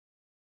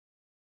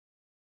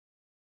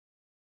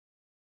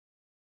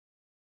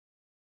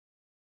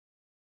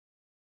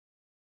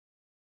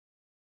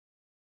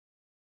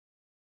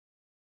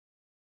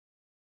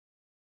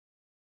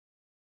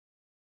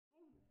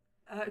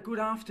Good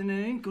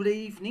afternoon, good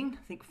evening.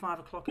 I think 5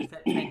 o'clock is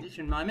that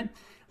transition moment.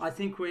 I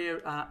think we're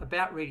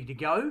about ready to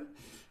go.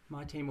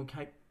 My team will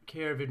take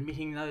care of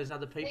admitting those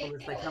other people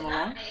as they come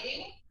along.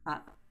 Uh,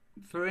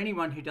 for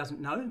anyone who doesn't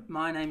know,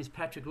 my name is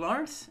Patrick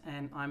Lawrence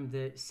and I'm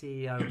the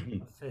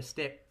CEO of First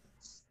Step.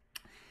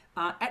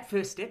 At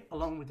First Step,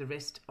 along with the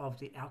rest of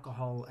the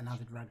alcohol and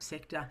other drug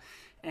sector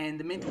and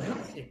the mental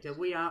health sector,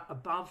 we are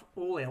above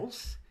all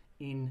else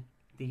in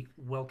the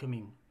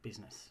welcoming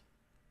business.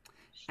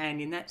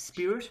 And in that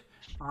spirit,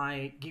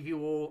 I give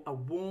you all a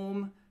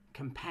warm,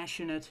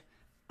 compassionate,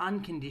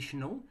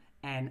 unconditional,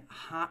 and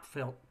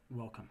heartfelt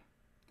welcome.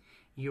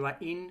 You are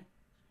in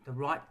the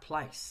right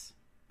place,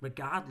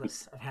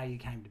 regardless of how you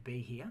came to be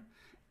here,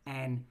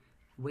 and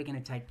we're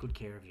going to take good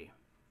care of you.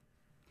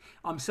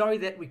 I'm sorry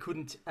that we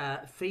couldn't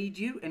feed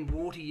you and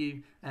water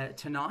you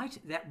tonight.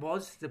 That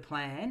was the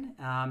plan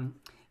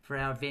for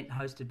our event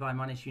hosted by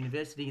Monash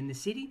University in the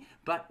city,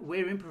 but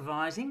we're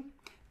improvising,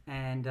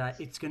 and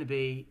it's going to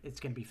be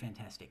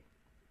fantastic.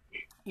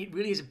 It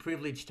really is a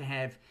privilege to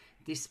have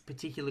this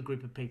particular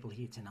group of people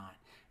here tonight.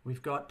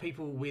 We've got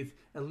people with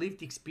a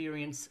lived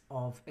experience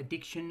of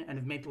addiction and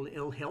of mental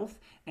ill health,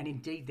 and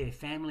indeed their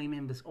family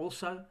members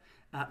also.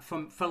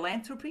 From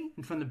philanthropy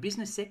and from the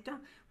business sector,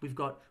 we've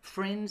got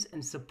friends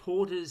and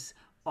supporters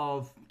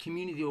of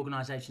community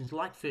organisations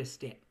like First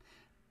Step.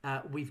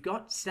 We've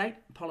got state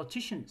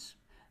politicians,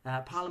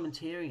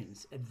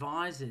 parliamentarians,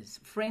 advisors,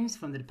 friends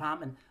from the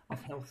Department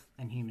of Health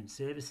and Human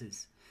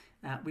Services.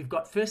 We've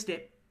got First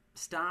Step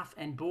staff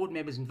and board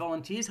members and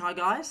volunteers. Hi,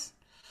 guys.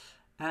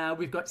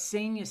 We've got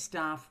senior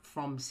staff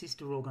from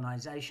sister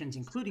organisations,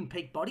 including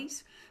peak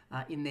bodies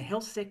in the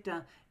health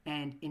sector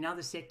and in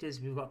other sectors.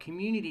 We've got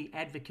community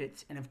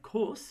advocates, and of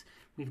course,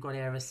 we've got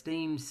our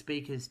esteemed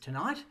speakers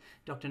tonight,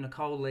 Dr.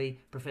 Nicole,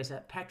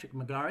 Professor Patrick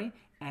McGorry,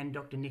 and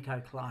Dr.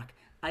 Nico Clark,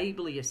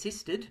 ably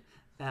assisted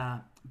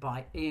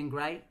by Ian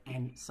Gray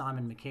and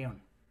Simon McKeon.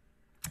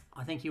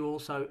 I thank you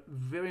also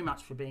very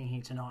much for being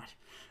here tonight.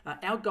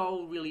 Our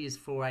goal really is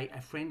for a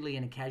friendly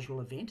and a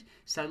casual event.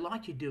 So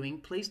like you're doing,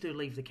 please do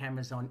leave the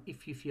cameras on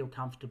if you feel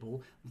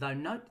comfortable. Though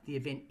note the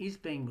event is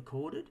being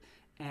recorded,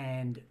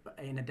 and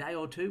in a day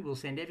or two we'll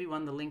send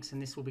everyone the links,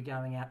 and this will be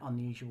going out on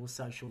the usual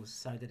socials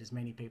so that as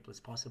many people as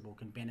possible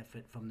can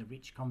benefit from the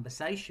rich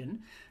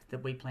conversation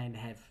that we plan to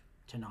have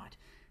tonight.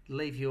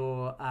 Leave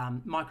your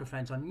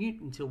microphones on mute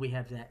until we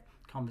have that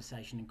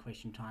conversation and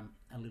question time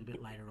a little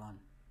bit later on.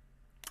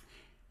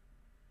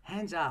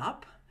 Hands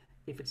up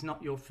if it's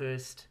not your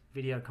first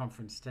video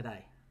conference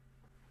today.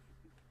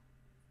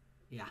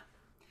 Yeah.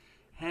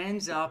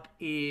 Hands up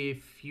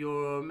if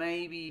you're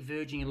maybe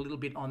verging a little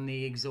bit on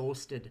the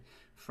exhausted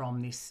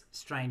from this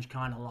strange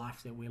kind of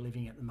life that we're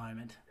living at the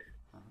moment.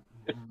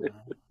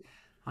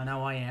 I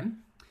know I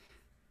am.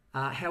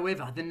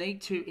 However, the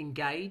need to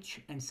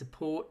engage and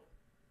support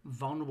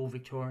vulnerable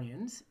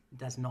Victorians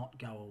does not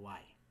go away.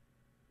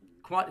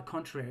 Quite the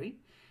contrary,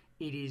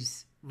 it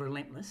is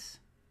relentless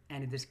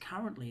and it is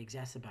currently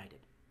exacerbated.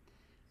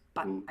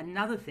 But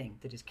another thing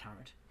that is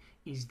current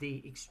is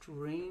the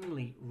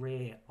extremely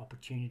rare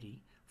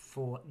opportunity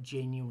for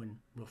genuine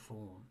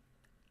reform.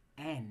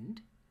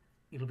 And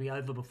it'll be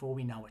over before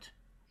we know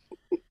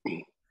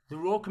it. The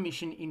Royal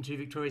Commission into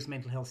Victoria's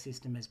mental health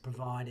system has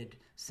provided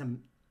some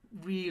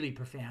really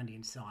profound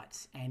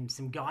insights and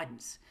some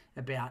guidance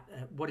about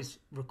what is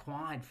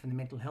required from the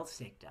mental health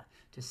sector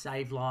to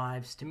save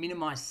lives, to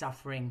minimise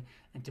suffering,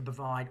 and to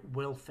provide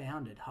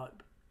well-founded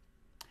hope.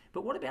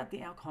 But what about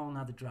the alcohol and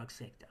other drug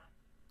sector?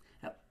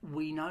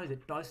 We know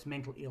that both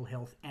mental ill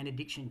health and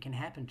addiction can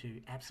happen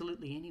to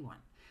absolutely anyone.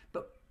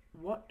 But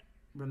what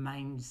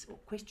remains, or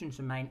questions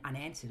remain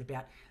unanswered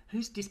about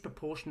who's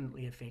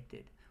disproportionately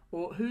affected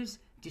or who's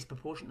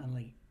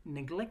disproportionately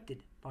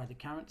neglected by the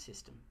current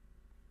system?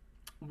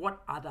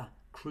 What other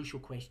crucial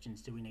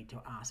questions do we need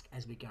to ask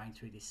as we're going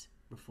through this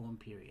reform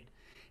period?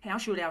 How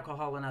should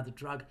alcohol and other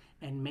drug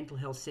and mental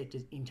health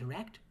sectors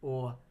interact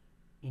or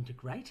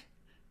integrate?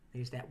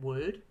 There's that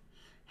word.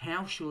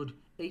 How should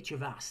each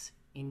of us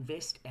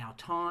invest our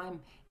time,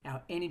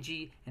 our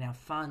energy, and our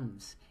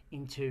funds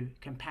into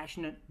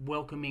compassionate,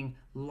 welcoming,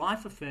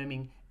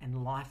 life-affirming,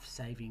 and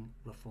life-saving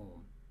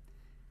reform?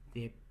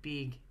 They're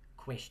big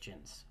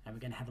questions, and we're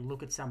going to have a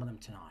look at some of them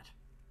tonight,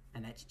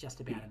 and that's just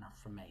about enough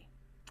from me.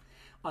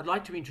 I'd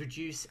like to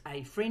introduce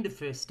a friend of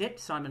First Step,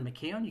 Simon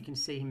McKeon. You can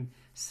see him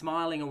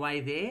smiling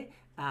away there.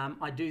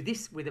 I do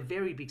this with a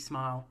very big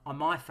smile on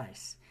my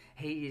face.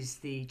 He is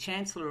the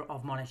Chancellor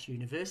of Monash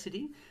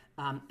University.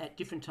 At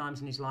different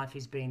times in his life,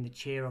 he's been the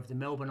chair of the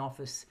Melbourne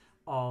office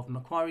of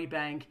Macquarie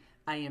Bank,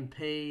 AMP,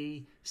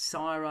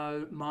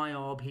 CSIRO,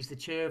 MYOB. He's the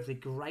chair of the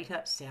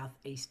Greater South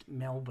East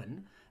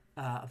Melbourne.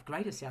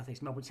 It sounds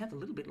a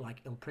little bit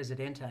like El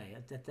Presidente.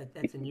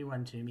 That's a new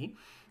one to me.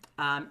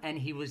 And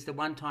he was the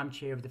one-time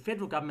chair of the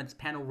federal government's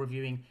panel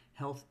reviewing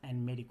health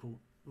and medical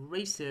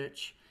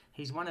research.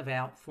 He's one of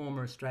our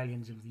former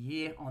Australians of the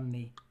Year on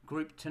the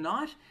group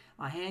tonight.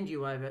 I hand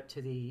you over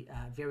to the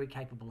very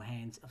capable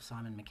hands of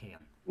Simon McKeon.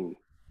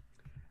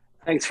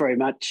 Thanks very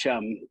much,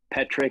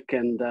 Patrick.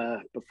 And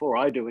before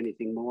I do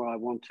anything more, I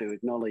want to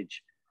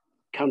acknowledge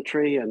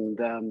country and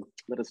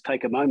let us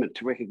take a moment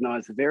to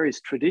recognise the various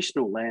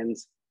traditional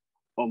lands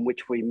on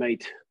which we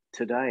meet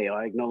today.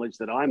 I acknowledge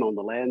that I'm on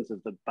the lands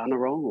of the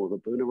Bunurong or the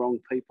Boonwurrung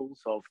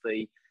peoples of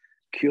the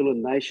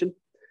Kulin Nation.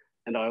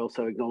 And I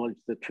also acknowledge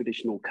the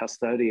traditional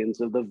custodians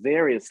of the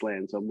various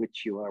lands on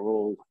which you are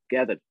all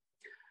gathered.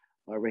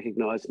 I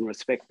recognise and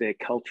respect their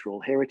cultural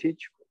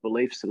heritage,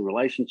 beliefs and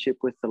relationship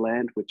with the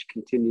land, which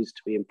continues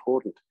to be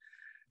important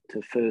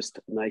to First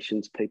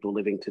Nations people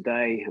living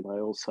today. And I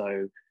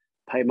also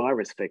pay my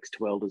respects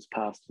to elders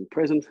past and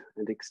present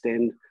and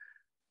extend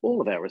all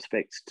of our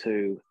respects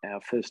to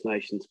our First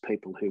Nations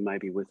people who may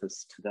be with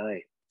us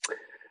today.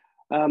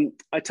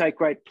 I take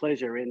great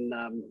pleasure in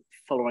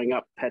following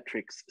up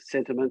Patrick's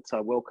sentiments. I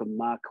welcome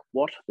Mark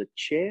Watt, the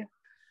chair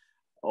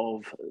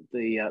of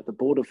the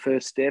board of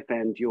First Step,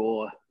 and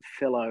your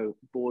fellow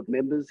board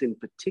members. In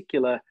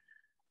particular,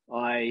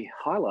 I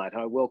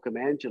welcome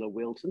Angela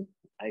Wilton,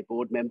 a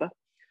board member,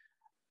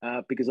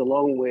 because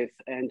along with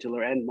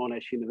Angela and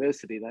Monash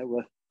University, they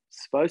were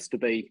supposed to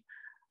be,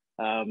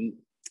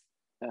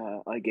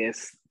 I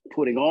guess,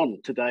 putting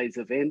on today's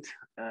event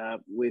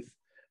with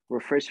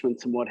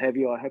refreshments and what have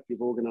you. I hope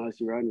you've organised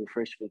your own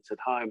refreshments at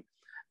home.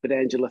 But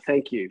Angela,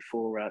 thank you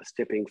for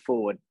stepping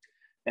forward.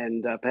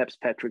 And perhaps,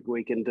 Patrick,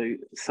 we can do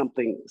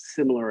something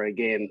similar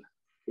again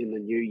in the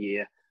new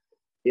year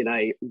in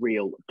a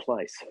real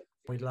place.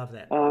 We'd love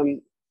that.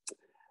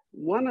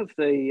 One of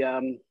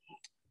the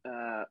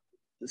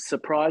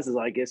surprises,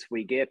 I guess,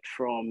 we get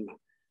from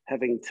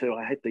having to,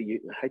 I hate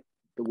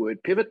the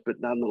word pivot, but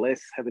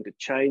nonetheless having to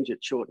change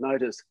at short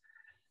notice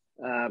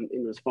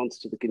in response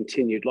to the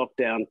continued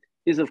lockdown,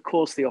 is of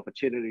course the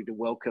opportunity to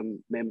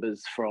welcome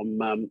members from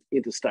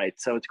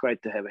interstate. So it's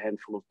great to have a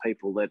handful of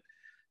people that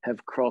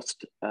have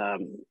crossed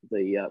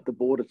the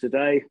border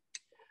today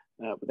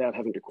without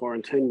having to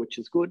quarantine, which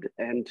is good,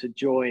 and to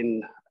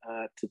join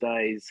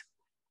today's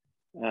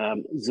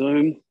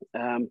Zoom.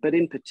 But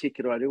in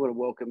particular, I do want to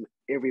welcome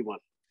everyone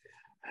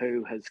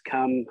who has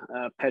come.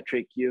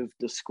 Patrick, you've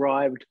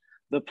described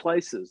the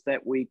places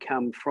that we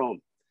come from,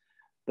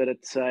 but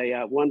it's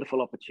a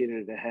wonderful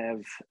opportunity to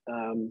have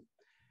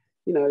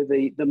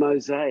the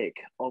mosaic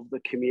of the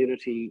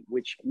community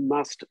which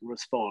must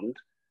respond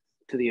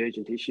to the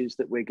urgent issues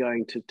that we're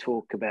going to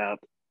talk about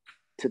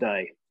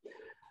today.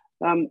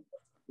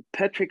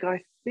 Patrick,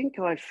 I think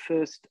I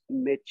first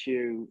met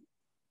you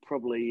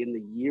probably in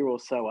the year or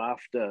so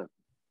after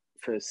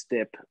First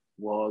Step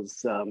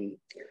was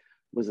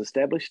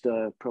established,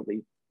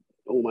 probably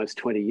almost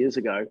 20 years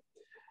ago.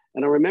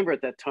 And I remember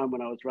at that time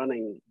when I was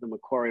running the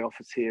Macquarie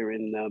office here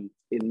in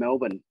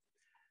Melbourne,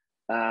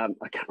 I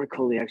can't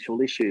recall the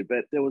actual issue,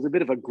 but there was a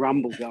bit of a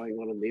grumble going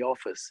on in the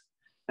office.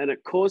 And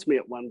it caused me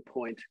at one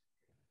point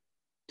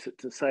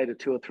to say to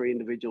two or three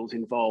individuals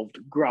involved,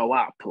 grow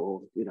up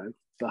or,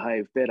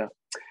 behave better.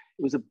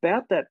 It was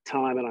about that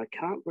time, and I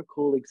can't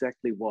recall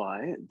exactly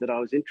why, that I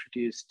was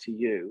introduced to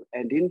you,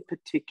 and in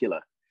particular,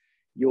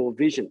 your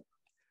vision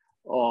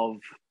of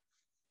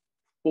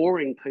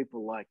boring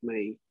people like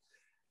me,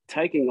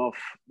 taking off,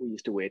 we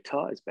used to wear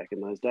ties back in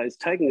those days,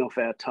 taking off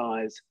our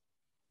ties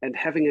and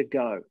having a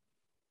go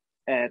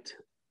at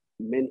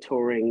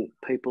mentoring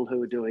people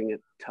who are doing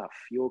it tough,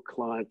 your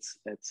clients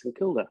at St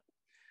Kilda.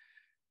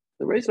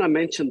 The reason I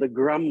mentioned the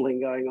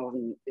grumbling going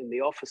on in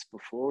the office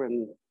before,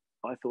 and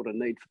I thought a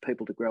need for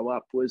people to grow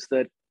up, was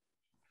that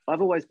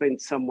I've always been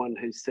someone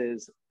who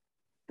says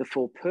the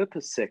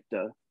for-purpose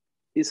sector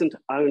isn't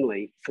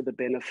only for the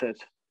benefit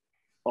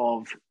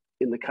of,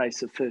 in the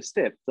case of First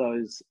Step,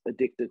 those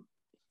addicted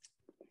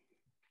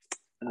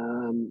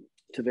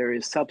to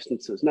various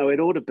substances. No, it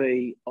ought to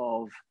be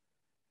of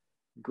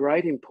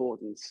great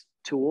importance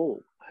to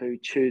all who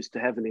choose to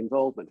have an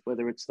involvement,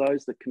 whether it's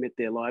those that commit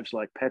their lives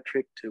like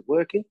Patrick to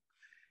working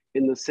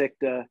in the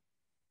sector,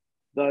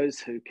 those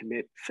who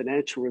commit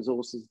financial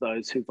resources,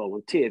 those who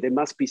volunteer. There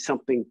must be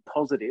something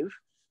positive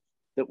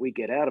that we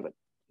get out of it.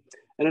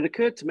 And it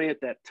occurred to me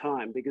at that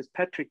time, because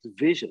Patrick's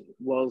vision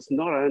was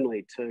not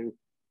only to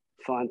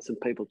find some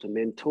people to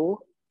mentor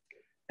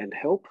and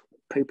help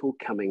people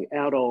coming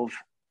out of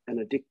an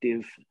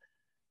addictive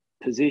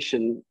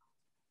position,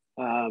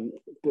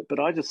 but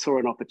I just saw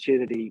an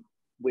opportunity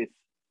with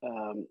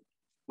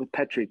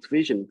Patrick's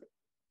vision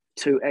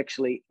to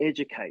actually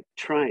educate,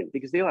 train,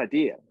 because the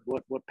idea,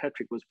 what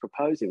Patrick was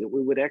proposing, that we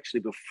would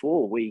actually,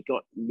 before we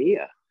got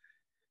near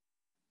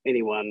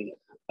anyone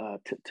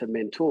to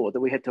mentor, that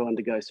we had to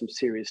undergo some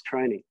serious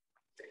training.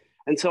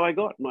 And so I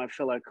got my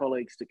fellow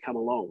colleagues to come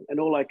along. And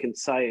all I can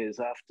say is,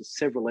 after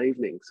several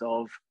evenings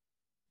of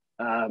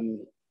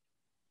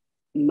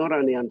not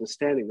only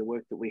understanding the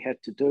work that we had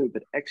to do,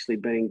 but actually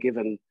being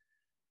given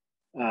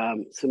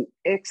some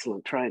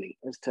excellent training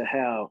as to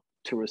how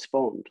to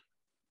respond,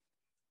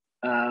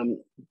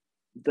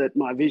 that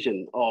my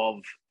vision of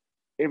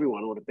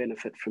everyone ought to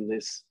benefit from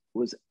this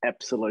was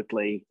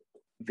absolutely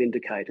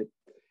vindicated.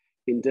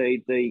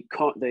 Indeed, the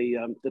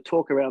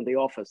talk around the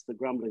office, the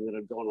grumbling that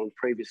had gone on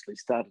previously,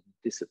 started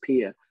to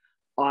disappear.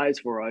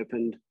 Eyes were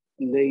opened,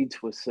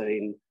 needs were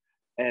seen,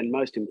 and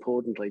most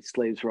importantly,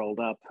 sleeves rolled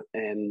up,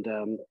 and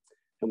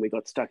we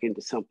got stuck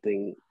into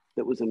something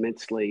that was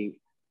immensely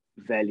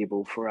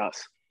valuable for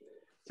us.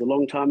 It's a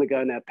long time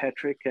ago now,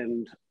 Patrick,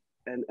 and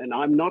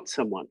I'm not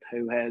someone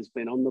who has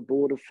been on the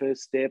board of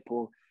First Step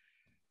or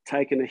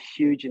taken a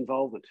huge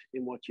involvement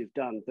in what you've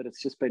done, but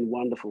it's just been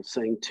wonderful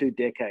seeing 2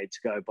 decades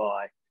go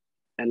by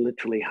and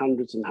literally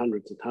hundreds and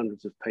hundreds and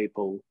hundreds of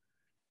people,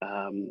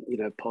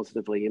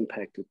 positively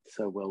impacted.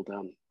 So well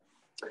done.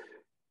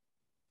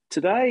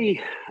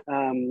 Today,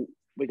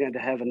 we're going to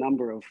have a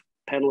number of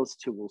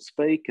panelists who will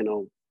speak, and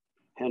I'll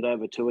hand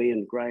over to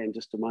Ian Gray in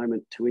just a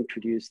moment to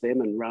introduce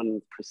them and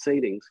run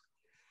proceedings.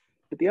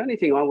 But the only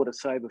thing I want to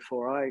say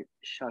before I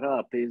shut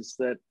up is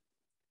that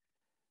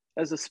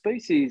as a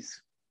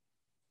species,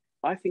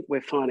 I think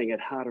we're finding it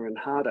harder and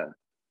harder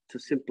to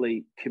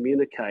simply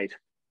communicate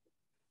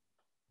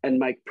and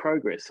make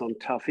progress on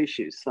tough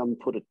issues. Some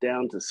put it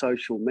down to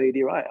social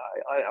media.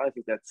 I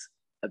think that's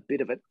a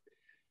bit of it.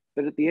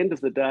 But at the end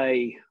of the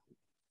day,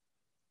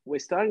 we're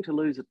starting to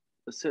lose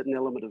a certain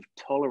element of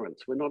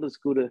tolerance. We're not as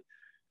good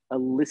a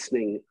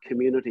listening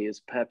community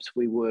as perhaps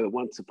we were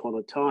once upon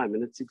a time.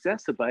 And it's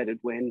exacerbated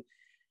when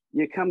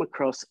you come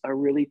across a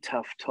really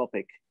tough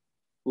topic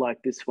like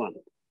this one.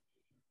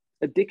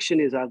 Addiction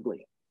is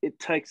ugly. It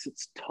takes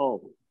its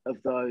toll of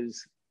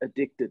those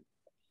addicted.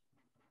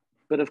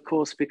 But of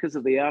course, because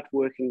of the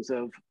outworkings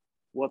of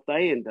what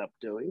they end up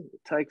doing, it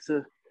takes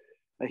a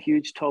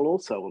huge toll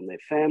also on their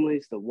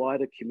families, the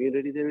wider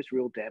community. There is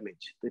real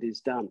damage that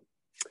is done.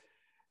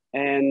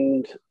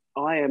 And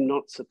I am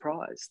not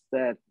surprised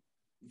that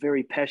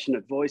very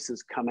passionate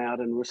voices come out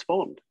and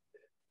respond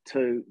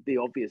to the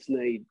obvious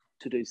need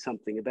to do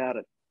something about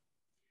it.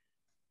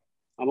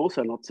 I'm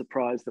also not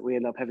surprised that we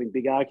end up having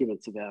big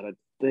arguments about it.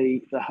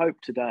 The hope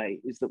today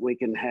is that we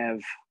can have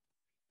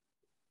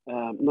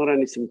not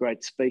only some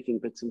great speaking,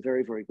 but some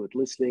very, very good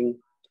listening,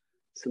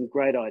 some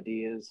great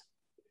ideas.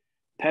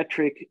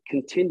 Patrick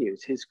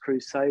continues his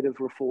crusade of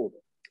reform.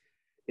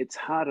 It's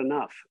hard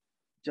enough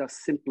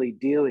just simply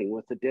dealing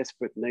with the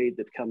desperate need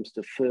that comes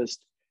to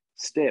First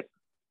Step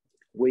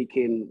week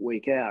in,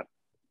 week out.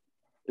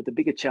 But the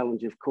bigger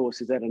challenge, of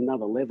course, is at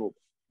another level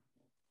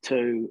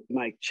to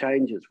make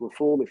changes,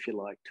 reform, if you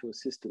like, to a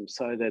system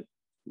so that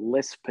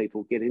less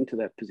people get into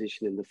that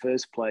position in the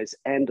first place.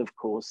 And of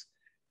course,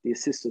 the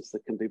assistance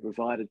that can be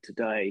provided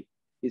today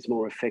is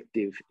more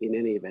effective in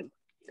any event.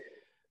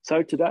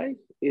 So today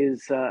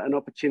is an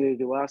opportunity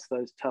to ask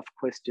those tough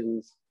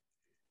questions,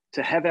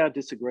 to have our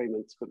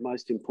disagreements, but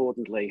most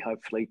importantly,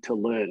 hopefully to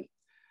learn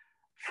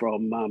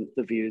from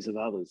the views of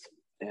others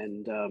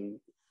and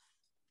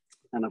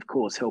of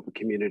course, help a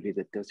community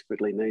that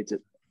desperately needs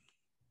it.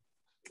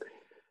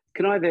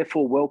 Can I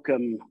therefore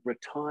welcome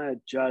retired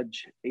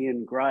Judge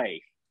Ian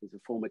Gray, who's a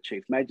former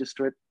Chief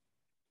Magistrate,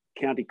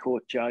 County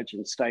Court Judge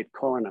and State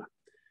Coroner.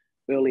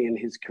 Early in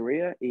his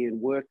career, Ian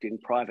worked in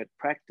private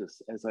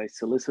practice as a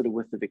solicitor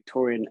with the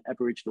Victorian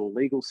Aboriginal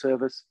Legal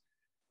Service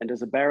and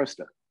as a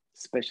barrister,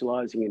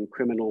 specialising in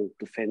criminal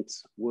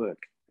defence work.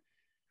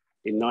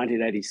 In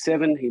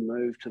 1987, he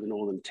moved to the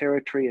Northern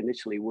Territory,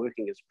 initially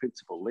working as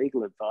Principal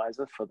Legal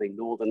Advisor for the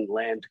Northern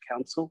Land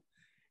Council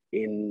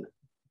in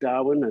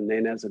Darwin, and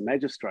then as a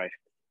magistrate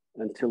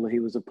until he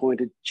was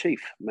appointed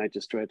Chief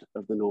Magistrate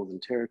of the Northern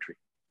Territory.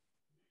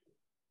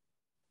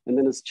 And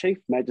then as Chief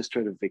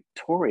Magistrate of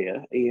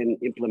Victoria, Ian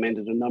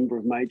implemented a number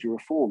of major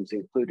reforms,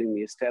 including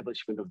the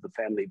establishment of the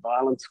Family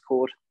Violence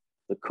Court,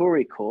 the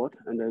Koori Court,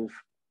 and of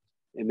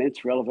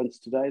immense relevance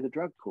today, the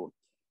Drug Court.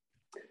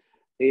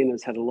 Ian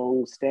has had a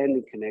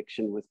long-standing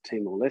connection with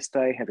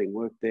Timor-Leste, having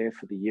worked there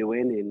for the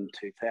UN in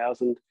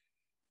 2000,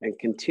 and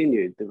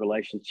continued the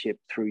relationship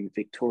through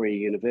Victoria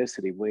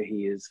University, where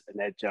he is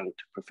an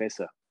adjunct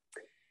professor.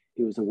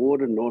 He was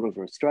awarded an Order of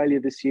Australia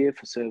this year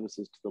for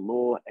services to the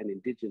law and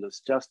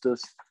Indigenous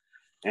justice.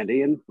 And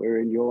Ian, we're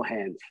in your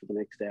hands for the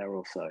next hour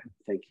or so.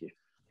 Thank you.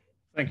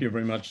 Thank you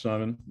very much,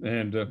 Simon,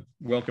 and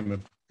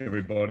welcome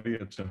everybody.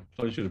 It's a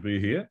pleasure to be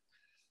here.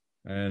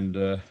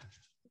 And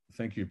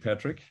thank you,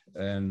 Patrick.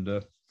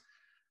 And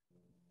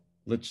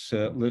let's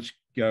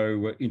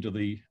go into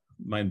the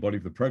main body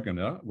of the program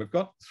now. We've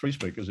got 3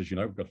 speakers, as you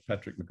know. We've got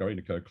Patrick McGorry,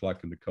 Nico Clark,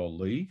 and Nicole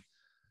Lee.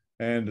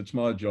 And it's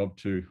my job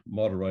to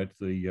moderate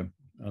the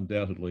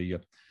undoubtedly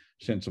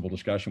sensible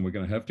discussion we're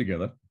going to have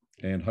together.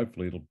 And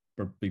hopefully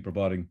it'll be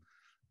providing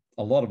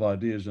a lot of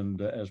ideas.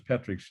 And as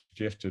Patrick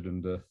suggested,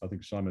 and I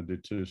think Simon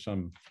did too,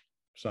 some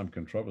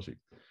controversy,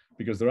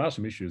 because there are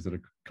some issues that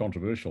are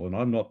controversial, and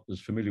I'm not as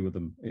familiar with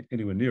them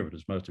anywhere near it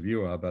as most of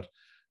you are, but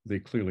they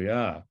clearly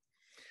are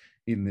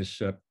in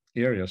this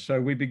area. So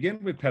we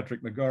begin with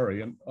Patrick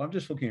McGorry, and I'm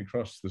just looking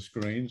across the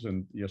screens,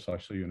 and yes, I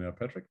see you now,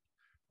 Patrick.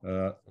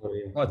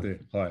 Right there,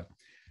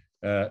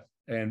 hi.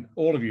 And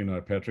all of you know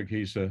Patrick.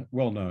 He's a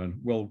well-known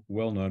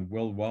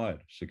worldwide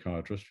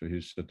psychiatrist for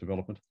his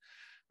development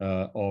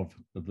of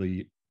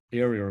the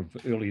area of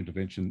early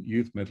intervention,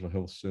 youth mental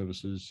health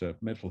services,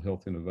 mental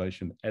health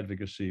innovation,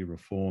 advocacy,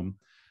 reform,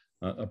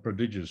 a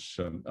prodigious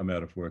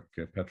amount of work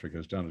Patrick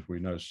has done, as we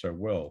know so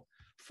well.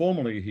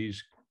 Formerly,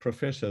 he's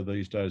Professor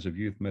these days of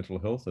Youth Mental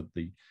Health at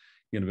the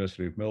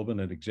University of Melbourne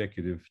and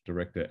Executive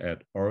Director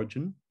at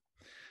Orygen.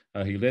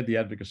 He led the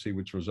advocacy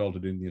which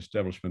resulted in the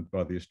establishment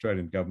by the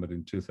Australian Government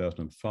in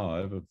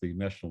 2005 of the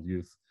National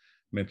Youth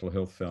Mental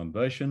Health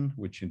Foundation,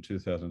 which in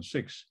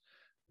 2006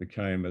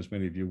 became, as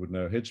many of you would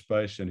know,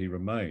 Headspace, and he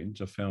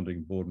remains a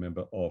founding board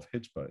member of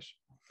Headspace.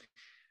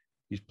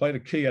 He's played a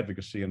key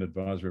advocacy and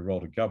advisory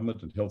role to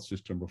government and health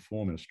system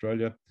reform in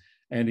Australia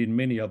and in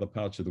many other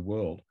parts of the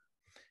world,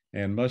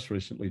 and most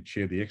recently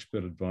chaired the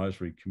Expert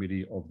Advisory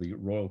Committee of the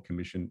Royal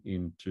Commission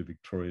into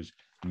Victoria's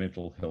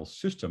mental health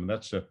system. And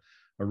that's a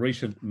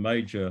recent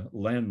major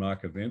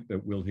landmark event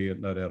that we'll hear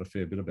no doubt a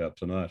fair bit about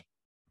tonight.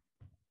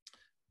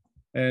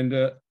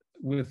 And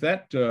with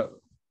that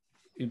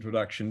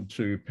introduction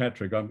to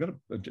Patrick, I'm going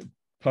to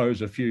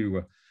pose a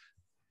few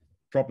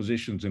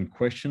propositions and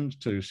questions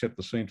to set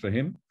the scene for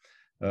him.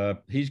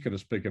 He's going to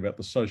speak about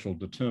the social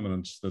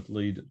determinants that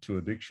lead to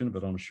addiction,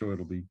 but I'm sure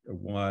it'll be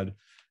wide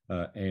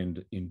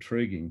and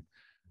intriguing.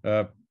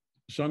 So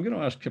I'm going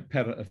to ask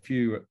Pat a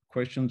few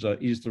questions.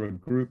 Is there a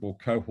group or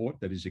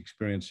cohort that is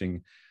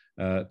experiencing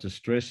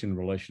distress in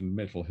relation to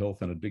mental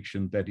health and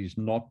addiction that is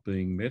not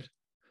being met,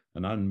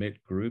 an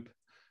unmet group,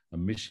 a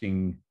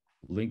missing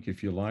link,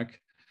 if you like,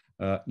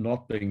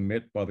 not being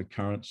met by the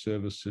current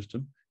service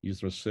system? Is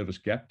there a service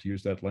gap, to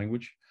use that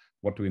language?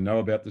 What do we know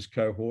about this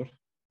cohort?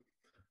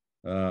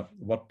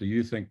 What do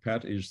you think,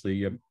 Pat, is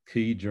the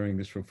key during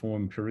this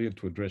reform period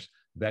to address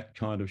that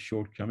kind of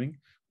shortcoming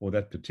or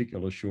that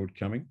particular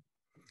shortcoming?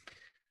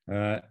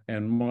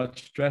 And might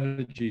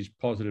strategies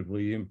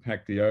positively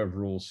impact the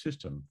overall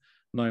system,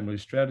 namely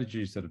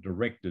strategies that are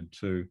directed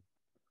to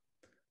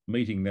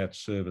meeting that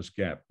service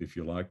gap, if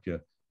you like?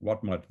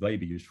 What might they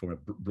be used for in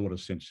a broader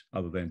sense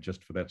other than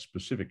just for that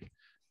specific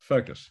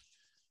focus?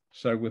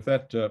 So with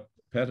that,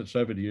 Pat, it's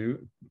over to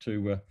you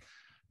to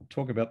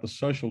talk about the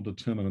social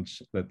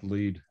determinants that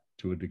lead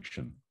to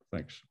addiction.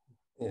 Thanks.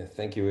 Yeah,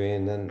 thank you,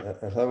 Ian, and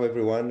hello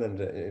everyone.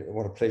 And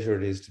what a pleasure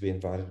it is to be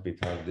invited to be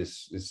part of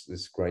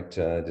this great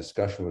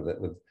discussion with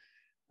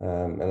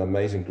an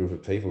amazing group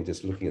of people.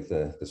 Just looking at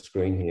the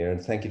screen here,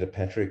 and thank you to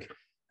Patrick.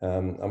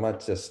 I might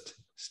just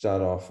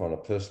start off on a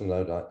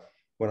personal note.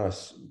 When I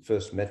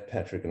first met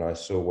Patrick and I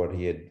saw what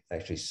he had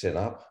actually set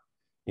up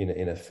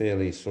in a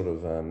fairly sort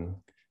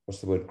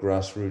of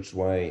grassroots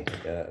way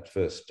at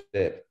first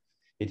step,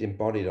 it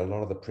embodied a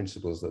lot of the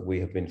principles that we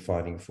have been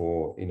fighting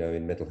for,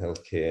 in mental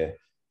health care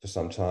for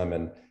some time.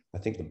 And I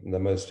think the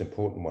most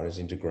important one is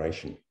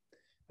integration.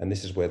 And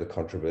this is where the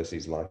controversy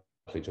is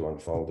likely to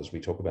unfold as we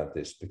talk about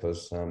this,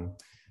 because,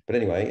 but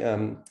anyway,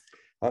 I'm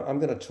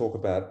going to talk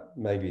about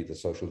maybe the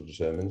social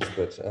determinants,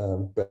 but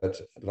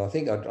I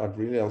think I'd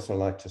really also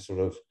like to sort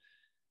of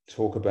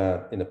talk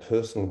about, in a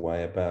personal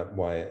way, about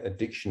why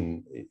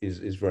addiction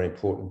is very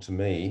important to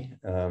me,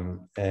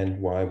 and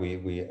why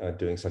we are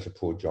doing such a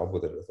poor job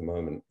with it at the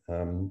moment,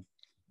 and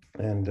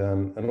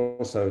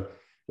also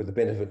with the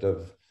benefit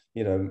of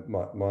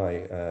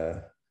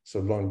my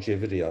sort of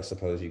longevity, I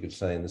suppose you could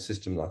say, in the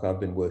system. Like, I've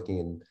been working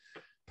in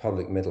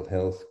public mental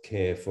health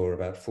care for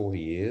about 40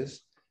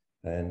 years,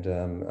 and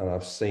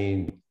I've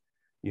seen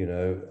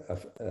where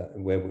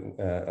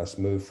us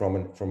move from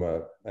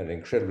an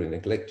incredibly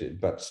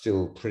neglected but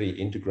still pretty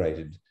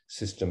integrated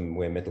system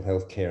where mental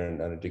health care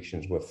and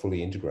addictions were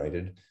fully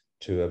integrated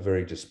to a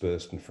very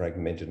dispersed and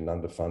fragmented and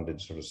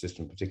underfunded sort of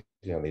system,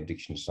 particularly on the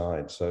addiction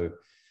side. So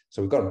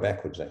we've gone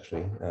backwards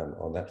actually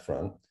on that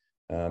front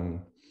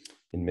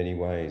in many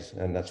ways,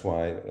 and that's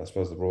why I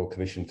suppose the Royal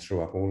Commission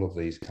threw up all of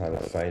these kind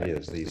of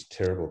failures, these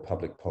terrible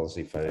public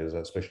policy failures,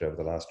 especially over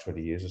the last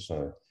 20 years or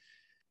so.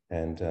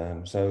 And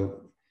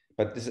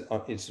but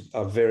it's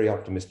a very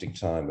optimistic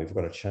time. We've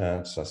got a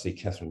chance. I see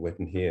Catherine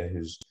Wetton here,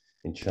 who's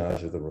in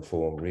charge of the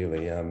reform,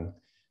 really.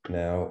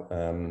 Now,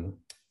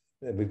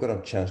 we've got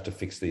a chance to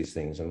fix these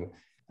things, and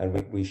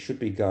we should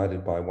be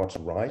guided by what's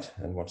right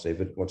and what's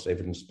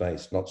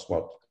evidence-based, not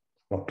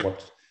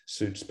what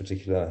suits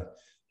particular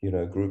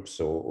groups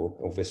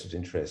or vested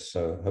interests.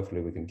 So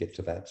hopefully we can get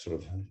to that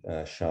sort of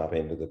sharp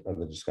end of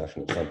the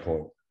discussion at some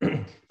point.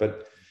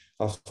 But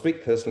I'll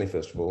speak personally,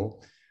 first of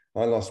all.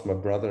 I lost my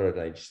brother at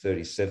age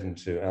 37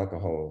 to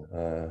alcohol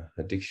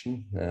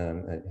addiction.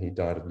 He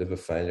died of liver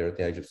failure at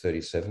the age of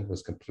 37,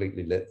 was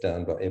completely let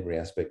down by every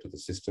aspect of the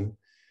system.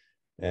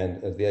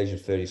 And at the age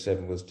of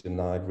 37 was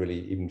denied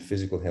really even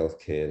physical health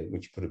care,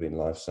 which could have been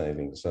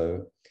life-saving.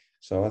 So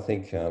I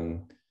think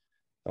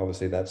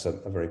obviously that's a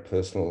very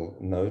personal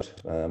note.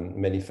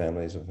 Many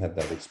families have had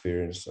that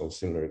experience or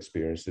similar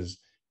experiences.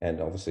 And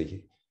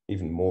obviously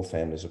even more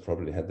families have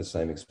probably had the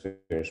same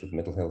experience with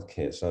mental health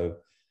care. So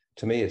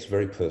to me, it's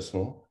very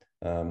personal,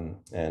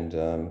 and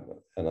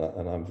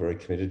I'm very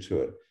committed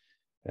to it.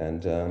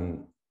 And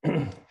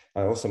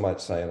I also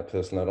might say, on a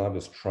personal note, I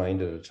was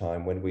trained at a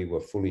time when we were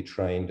fully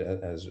trained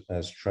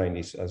as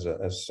trainees, as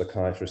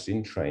psychiatrists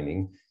in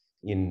training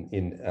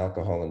in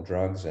alcohol and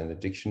drugs and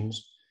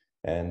addictions.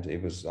 And I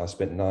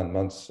spent 9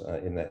 months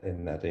in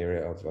that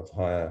area of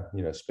higher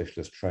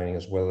specialist training,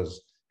 as well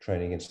as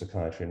training in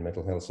psychiatry and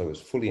mental health. So it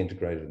was fully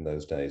integrated in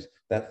those days.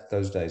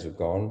 Those days are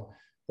gone.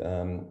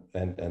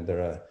 and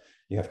there are,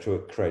 you have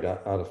to create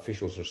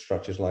artificial sort of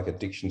structures like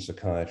addiction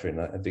psychiatry and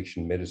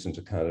addiction medicine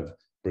to kind of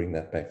bring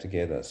that back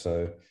together.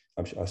 So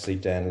I see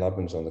Dan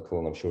Lubman's on the call,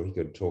 and I'm sure he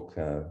could talk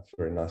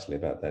very nicely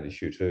about that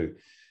issue too.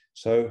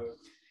 So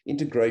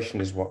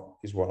integration is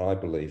what I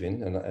believe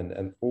in,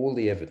 and all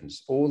the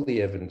evidence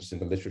in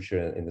the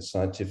literature, in the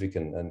scientific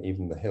and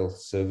even the health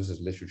services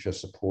literature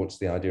supports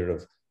the idea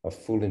of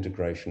full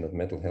integration of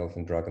mental health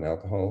and drug and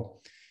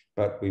alcohol.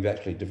 But we've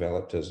actually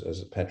developed,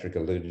 as Patrick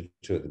alluded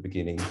to at the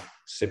beginning,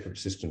 separate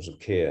systems of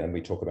care. And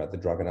we talk about the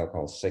drug and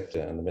alcohol sector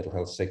and the mental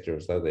health sector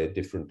as though they're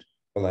different.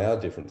 Well, they are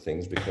different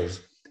things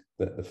because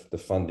the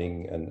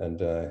funding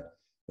and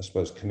I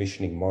suppose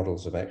commissioning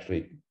models have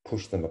actually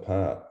pushed them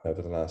apart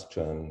over the last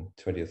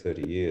 20 or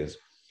 30 years,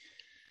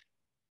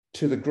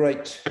 to the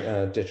great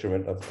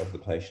detriment of the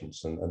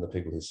patients and the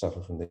people who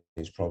suffer from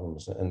these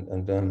problems.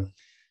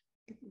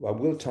 I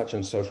will touch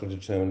on social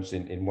determinants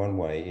in one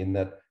way, in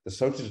that the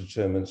social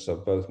determinants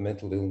of both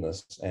mental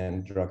illness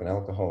and drug and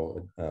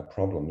alcohol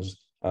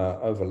problems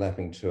are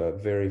overlapping to a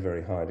very,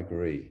 very high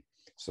degree.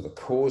 So the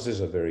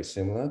causes are very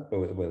similar,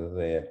 whether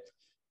they're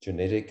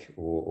genetic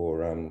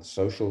or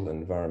social,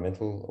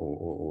 environmental,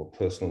 or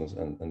personal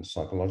and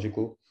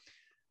psychological,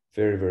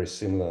 very, very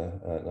similar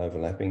and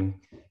overlapping.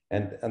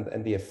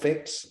 And the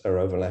effects are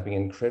overlapping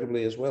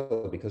incredibly as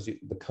well, because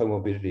the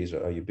comorbidities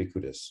are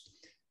ubiquitous.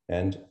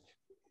 And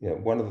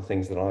one of the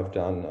things that I've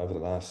done over the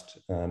last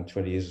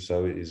 20 years or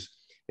so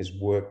is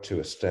work to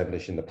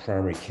establish in the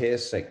primary care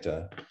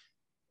sector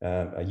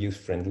a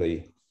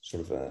youth-friendly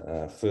sort of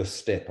a first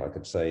step, I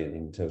could say,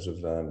 in terms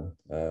of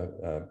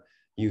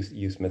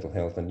youth mental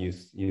health and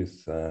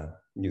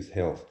youth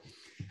health.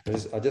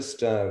 I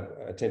just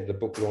attended a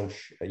book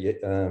launch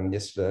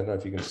yesterday. I don't know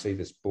if you can see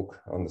this book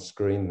on the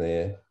screen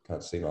there.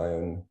 Can't see my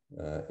own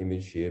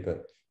image here,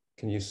 but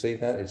can you see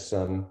that? It's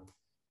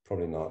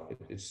probably not.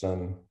 It's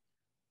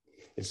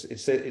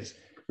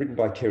written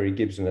by Kerry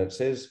Gibson, and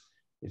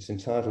it's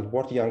entitled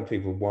 "What Young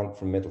People Want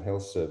from Mental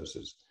Health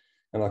Services."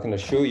 And I can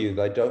assure you,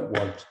 they don't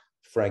want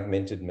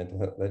fragmented mental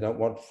health. They don't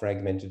want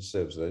fragmented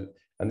services.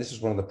 And this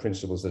is one of the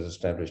principles that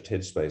established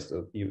Headspace.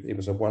 It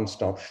was a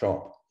one-stop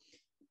shop,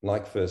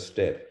 like First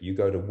Step. You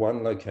go to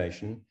one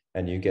location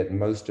and you get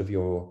most of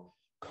your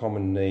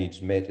common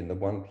needs met in the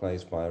one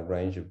place by a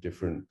range of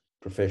different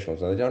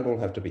professionals. Now, they don't all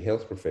have to be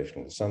health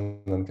professionals.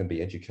 Some of them can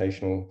be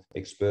educational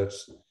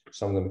experts.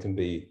 Some of them can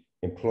be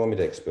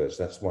employment experts.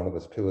 That's one of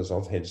the pillars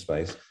of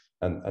Headspace.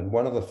 And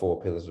one of the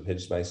 4 pillars of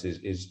Headspace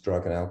is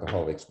drug and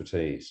alcohol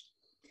expertise.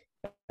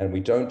 And we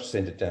don't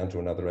send it down to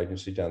another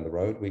agency down the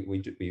road.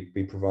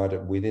 We provide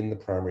it within the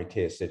primary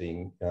care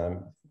setting,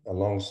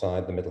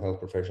 alongside the mental health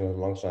professionals,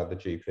 alongside the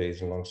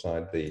GPs,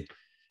 alongside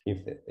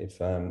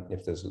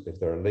if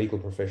there are legal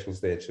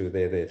professionals there too,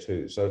 they're there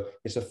too. So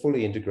it's a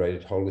fully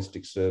integrated,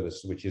 holistic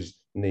service which is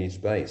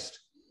needs-based,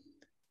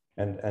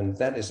 and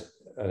that is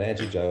an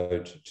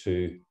antidote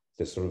to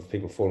the sort of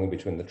people falling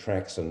between the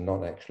tracks and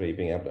not actually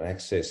being able to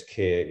access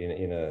care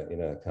in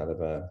a kind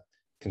of a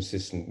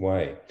consistent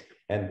way.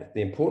 And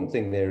the important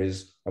thing there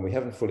is, and we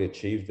haven't fully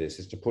achieved this,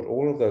 is to put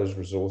all of those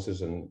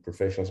resources and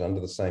professionals under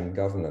the same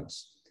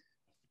governance.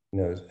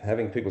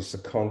 Having people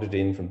seconded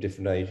in from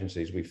different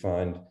agencies, we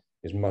find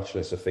is much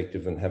less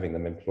effective than having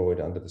them employed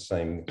under the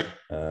same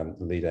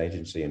lead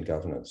agency and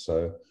governance.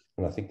 So,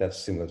 and I think that's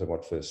similar to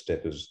what First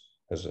Step has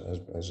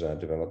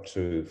developed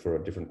too for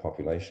a different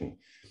population.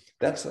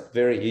 That's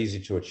very easy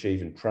to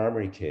achieve in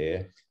primary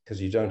care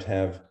because you don't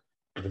have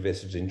the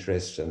vested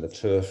interests and the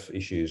turf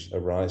issues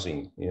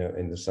arising,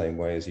 in the same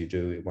way as you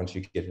do once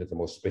you get into the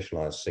more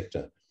specialised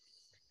sector.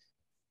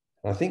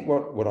 And I think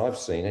what I've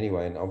seen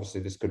anyway, and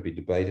obviously this could be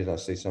debated, I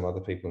see some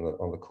other people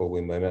on the call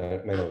we may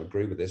not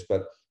agree with this,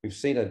 but we've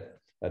seen a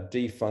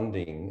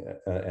defunding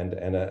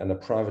and a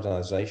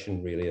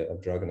privatisation really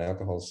of drug and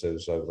alcohol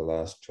service over the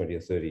last 20 or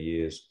 30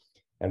 years.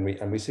 And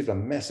we see a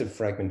massive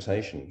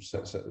fragmentation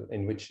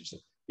in which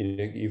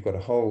you've got a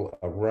whole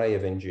array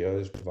of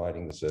NGOs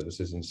providing the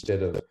services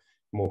instead of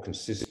more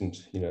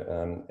consistent,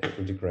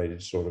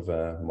 integrated sort of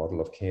a model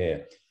of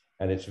care.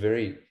 And it's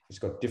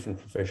got different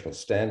professional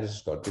standards,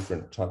 it's got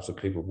different types of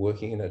people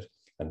working in it,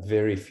 and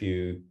very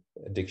few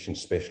addiction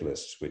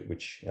specialists,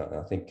 which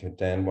I think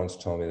Dan once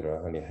told me there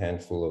are only a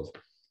handful of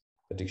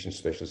addiction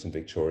specialists in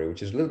Victoria,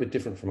 which is a little bit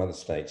different from other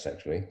states,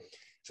 actually.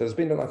 So there's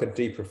been like a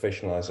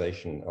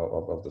deprofessionalisation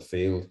of the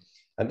field.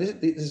 And this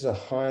is a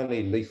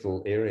highly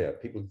lethal area.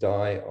 People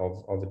die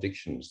of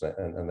addictions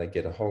and they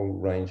get a whole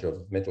range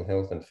of mental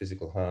health and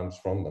physical harms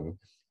from them.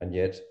 And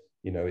yet,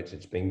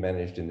 it's being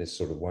managed in this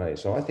sort of way.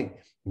 So I think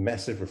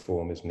massive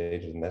reform is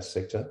needed in that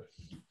sector,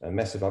 a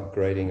massive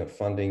upgrading of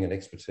funding and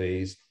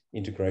expertise,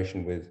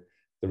 integration with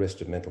the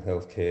rest of mental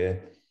health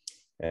care.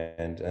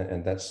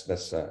 And that's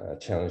a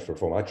challenge for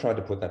reform. I tried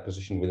to put that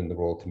position within the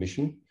Royal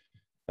Commission.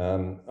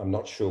 I'm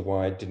not sure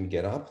why it didn't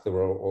get up. There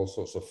were all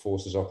sorts of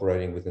forces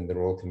operating within the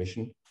Royal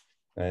Commission.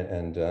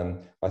 And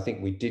I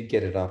think we did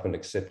get it up and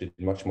accepted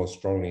much more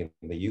strongly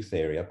in the youth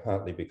area,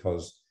 partly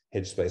because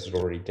Headspace had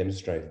already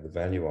demonstrated the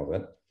value of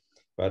it.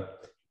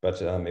 But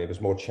but it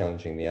was more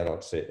challenging in the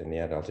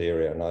adult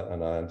area.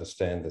 And I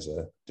understand there's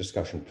a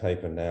discussion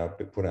paper now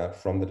put out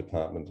from the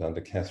department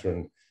under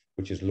Catherine,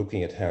 which is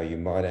looking at how you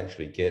might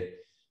actually get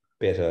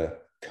better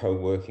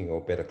co-working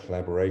or better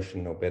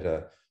collaboration or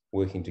better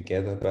working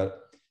together.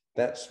 But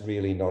that's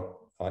really not,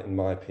 in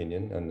my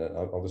opinion, and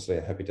obviously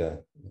I'm happy to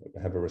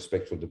have a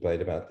respectful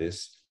debate about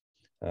this.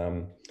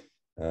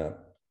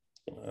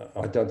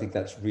 I don't think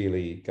that's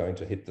really going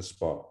to hit the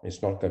spot.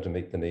 It's not going to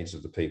meet the needs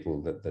of the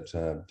people that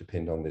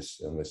depend on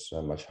this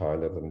much higher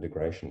level of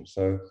integration.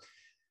 So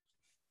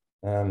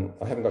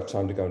I haven't got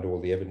time to go into all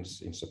the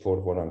evidence in support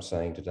of what I'm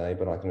saying today,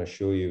 but I can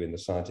assure you in the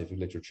scientific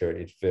literature,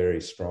 it's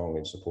very strong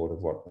in support of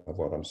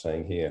what I'm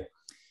saying here.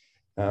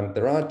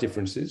 There are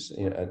differences,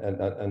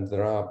 and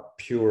there are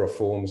purer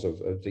forms of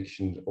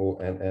addiction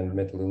and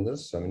mental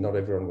illness. I mean, not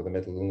everyone with a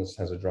mental illness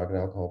has a drug and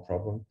alcohol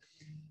problem.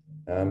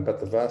 But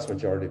the vast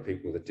majority of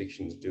people with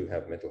addictions do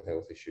have mental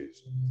health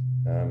issues.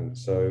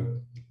 So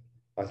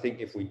I think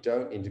if we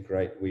don't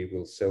integrate, we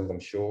will sell them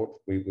short.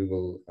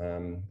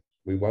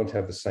 We won't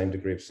have the same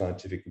degree of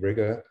scientific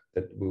rigor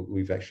that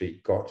we've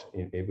actually got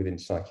within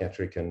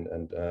psychiatric and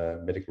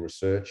medical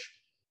research.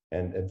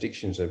 And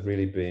addictions have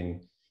really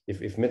been,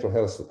 if mental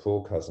health is the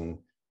poor cousin,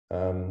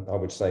 I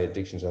would say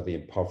addictions are the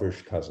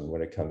impoverished cousin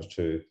when it comes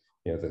to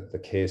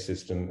the care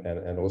system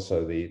and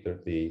also the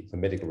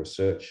medical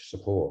research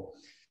support.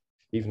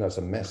 Even though it's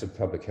a massive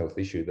public health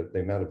issue, that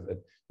the amount of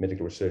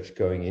medical research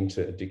going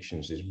into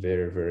addictions is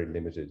very, very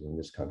limited in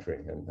this country.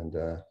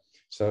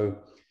 So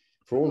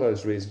for all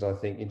those reasons, I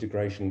think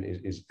integration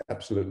is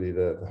absolutely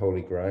the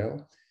holy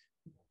grail.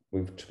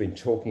 We've been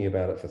talking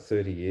about it for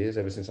 30 years.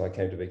 Ever since I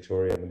came to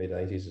Victoria in the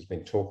mid-80s, it's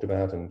been talked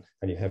about, and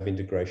you have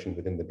integration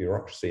within the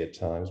bureaucracy at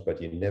times,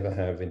 but you never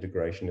have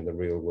integration in the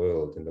real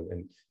world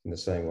in the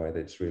same way that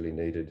it's really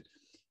needed.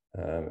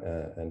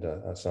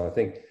 So I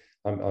think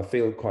I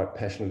feel quite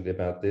passionately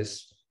about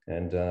this,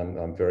 and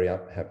I'm very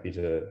happy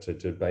to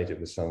debate it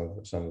with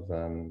some of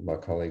my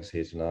colleagues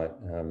here tonight.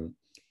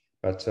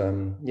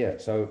 Yeah,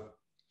 so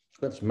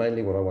that's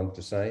mainly what I wanted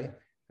to say,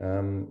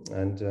 and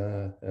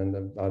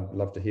I'd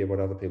love to hear what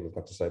other people have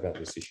got to say about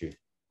this issue.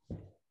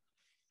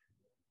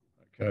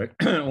 Okay,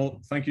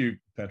 well, thank you,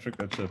 Patrick.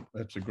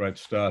 That's a great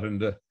start,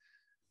 and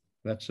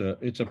it's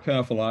a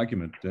powerful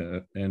argument,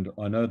 and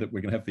I know that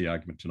we're going to have the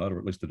argument tonight, or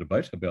at least the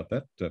debate about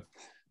that.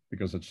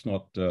 Because it's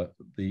not, the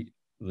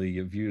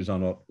views are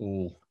not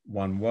all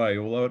one way,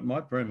 although it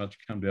might very much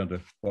come down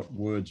to what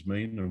words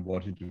mean and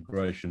what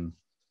integration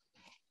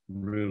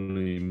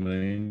really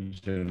means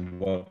and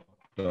what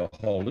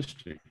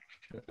holistic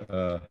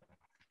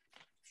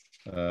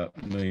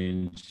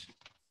means,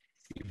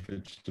 if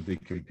it's to be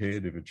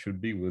compared, if it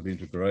should be, with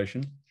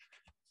integration.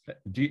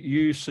 Do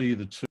you see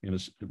the two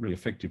really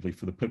effectively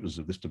for the purposes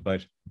of this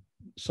debate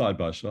side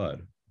by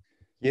side?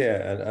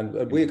 Yeah, and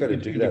we're going to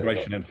do that.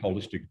 Integration and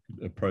holistic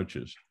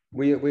approaches.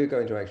 We're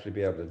going to actually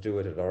be able to do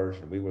it at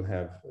Orygen. We will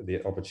have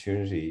the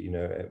opportunity,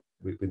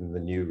 within the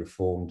new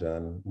reformed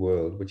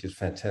world, which is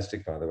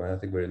fantastic, by the way. I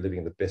think we're living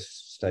in the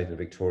best state of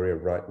Victoria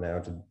right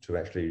now to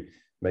actually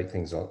make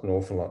things an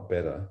awful lot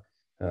better.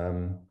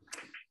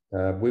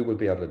 We will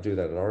be able to do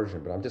that at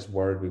Orygen, but I'm just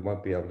worried we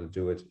won't be able to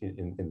do it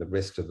in the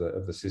rest of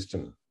the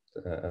system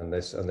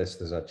unless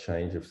there's a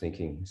change of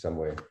thinking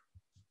somewhere.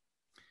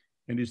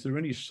 And is there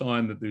any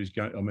sign that there's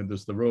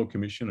there's the Royal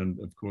Commission and,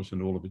 of course,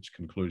 in all of its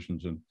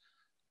conclusions and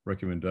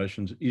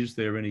recommendations, is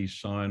there any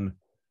sign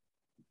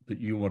that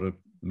you want to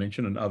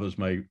mention, and others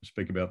may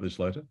speak about this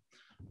later,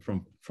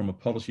 from a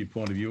policy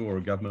point of view or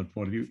a government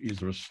point of view? Is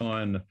there a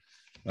sign,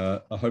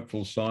 a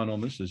hopeful sign on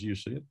this as you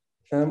see it?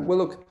 Well,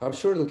 look, I'm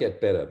sure it'll get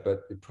better,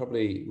 but it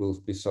probably will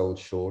be sold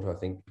short, I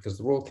think, because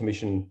the Royal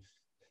Commission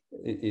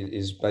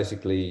is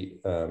basically,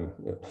 don't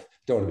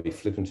want to be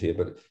flippant here,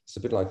 but it's a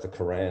bit like the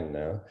Quran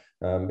now.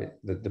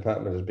 The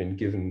department has been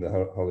given the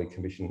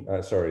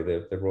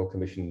the Royal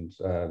Commission's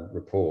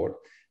report,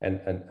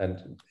 and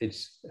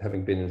it's,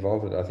 having been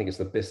involved with it, I think it's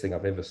the best thing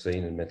I've ever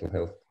seen in mental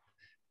health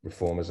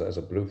reform as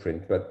a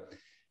blueprint. But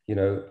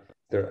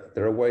there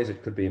are ways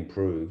it could be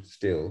improved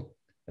still,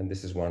 and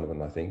this is one of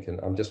them, I think. And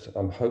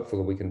I'm hopeful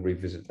that we can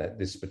revisit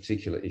this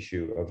particular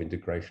issue of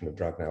integration of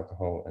drug and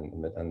alcohol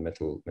and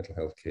mental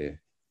health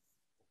care.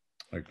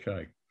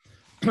 Okay.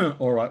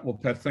 All right. Well,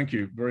 Pat, thank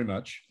you very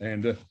much.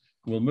 And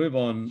we'll move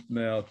on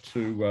now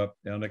to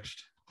our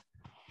next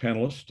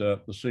panelist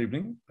this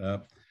evening,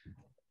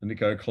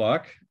 Nico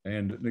Clark.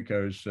 And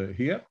Nico's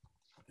here.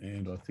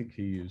 And I think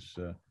he is,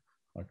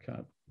 I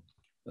can't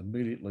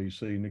immediately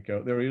see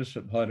Nico. There he is.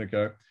 Hi,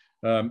 Nico.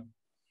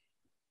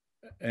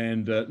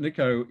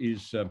 Nico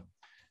is,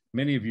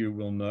 many of you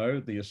will know,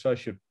 the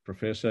Associate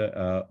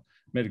Professor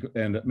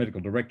Medical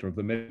Director of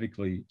the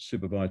Medically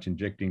Supervised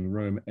Injecting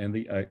Room and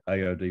the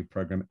AOD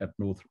program at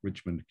North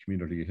Richmond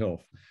Community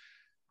Health.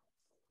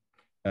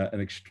 An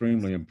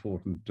extremely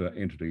important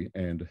entity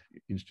and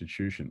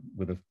institution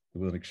with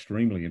an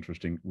extremely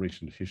interesting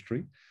recent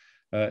history.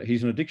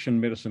 He's an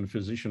addiction medicine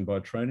physician by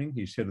training.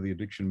 He's head of the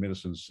Addiction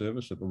Medicine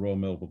Service at the Royal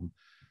Melbourne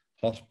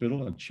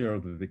Hospital and chair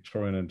of the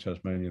Victorian and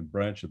Tasmanian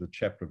branch of the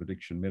Chapter of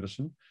Addiction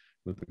Medicine.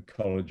 with the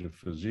College of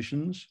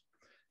Physicians.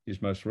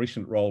 His most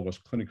recent role was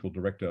Clinical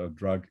Director of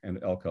Drug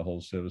and Alcohol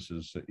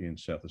Services in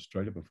South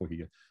Australia before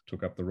he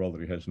took up the role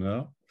that he has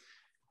now.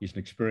 He's an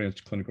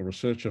experienced clinical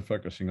researcher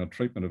focusing on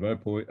treatment of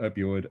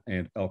opioid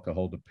and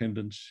alcohol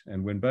dependence,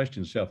 and when based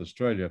in South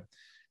Australia,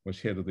 was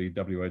head of the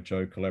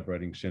WHO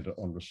Collaborating Centre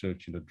on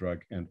Research into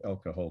Drug and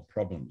Alcohol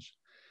Problems.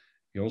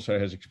 He also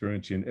has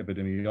experience in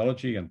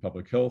epidemiology and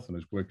public health and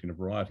has worked in a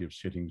variety of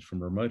settings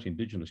from remote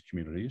Indigenous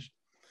communities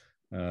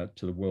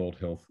to the World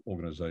Health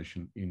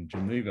Organization in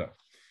Geneva.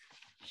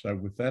 So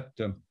with that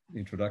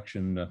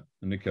introduction,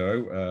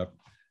 Nico,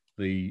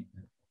 the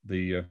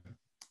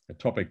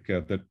topic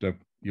that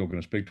you're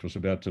going to speak to us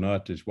about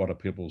tonight is what are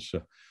people's,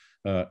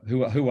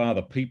 who are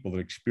the people that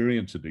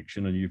experience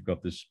addiction? And you've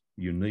got this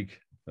unique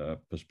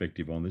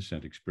perspective on this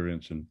and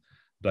experience and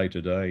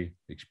day-to-day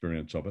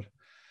experience of it.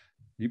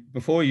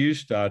 Before you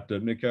start,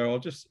 Nico, I'll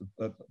just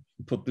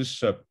put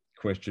this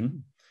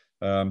question,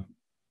 a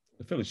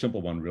fairly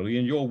simple one really.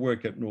 In your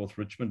work at North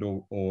Richmond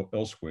or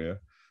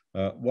elsewhere,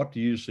 what do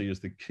you see as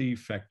the key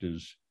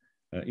factors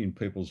in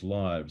people's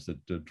lives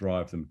that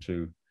drive them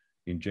to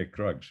inject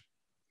drugs?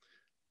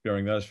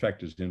 Bearing those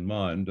factors in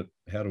mind,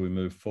 how do we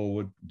move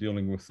forward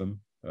dealing with them,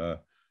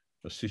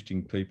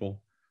 assisting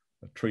people,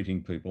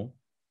 treating people?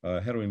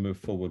 How do we move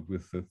forward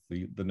with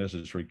the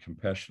necessary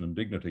compassion and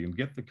dignity and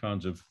get the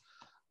kinds of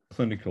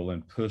clinical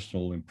and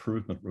personal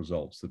improvement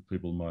results that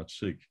people might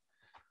seek?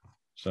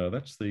 So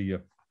that's the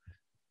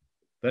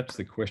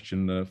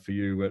question for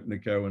you,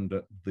 Nico, and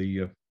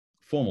the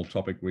formal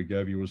topic we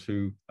gave you was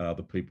who are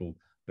the people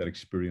that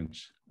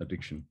experience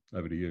addiction?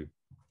 Over to you.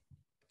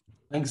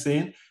 Thanks,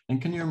 Ian.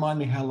 And can you remind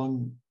me how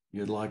long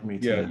you'd like me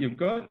to? Yeah, you've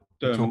got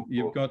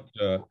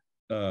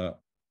I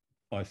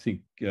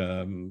think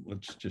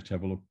let's just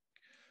have a look.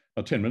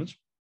 10 minutes.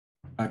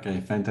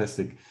 Okay,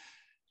 fantastic.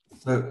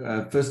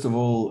 So first of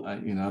all,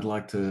 I'd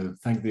like to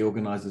thank the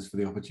organisers for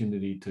the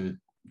opportunity to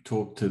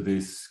talk to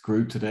this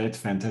group today. It's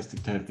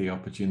fantastic to have the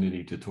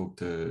opportunity to talk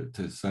to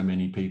so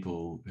many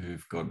people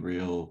who've got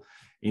real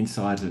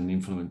insight and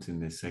influence in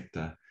this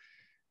sector.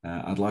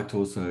 I'd like to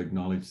also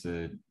acknowledge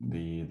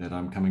that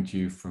I'm coming to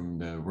you from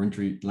the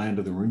Wurundjeri, land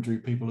of the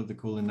Wurundjeri people of the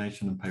Kulin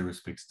Nation, and pay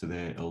respects to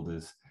their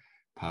elders,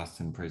 past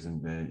and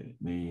present.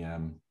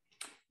 The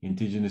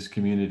Indigenous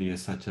community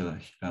is such a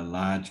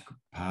large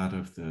part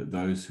of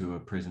those who are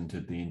present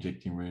at the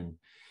injecting room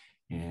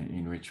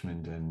in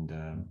Richmond, and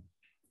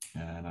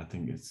I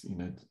think it's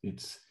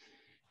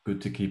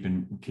good to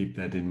keep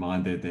that in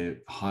mind. They're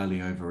highly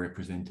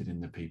overrepresented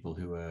in the people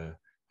who are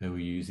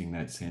using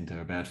that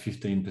centre. About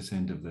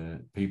 15% of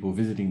the people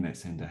visiting that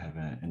centre have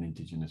an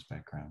Indigenous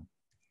background.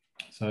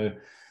 So,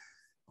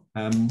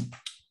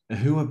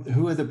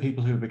 who are the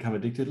people who have become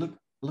addicted?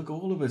 Look,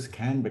 all of us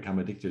can become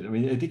addicted. I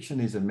mean,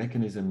 addiction is a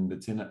mechanism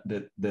that's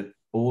that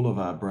all of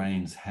our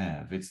brains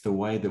have. It's the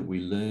way that we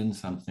learn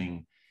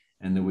something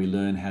and that we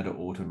learn how to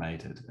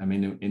automate it. I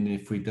mean, and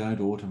if we don't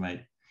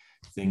automate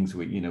things,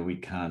 we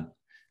can't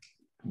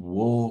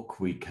walk,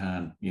 we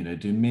can't,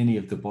 do many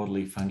of the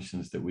bodily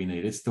functions that we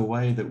need. It's the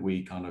way that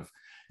we kind of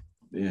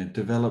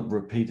develop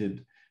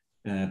repeated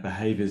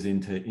behaviors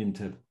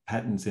into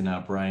patterns in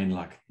our brain,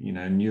 like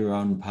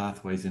neuron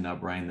pathways in our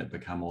brain that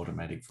become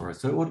automatic for us.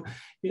 So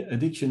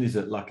addiction is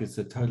it's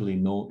a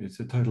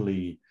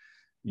totally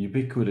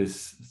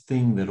ubiquitous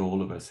thing that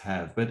all of us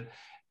have, but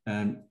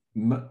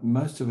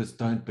most of us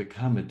don't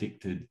become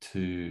addicted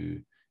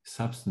to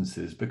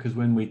substances because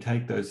when we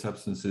take those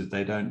substances,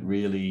 they don't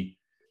really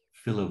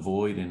fill a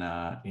void in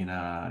us.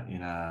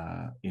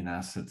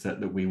 It's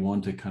that we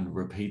want to kind of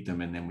repeat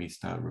them, and then we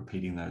start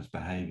repeating those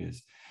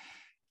behaviors.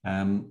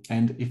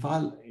 And if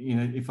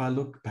I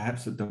look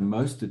perhaps at the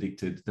most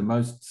addicted, the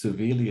most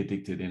severely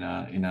addicted in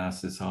our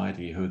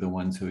society, who are the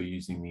ones who are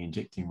using the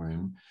injecting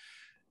room,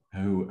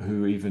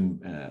 who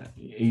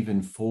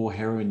even for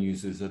heroin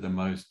users are the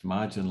most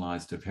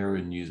marginalized of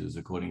heroin users,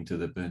 according to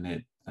the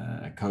Burnett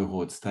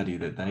cohort study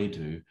that they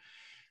do.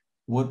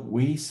 What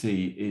we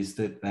see is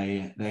that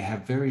they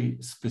have very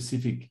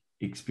specific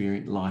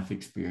life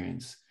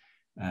experience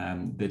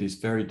that is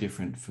very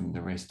different from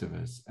the rest of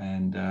us.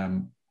 And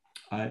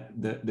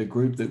the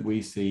group that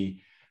we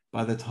see,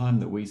 by the time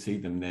that we see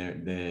them,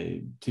 they're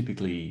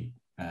typically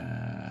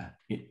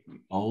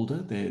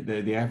older.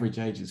 The average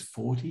age is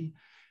 40.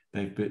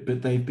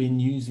 But they've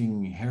been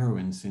using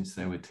heroin since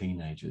they were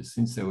teenagers,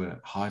 since they were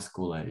high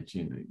school age.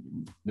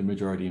 The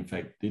majority, in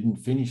fact, didn't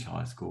finish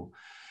high school.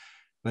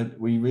 But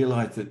we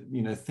realized that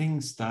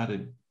things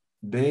started.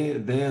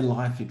 Their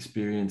life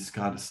experience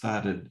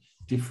started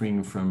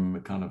differing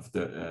from kind of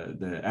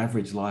the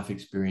average life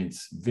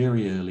experience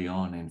very early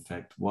on. In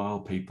fact, while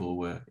people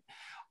were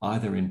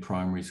either in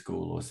primary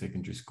school or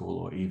secondary school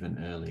or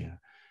even earlier.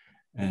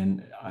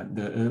 And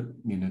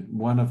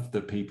one of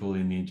the people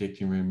in the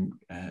injecting room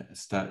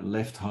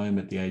left home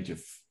at the age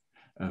of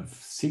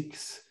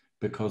 6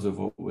 because of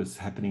what was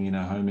happening in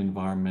her home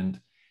environment,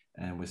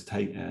 and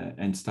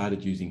and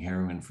started using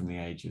heroin from the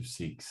age of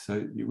 6.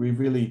 So we're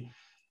really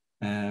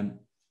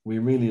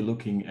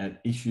looking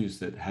at issues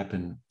that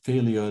happen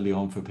fairly early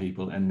on for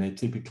people, and they're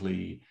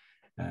typically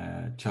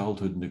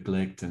childhood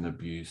neglect and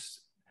abuse.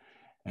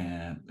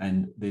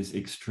 And there's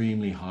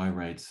extremely high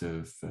rates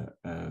of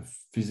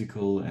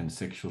physical and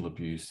sexual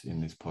abuse in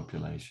this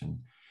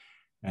population.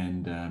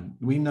 And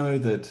we know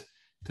that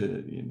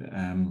that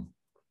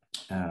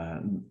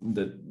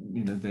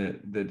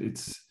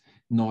it's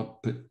not,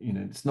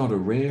 it's not a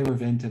rare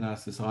event in our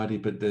society,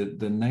 but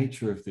the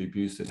nature of the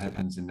abuse that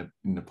happens in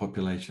the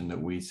population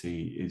that we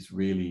see is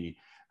really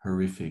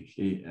horrific,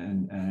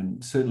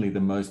 and certainly the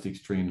most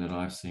extreme that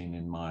I've seen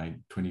in my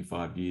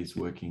 25 years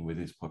working with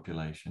this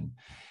population.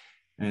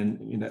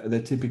 And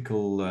the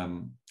typical,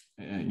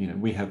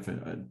 we have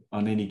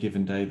on any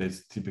given day,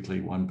 there's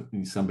typically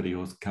somebody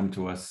who's come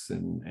to us,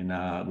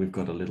 and we've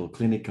got a little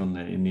clinic in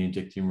the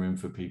injecting room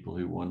for people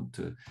who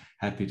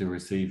happy to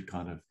receive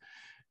kind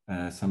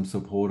of some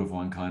support of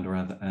one kind or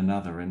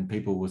another. And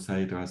people will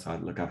say to us,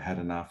 look, I've had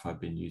enough. I've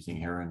been using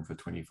heroin for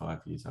 25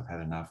 years. I've had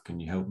enough. Can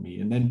you help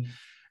me? And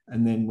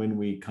then when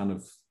we kind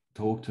of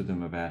talk to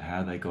them about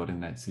how they got in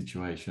that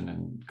situation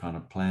and kind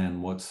of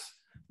plan what's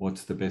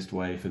the best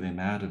way for them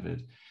out of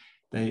it,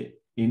 they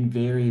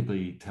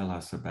invariably tell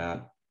us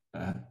about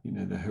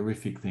the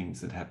horrific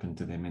things that happened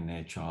to them in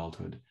their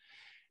childhood.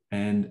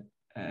 And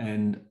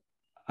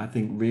I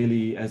think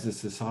really as a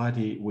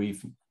society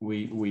we've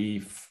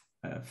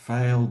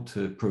failed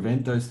to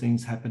prevent those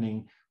things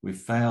happening. We've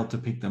failed to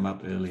pick them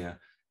up earlier.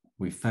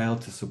 We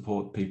failed to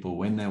support people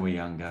when they were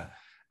younger.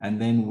 And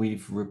then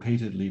we've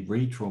repeatedly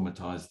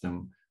re-traumatized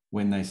them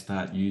when they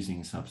start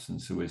using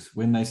substances,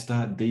 when they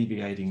start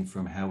deviating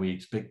from how we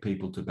expect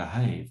people to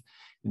behave.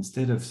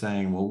 Instead of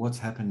saying, well, what's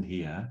happened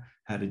here?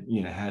 How did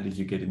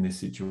you get in this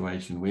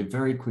situation? We're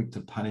very quick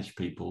to punish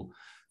people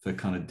for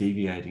kind of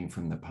deviating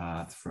from the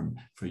path,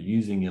 for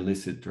using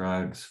illicit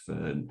drugs,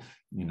 for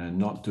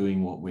not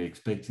doing what we're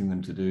expecting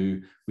them to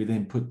do. We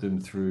then put them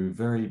through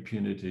very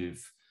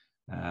punitive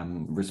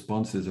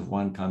responses of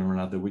one kind or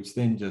another, which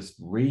then just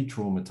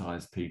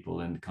re-traumatize people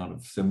and kind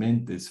of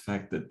cement this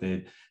fact that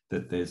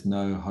there's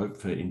no hope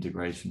for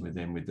integration with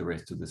them with the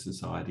rest of the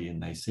society,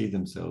 and they see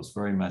themselves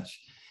very much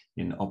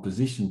in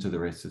opposition to the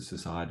rest of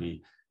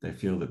society. They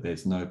feel that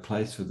there's no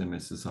place for them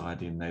as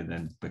society, and they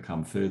then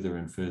become further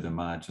and further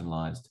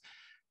marginalized,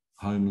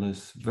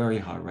 homeless, very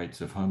high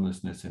rates of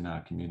homelessness in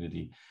our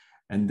community.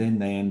 And then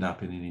they end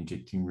up in an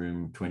injecting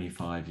room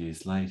 25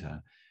 years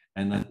later.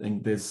 And I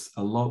think there's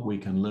a lot we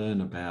can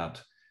learn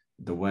about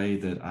the way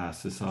that our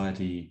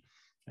society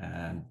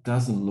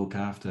doesn't look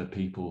after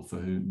people for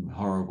whom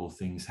horrible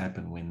things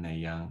happen when they're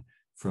young,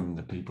 from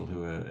the people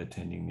who are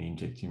attending the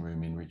injecting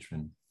room in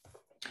Richmond.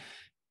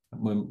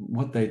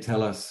 What they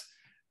tell us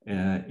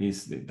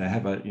is that they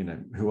have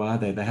who are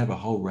they? They have a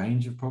whole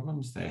range of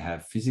problems. They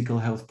have physical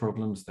health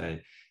problems.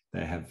 They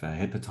have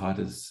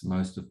hepatitis.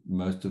 Most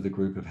of the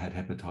group have had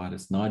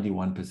hepatitis.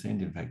 91%,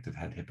 in fact, have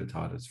had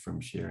hepatitis from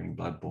sharing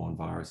blood-borne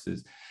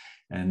viruses,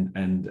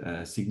 and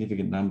a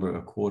significant number,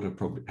 a quarter,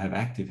 probably have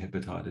active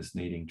hepatitis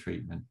needing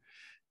treatment.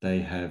 They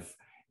have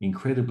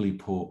incredibly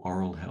poor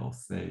oral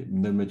health. The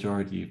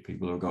majority of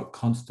people have got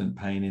constant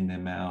pain in their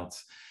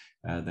mouths.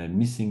 They're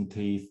missing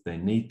teeth. They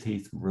need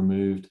teeth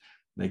removed.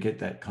 They get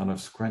that kind of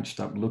scrunched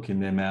up look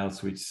in their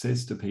mouths, which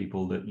says to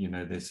people that,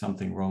 there's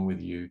something wrong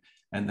with you,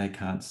 and they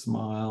can't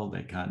smile.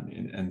 They can't,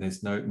 and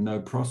there's no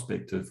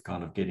prospect of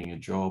kind of getting a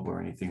job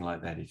or anything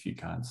like that if you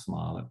can't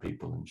smile at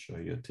people and show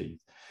your teeth.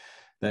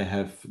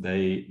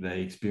 They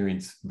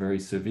experience very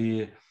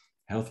severe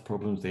health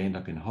problems. They end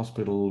up in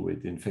hospital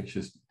with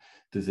infectious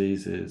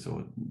diseases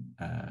or,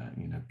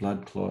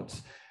 blood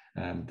clots.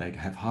 They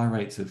have high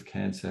rates of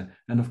cancer,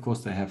 and of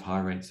course they have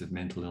high rates of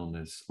mental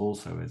illness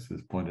also, as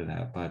was pointed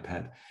out by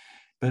Pat.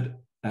 But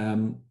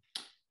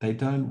they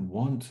don't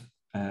want,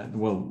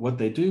 what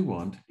they do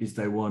want is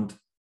they want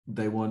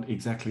a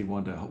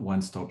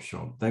one-stop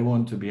shop. They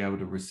want to be able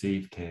to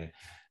receive care.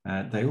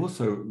 They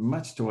also,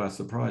 much to our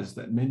surprise,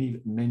 that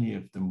many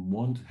of them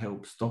want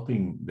help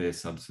stopping their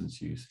substance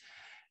use.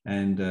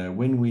 And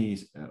when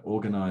we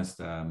organised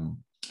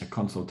a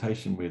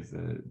consultation with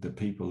the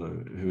people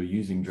who are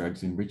using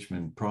drugs in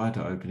Richmond prior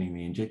to opening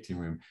the injecting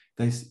room,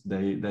 they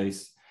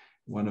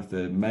one of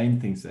the main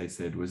things they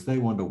said was they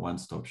want a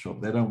one-stop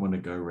shop. They don't want to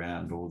go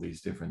around all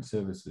these different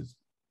services.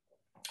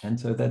 And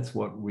so that's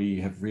what we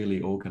have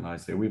really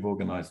organised there. We've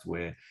organised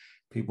where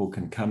people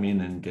can come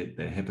in and get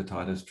their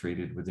hepatitis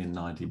treated within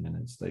 90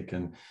 minutes. They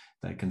can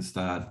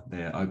start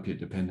their opiate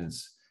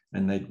dependence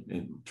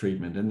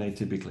treatment, and they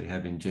typically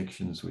have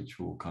injections which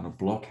will kind of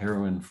block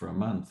heroin for a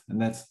month,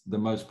 and that's the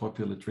most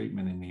popular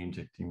treatment in the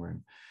injecting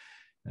room.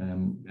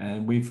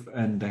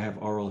 And they have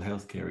oral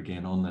health care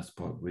again on the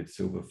spot with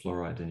silver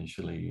fluoride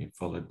initially,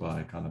 followed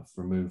by kind of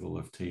removal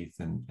of teeth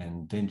and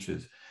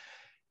dentures.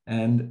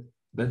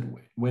 But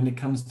when it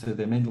comes to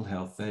their mental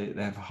health, they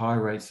have high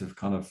rates of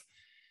kind of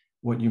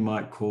what you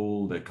might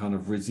call the kind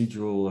of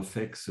residual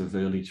effects of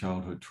early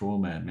childhood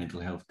trauma and mental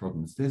health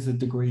problems. There's a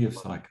degree of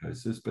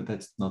psychosis, but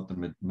that's not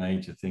the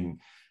major thing.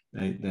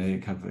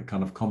 They have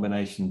kind of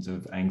combinations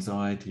of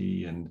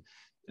anxiety and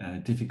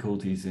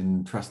difficulties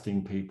in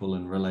trusting people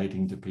and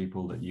relating to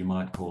people that you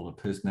might call a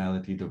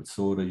personality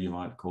disorder, you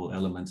might call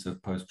elements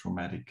of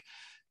post-traumatic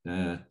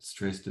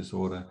stress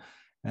disorder,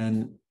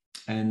 and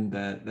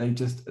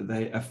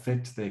they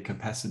affect their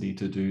capacity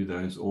to do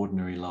those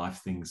ordinary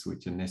life things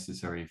which are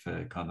necessary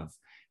for kind of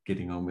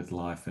getting on with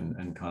life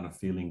and kind of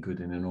feeling good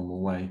in a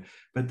normal way.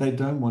 But they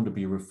don't want to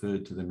be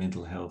referred to the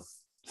mental health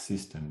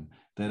system.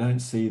 They don't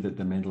see that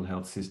the mental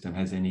health system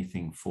has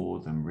anything for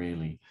them,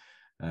 really.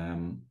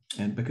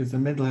 And because the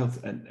mental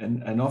health,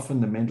 and often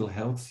the mental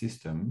health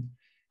system,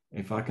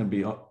 if I can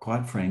be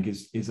quite frank,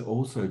 is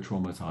also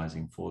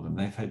traumatizing for them.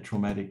 They've had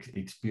traumatic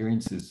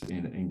experiences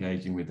in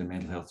engaging with the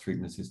mental health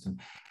treatment system,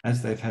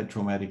 as they've had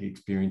traumatic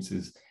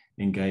experiences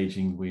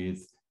engaging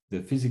with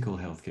the physical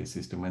healthcare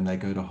system. When they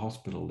go to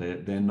hospital, they're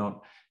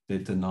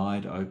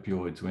denied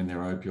opioids when they're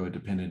opioid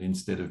dependent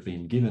instead of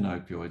being given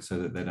opioids so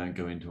that they don't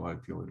go into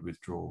opioid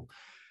withdrawal.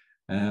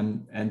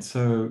 And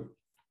so,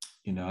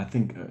 you know, I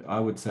think I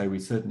would say we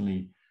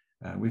certainly,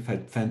 we've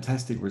had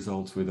fantastic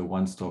results with a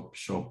one-stop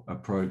shop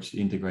approach,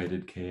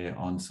 integrated care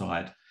on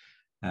site.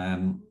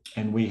 And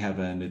we have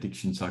an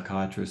addiction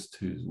psychiatrist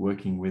who's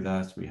working with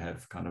us. We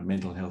have kind of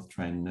mental health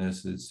trained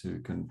nurses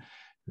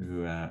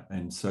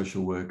and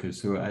social workers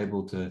who are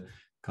able to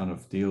kind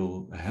of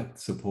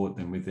support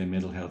them with their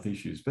mental health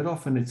issues. But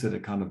often it's at a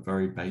kind of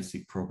very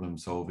basic problem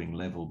solving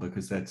level,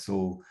 because that's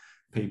all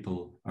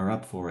people are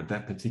up for at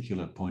that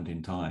particular point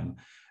in time.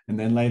 And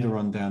then later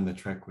on down the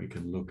track, we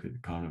can look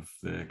at kind of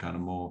the kind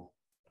of more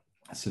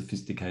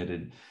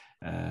sophisticated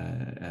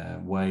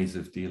ways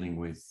of dealing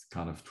with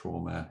kind of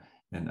trauma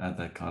and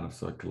other kind of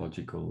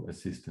psychological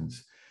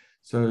assistance.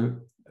 So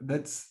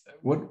that's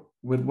what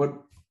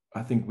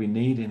I think we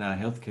need in our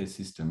healthcare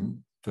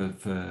system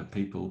for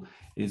people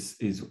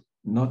is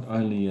not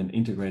only an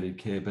integrated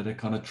care, but a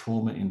kind of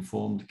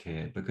trauma-informed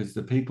care, because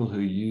the people who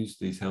use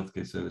these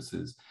healthcare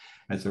services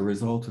as a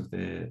result of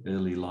their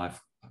early life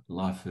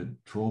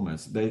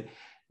traumas,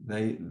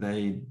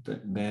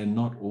 they're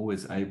not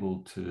always able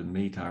to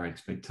meet our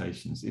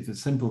expectations. If a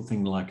simple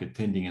thing like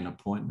attending an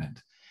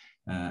appointment,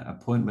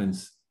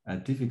 appointments are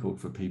difficult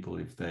for people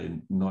if they're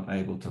not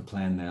able to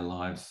plan their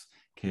lives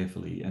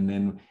carefully. And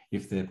then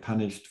if they're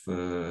punished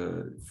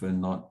for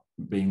not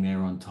being there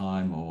on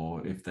time,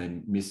 or if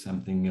they miss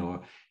something,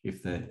 or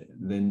if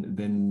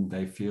then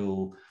they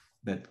feel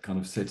that kind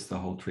of sets the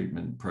whole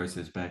treatment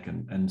process back.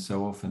 And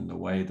so often the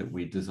way that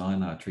we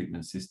design our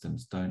treatment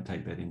systems don't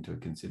take that into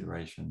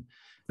consideration.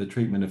 The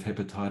treatment of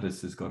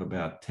hepatitis has got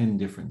about 10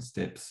 different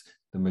steps,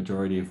 the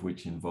majority of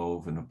which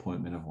involve an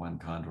appointment of one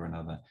kind or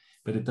another.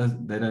 But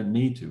they don't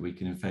need to. We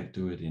can in fact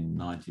do it in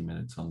 90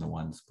 minutes on the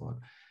one spot.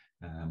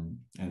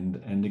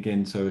 And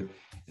again, so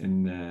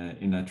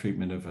in our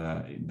treatment of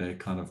the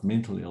kind of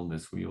mental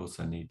illness, we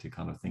also need to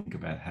kind of think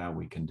about how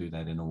we can do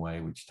that in a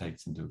way which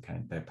takes into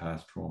account their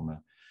past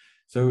trauma.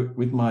 So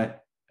with my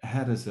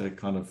hat as a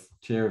kind of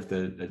chair of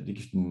the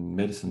addiction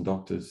medicine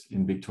doctors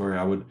in Victoria,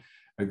 I would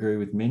agree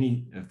with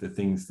many of the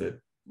things that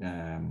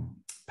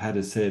Pat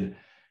has said.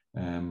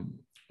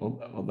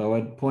 Although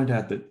I'd point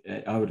out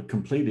that I would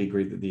completely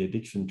agree that the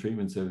addiction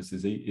treatment service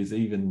is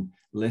even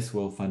less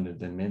well funded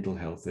than mental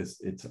health.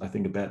 It's I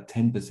think about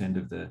 10%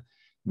 of the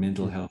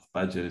mental health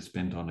budget is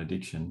spent on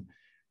addiction.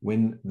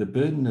 When the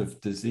burden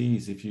of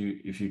disease, if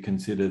you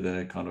consider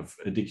the kind of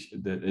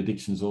addiction, that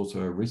addiction is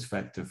also a risk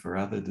factor for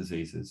other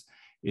diseases,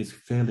 is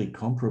fairly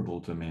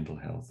comparable to mental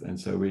health. And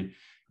so we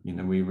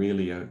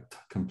really are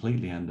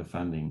completely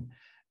underfunding.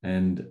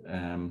 And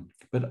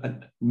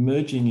but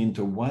merging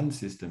into one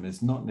system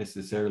has not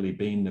necessarily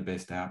been the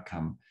best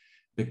outcome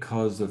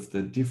because of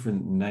the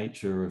different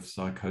nature of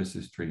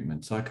psychosis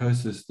treatment.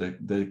 Psychosis,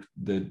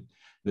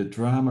 the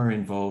drama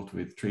involved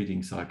with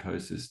treating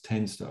psychosis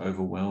tends to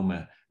overwhelm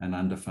an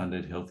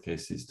underfunded healthcare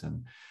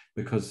system,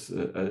 because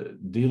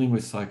dealing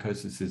with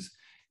psychosis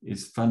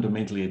is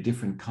fundamentally a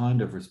different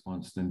kind of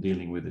response than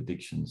dealing with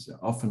addictions.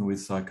 Often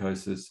with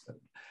psychosis,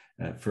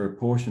 for a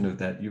portion of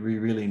that, you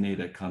really need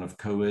a kind of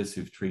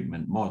coercive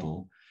treatment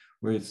model,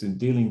 whereas in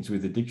dealings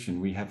with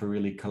addiction, we have a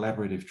really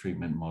collaborative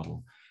treatment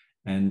model.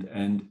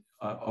 And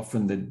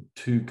often the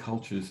two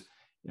cultures,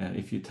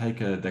 if you take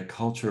the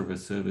culture of a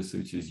service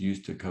which is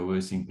used to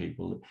coercing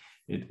people,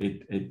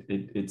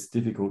 it's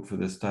difficult for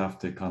the staff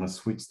to kind of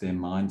switch their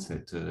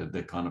mindset to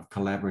the kind of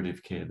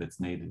collaborative care that's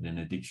needed in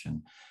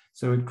addiction.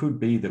 So it could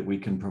be that we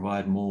can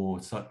provide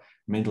more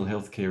mental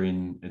health care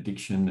in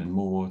addiction and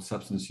more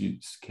substance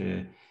use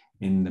care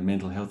in the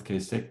mental health care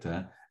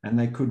sector, and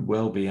they could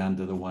well be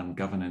under the one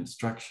governance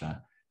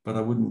structure. But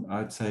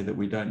I'd say that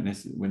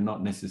we're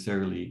not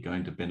necessarily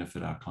going to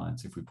benefit our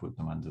clients if we put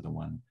them under the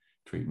one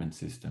treatment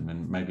system.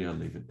 And maybe I'll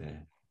leave it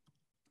there.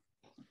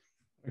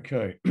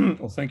 Okay,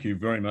 well, thank you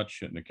very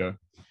much, Nico.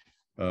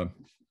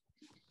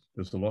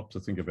 There's a lot to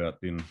think about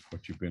in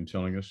what you've been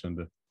telling us,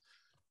 and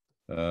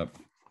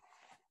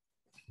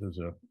there's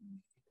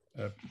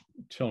a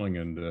telling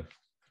and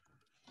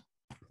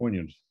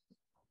poignant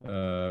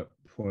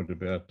point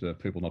about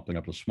people not being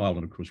able to smile.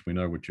 And of course, we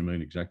know what you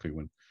mean exactly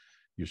when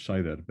you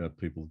say that about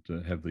people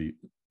to have the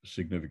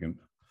significant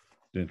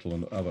dental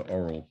and other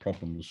oral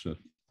problems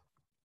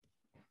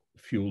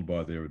fueled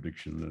by their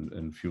addiction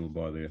and fueled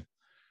by their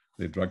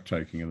drug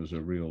taking. And there's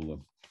a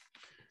real,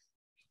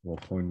 well,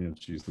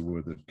 poignancy is the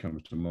word that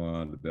comes to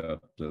mind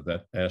about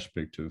that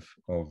aspect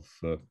of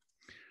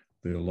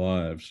their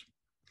lives.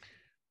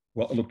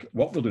 Well, look,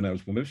 what we'll do now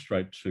is we'll move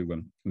straight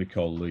to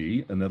Nicole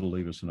Lee, and that'll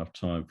leave us enough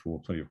time for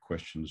plenty of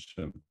questions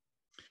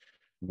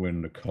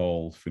when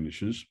Nicole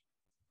finishes.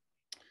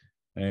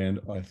 And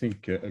I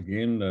think,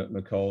 again,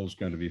 Nicole's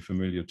going to be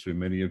familiar to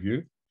many of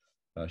you.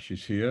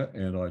 She's here,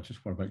 and I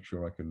just want to make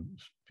sure I can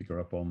pick her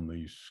up on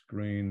the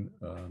screen.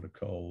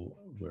 Nicole,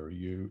 where are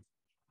you?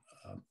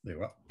 There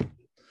you are.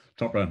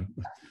 Top run.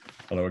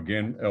 Hello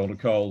again.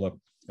 Nicole,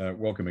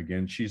 welcome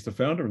again. She's the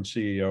founder and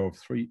CEO of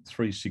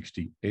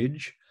 360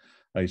 Edge,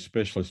 a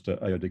specialist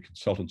AOD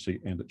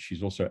consultancy, and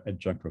she's also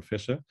adjunct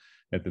professor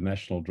at the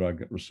National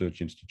Drug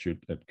Research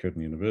Institute at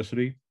Curtin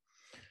University.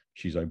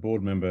 She's a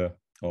board member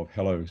of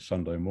Hello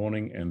Sunday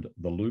Morning and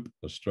The Loop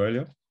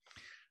Australia.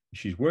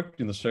 She's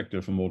worked in the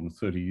sector for more than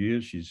 30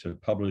 years. She's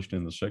published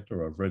in the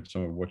sector. I've read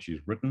some of what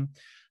she's written.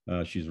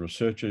 She's a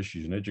researcher.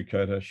 She's an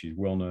educator. She's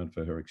well known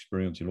for her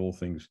experience in all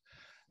things,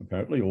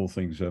 apparently all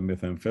things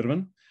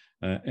methamphetamine,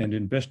 and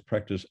in best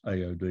practice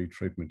AOD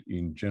treatment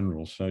in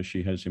general. So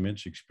she has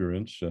immense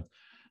experience,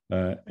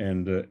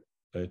 and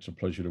it's a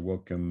pleasure to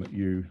welcome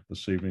you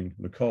this evening,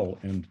 Nicole.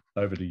 And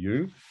over to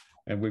you.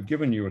 And we've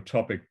given you a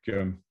topic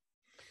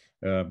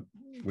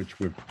which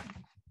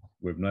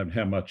we've named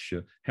how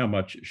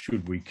much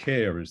should we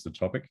care is the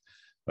topic.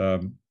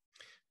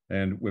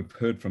 And we've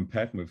heard from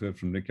Pat and we've heard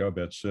from Nico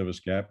about service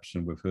gaps,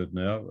 and we've heard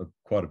now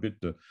quite a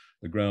bit the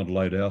ground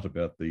laid out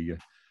about the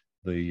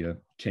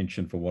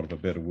tension, for want of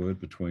a better word,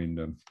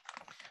 between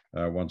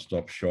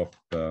one-stop shop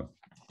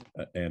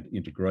and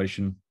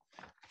integration.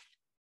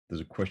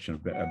 There's a question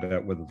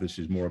about whether this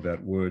is more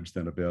about words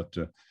than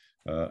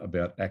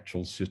about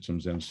actual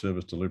systems and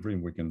service delivery,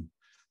 and we can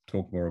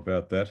talk more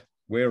about that.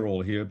 We're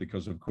all here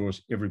because, of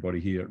course,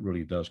 everybody here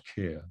really does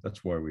care.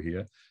 That's why we're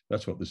here.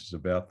 That's what this is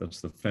about.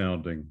 That's the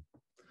founding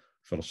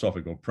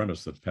philosophical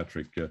premise that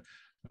Patrick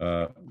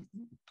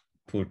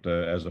put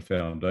as a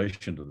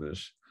foundation to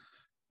this.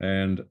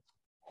 And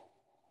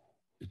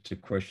it's a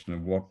question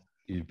of what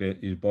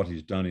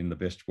is done in the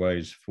best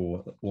ways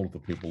for all of the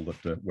people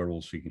that we're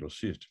all seeking to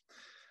assist.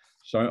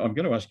 So I'm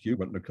going to ask you,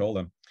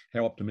 Nicole,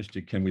 how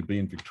optimistic can we be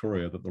in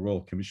Victoria that the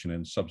Royal Commission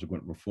and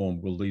subsequent reform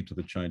will lead to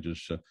the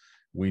changes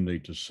we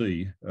need to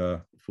see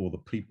for the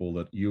people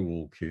that you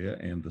all care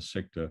and the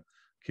sector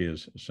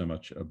cares so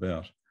much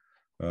about?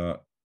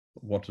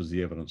 What does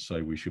the evidence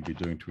say we should be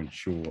doing to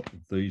ensure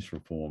these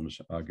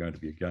reforms are going to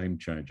be a game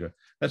changer?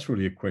 That's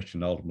really a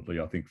question ultimately,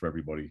 I think, for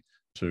everybody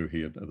too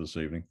here this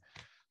evening.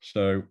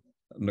 So,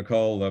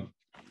 Nicole,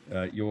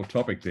 your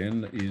topic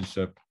then is,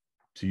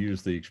 to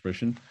use the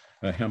expression,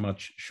 how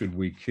much should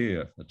we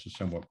care? That's a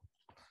somewhat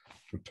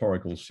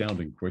rhetorical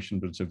sounding question,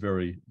 but it's a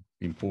very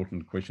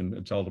important question.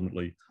 It's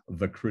ultimately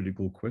the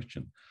critical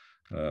question,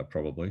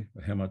 probably.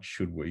 How much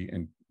should we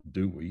and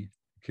do we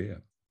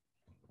care?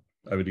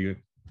 Over to you.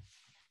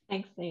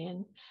 Thanks,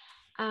 Ian.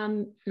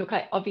 Look,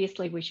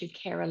 obviously we should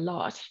care a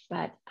lot,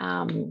 but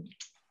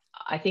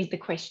I think the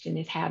question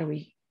is how do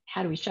we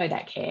show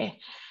that care?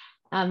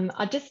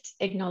 I'll just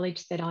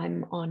acknowledge that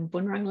I'm on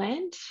Bunurong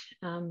land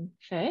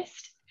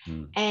first,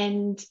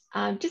 and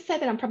just say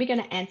that I'm probably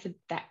going to answer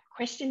that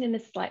question in a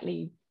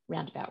slightly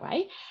roundabout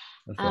way.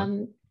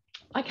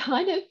 I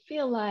kind of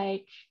feel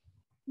like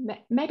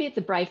maybe it's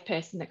a brave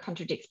person that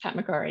contradicts Pat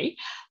McGorry.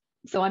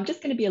 So I'm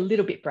just going to be a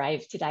little bit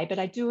brave today, but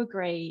I do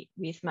agree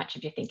with much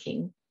of your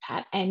thinking,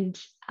 Pat. And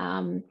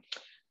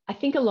I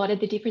think a lot of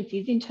the difference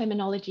is in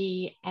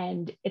terminology,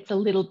 and it's a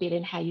little bit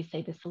in how you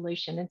see the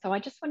solution. And so I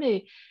just want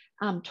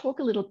to talk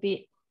a little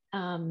bit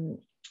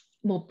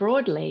more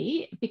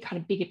broadly, a bit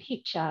kind of bigger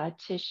picture,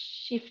 to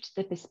shift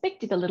the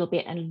perspective a little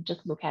bit and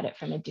just look at it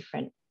from a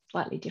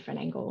slightly different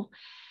angle.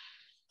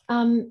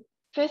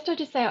 First, I'll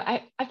just say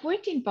I've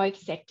worked in both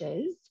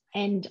sectors,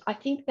 and I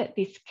think that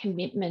this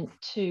commitment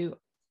to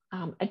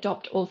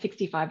adopt all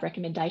 65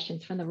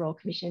 recommendations from the Royal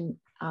Commission,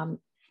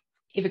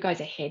 if it goes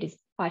ahead, is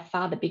by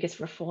far the biggest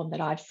reform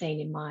that I've seen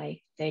in my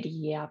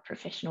 30-year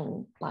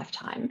professional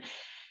lifetime.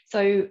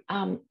 So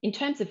in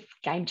terms of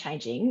game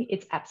changing,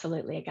 it's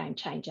absolutely a game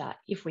changer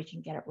if we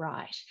can get it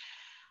right.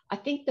 I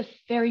think the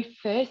very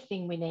first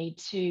thing we need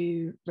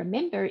to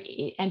remember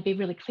and be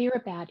really clear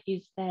about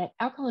is that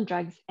alcohol and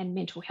drugs and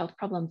mental health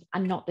problems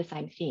are not the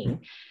same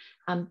thing.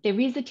 There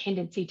is a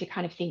tendency to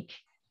kind of think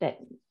that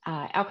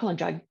alcohol and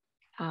drug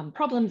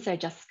problems are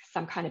just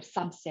some kind of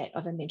subset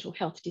of a mental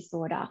health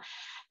disorder.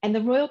 And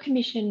the Royal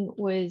Commission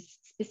was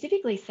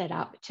specifically set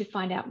up to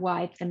find out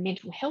why the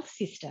mental health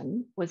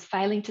system was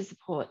failing to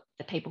support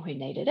the people who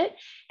needed it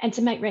and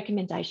to make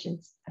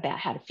recommendations about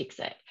how to fix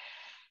it.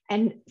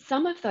 And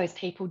some of those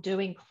people do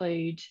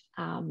include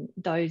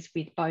those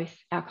with both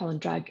alcohol and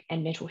drug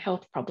and mental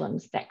health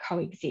problems that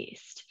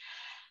coexist.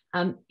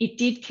 It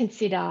did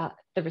consider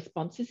the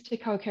responses to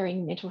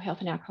co-occurring mental health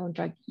and alcohol and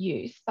drug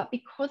use, but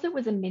because it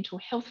was a mental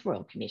health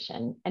Royal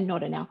Commission and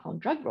not an alcohol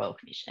and drug Royal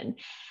Commission,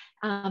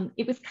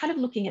 it was kind of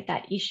looking at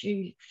that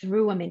issue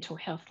through a mental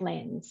health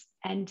lens,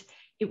 and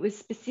it was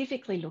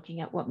specifically looking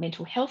at what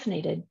mental health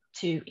needed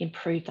to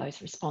improve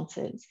those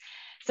responses.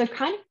 So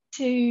kind of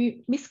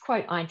to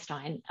misquote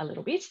Einstein a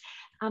little bit,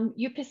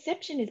 your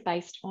perception is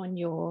based on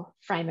your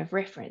frame of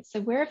reference. So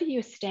wherever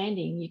you're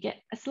standing, you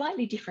get a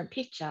slightly different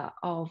picture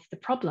of the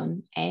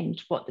problem and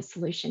what the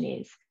solution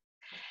is.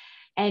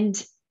 And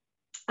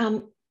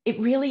it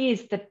really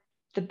is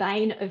the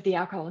bane of the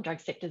alcohol and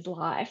drug sector's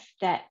life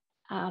that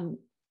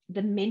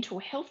the mental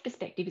health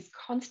perspective is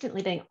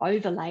constantly being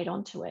overlaid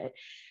onto it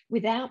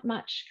without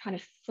much kind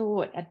of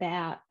thought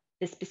about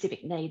the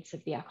specific needs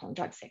of the alcohol and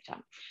drug sector.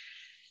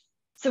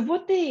 So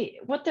what the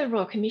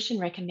Royal Commission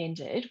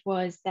recommended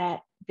was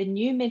that the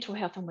new mental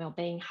health and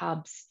wellbeing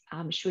hubs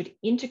should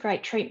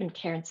integrate treatment,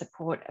 care and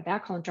support of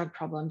alcohol and drug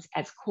problems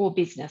as core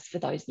business for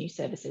those new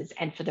services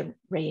and for the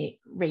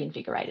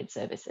reinvigorated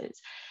services.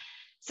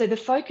 So the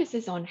focus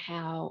is on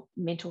how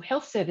mental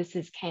health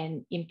services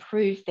can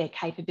improve their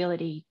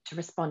capability to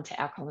respond to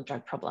alcohol and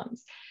drug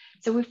problems.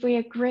 So if we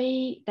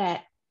agree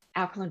that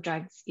alcohol and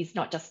drugs is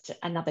not just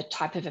another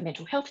type of a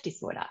mental health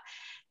disorder,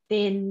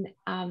 then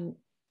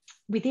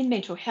within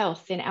mental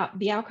health, then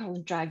the alcohol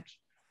and drug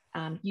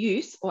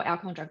use or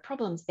alcohol and drug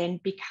problems then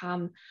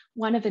become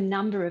one of a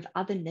number of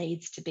other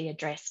needs to be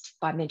addressed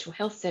by mental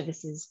health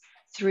services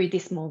through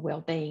this more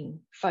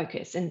wellbeing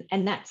focus,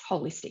 and that's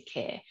holistic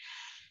care.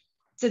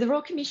 So the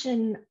Royal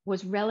Commission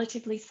was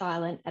relatively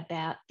silent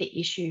about the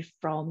issue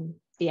from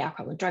the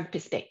alcohol and drug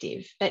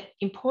perspective, but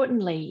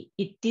importantly,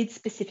 it did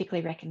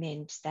specifically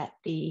recommend that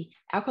the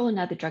alcohol and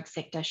other drug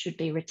sector should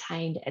be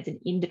retained as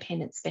an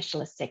independent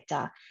specialist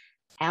sector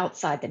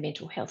outside the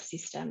mental health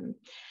system.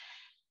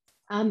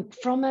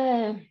 From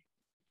a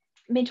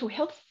mental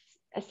health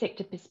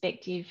sector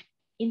perspective,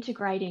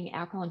 integrating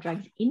alcohol and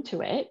drugs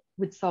into it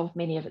would solve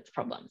many of its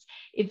problems.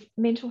 If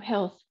mental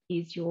health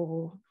is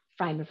your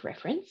frame of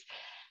reference,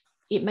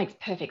 it makes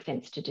perfect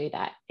sense to do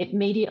that. It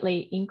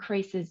immediately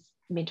increases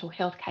mental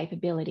health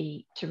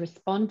capability to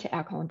respond to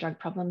alcohol and drug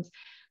problems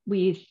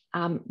with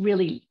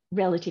really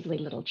relatively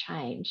little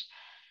change.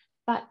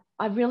 But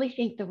I really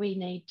think that we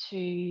need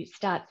to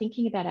start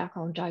thinking about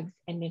alcohol and drugs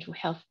and mental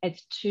health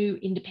as two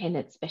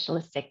independent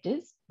specialist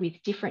sectors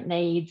with different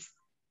needs,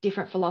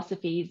 different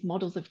philosophies,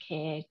 models of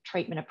care,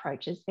 treatment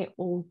approaches. They're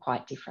all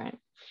quite different.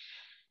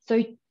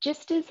 So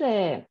just as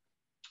a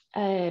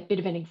bit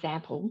of an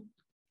example,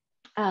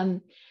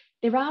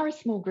 there are a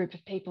small group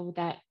of people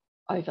that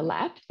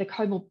overlap,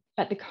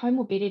 but the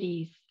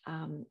comorbidities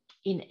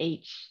in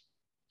each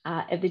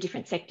of the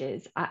different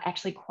sectors are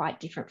actually quite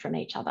different from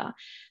each other.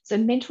 So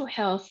mental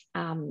health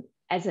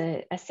as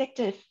a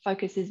sector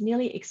focuses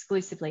nearly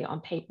exclusively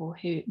on people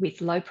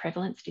with low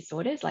prevalence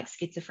disorders like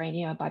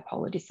schizophrenia or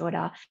bipolar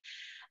disorder,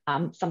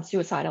 some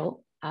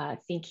suicidal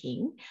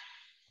thinking.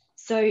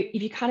 So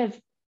if you kind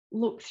of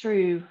look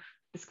through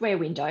the square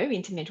window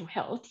into mental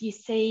health, you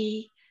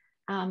see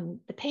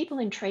the people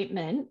in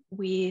treatment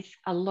with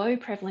a low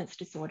prevalence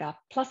disorder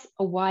plus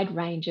a wide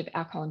range of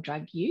alcohol and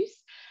drug use,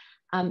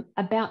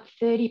 about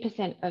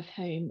 30% of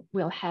whom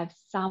will have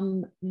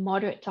some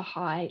moderate to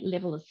high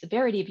level of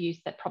severity of use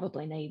that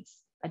probably needs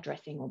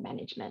addressing or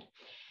management.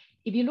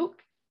 If you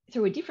look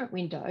through a different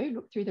window,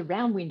 look through the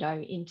round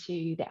window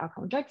into the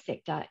alcohol and drug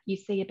sector, you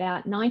see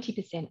about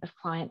 90% of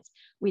clients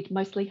with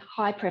mostly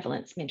high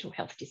prevalence mental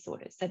health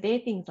disorders. So they're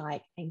things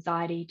like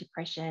anxiety,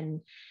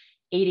 depression,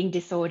 eating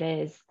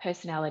disorders,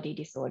 personality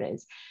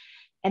disorders.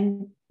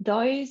 And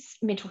those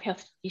mental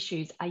health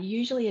issues are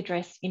usually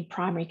addressed in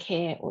primary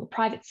care or the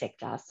private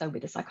sector, so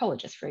with a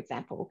psychologist, for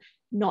example,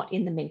 not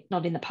in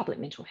the public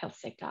mental health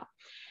sector.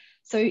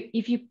 So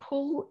if you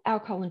pull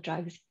alcohol and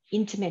drugs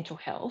into mental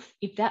health,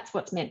 if that's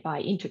what's meant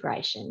by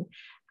integration,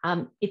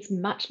 it's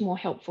much more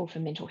helpful for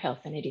mental health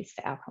than it is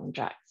for alcohol and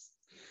drugs.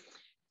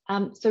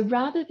 So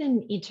rather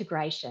than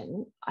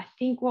integration, I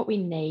think what we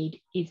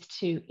need is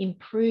to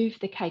improve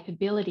the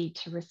capability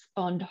to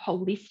respond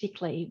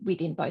holistically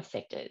within both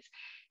sectors,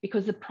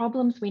 because the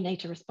problems we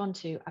need to respond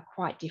to are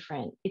quite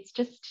different. It's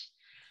just,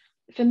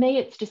 for me,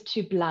 it's just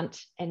too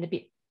blunt and a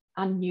bit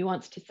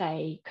unnuanced to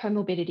say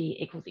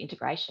comorbidity equals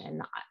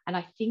integration. And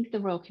I think the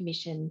Royal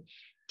Commission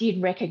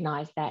did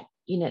recognise that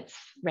in its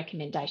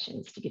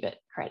recommendations, to give it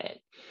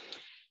credit.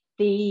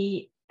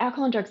 The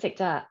alcohol and drug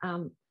sector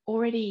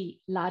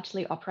already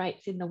largely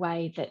operates in the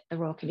way that the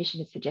Royal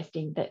Commission is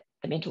suggesting that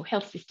the mental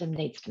health system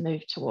needs to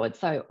move towards.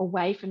 So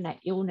away from that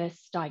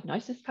illness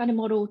diagnosis kind of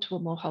model to a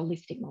more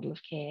holistic model of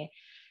care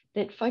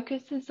that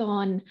focuses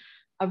on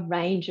a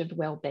range of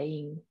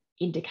wellbeing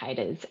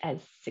indicators as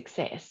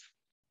success.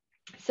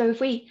 So if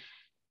we,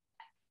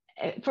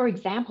 for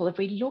example, if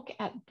we look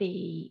at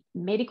the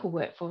medical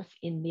workforce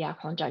in the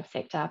alcohol and drug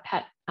sector,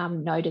 Pat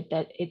noted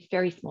that it's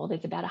very small.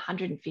 There's about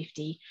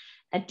 150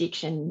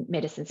 addiction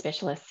medicine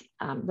specialists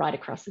right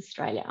across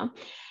Australia.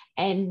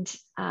 And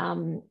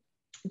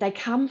they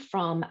come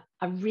from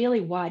a really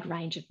wide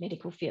range of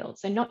medical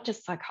fields. So not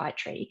just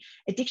psychiatry.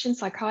 Addiction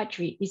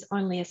psychiatry is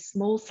only a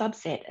small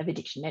subset of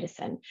addiction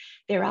medicine.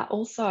 There are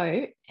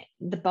also,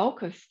 the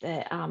bulk of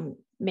the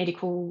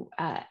medical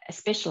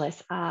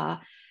specialists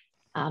are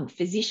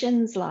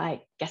physicians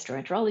like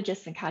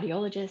gastroenterologists and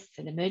cardiologists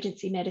and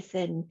emergency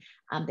medicine.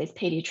 There's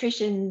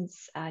pediatricians,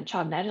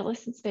 child and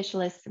adolescent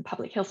specialists and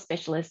public health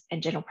specialists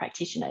and general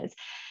practitioners.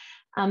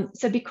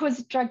 So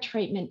because drug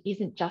treatment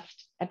isn't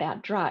just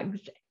about drugs,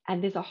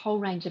 and there's a whole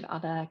range of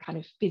other kind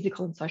of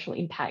physical and social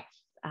impacts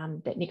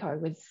that Nico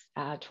was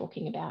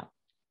talking about.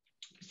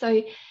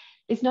 So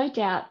there's no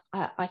doubt,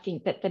 I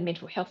think, that the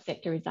mental health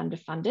sector is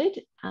underfunded,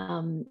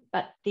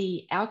 but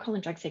the alcohol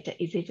and drug sector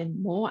is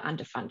even more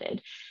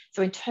underfunded.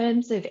 So in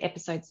terms of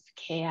episodes of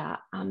care,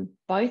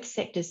 both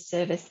sectors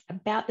service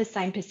about the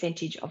same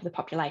percentage of the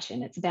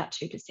population. It's about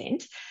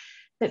 2%.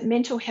 But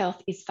mental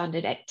health is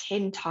funded at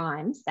 10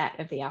 times that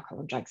of the alcohol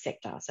and drug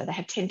sector. So they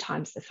have 10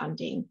 times the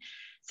funding.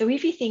 So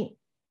if you think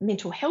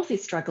mental health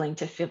is struggling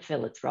to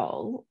fulfill its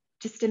role,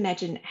 just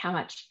imagine how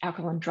much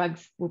alcohol and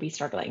drugs will be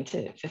struggling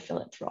to fulfill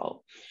its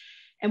role.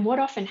 And what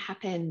often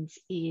happens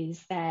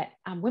is that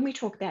when we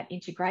talk about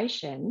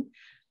integration,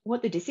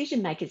 what the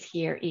decision makers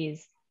here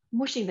is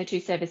mushing the two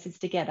services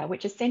together,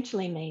 which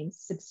essentially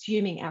means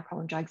subsuming alcohol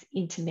and drugs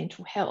into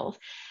mental health.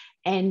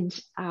 And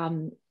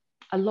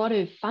a lot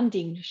of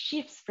funding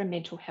shifts from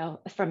mental health,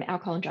 from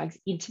alcohol and drugs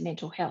into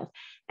mental health.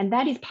 And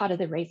that is part of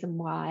the reason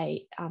why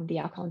the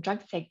alcohol and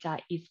drug sector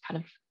is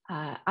kind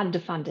of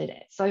underfunded,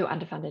 so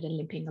underfunded and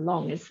limping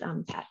along, as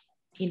Pat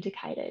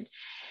indicated.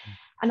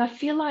 And I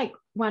feel like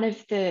one of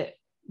the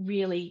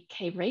really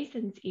key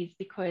reasons is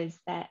because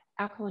that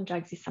alcohol and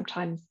drugs is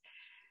sometimes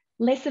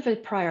less of a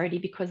priority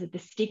because of the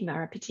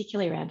stigma,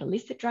 particularly around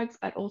illicit drugs,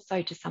 but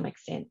also to some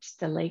extent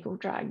the legal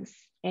drugs.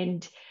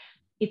 And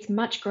it's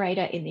much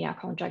greater in the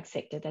alcohol and drug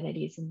sector than it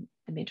is in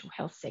the mental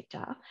health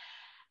sector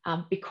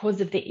because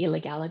of the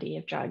illegality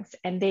of drugs.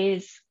 And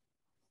there's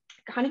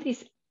kind of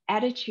this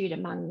attitude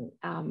among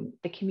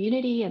the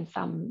community and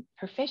some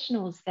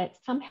professionals that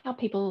somehow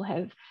people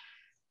have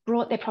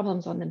brought their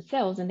problems on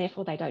themselves and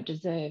therefore they don't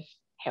deserve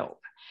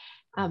help.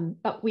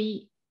 But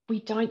we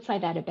don't say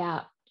that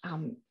about,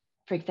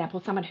 for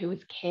example, someone who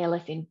was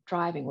careless in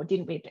driving or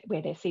didn't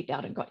wear their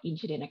seatbelt and got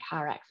injured in a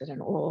car accident,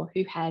 or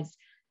who has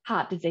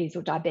heart disease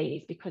or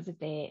diabetes because of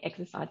their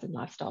exercise and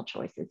lifestyle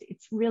choices.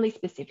 It's really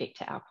specific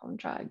to alcohol and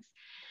drugs.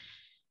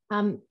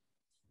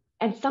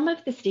 And some of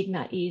the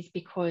stigma is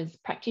because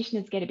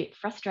practitioners get a bit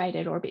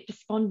frustrated or a bit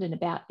despondent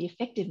about the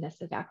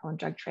effectiveness of alcohol and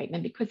drug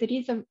treatment because it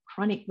is a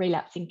chronic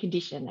relapsing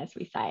condition, as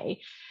we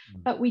say.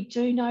 But we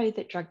do know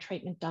that drug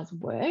treatment does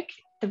work.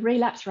 The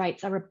relapse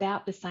rates are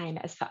about the same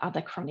as for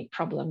other chronic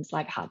problems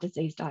like heart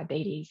disease,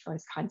 diabetes,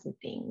 those kinds of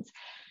things.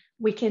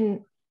 We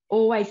can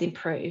always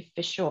improve,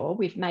 for sure.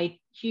 We've made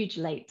huge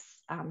leaps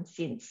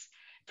since,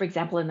 for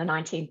example, in the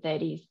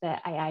 1930s, the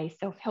AA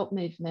self-help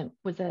movement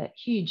was a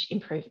huge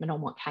improvement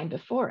on what came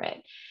before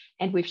it.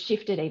 And we've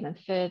shifted even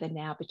further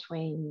now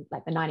between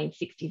like the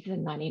 1960s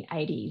and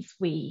 1980s.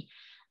 We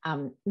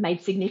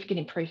made significant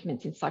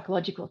improvements in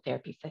psychological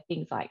therapy, so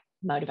things like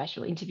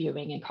motivational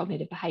interviewing and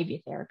cognitive behaviour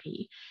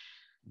therapy.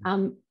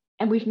 And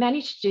we've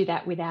managed to do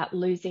that without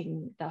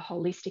losing the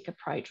holistic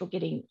approach or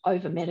getting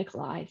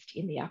over-medicalised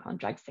in the alcohol and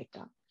drug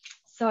sector.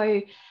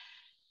 So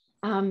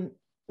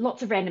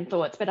lots of random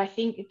thoughts, but I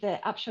think the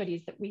upshot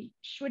is that we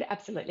should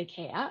absolutely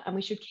care, and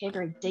we should care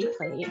very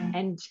deeply,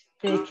 and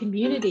the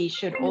community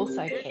should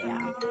also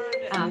care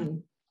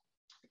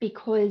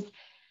because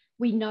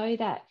we know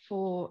that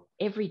for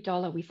every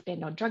dollar we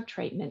spend on drug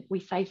treatment,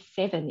 we save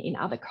 7 in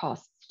other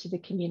costs to the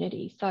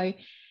community. So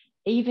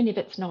even if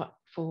it's not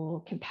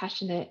for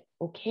compassionate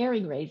or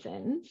caring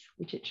reasons,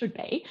 which it should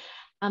be,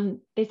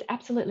 there's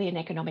absolutely an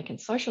economic and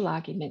social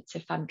argument to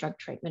fund drug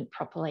treatment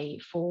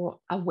properly for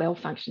a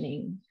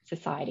well-functioning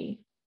society.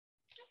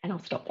 And I'll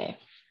stop there.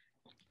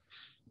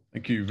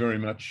 Thank you very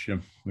much,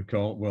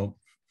 Nicole. Well,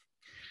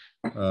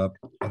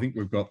 I think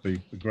we've got the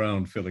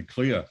ground fairly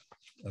clear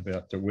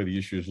about where the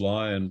issues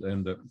lie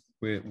and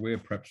where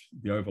perhaps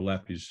the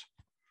overlap is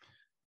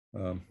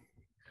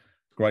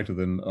greater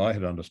than I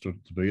had understood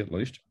it to be, at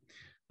least.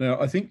 Now,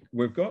 I think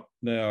we've got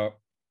now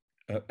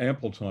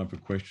ample time for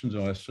questions.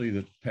 I see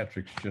that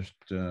Patrick's just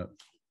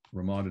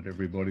reminded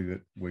everybody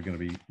that we're going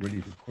to be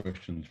ready for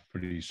questions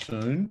pretty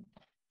soon.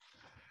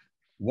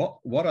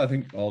 What I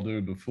think I'll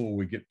do before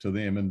we get to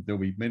them, and there'll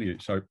be many,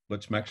 so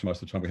let's maximise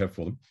the time we have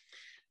for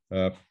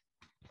them.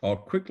 I'll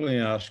quickly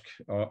ask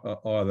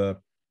either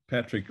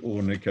Patrick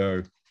or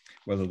Nico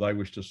whether they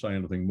wish to say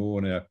anything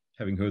more now,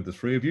 having heard the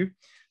three of you.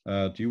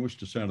 Do you wish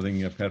to say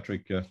anything,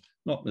 Patrick?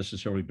 Not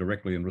necessarily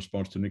directly in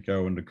response to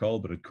Nico and Nicole,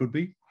 but it could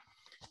be.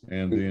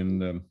 And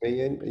then,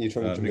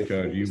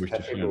 Nico, do you wish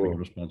to say anything in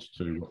response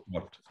to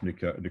what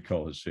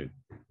Nicole has said?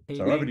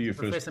 So over to you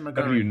first. Over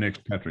to you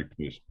next, Patrick,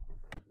 please.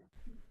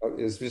 Oh,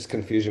 there's just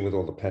confusion with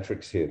all the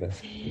Patricks here.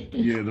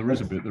 Yeah, there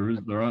is a bit.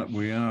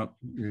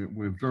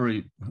 We're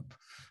very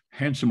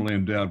handsomely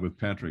endowed with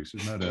Patrick's.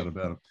 There's no doubt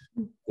about it.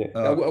 Yeah,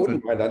 I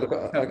wouldn't mind that. Look,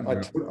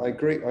 I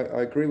agree.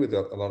 I agree with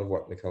a lot of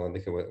what Nicole and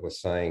Nico were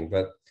saying,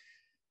 but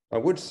I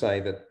would say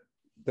that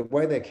the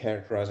way they're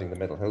characterising the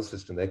mental health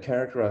system, they're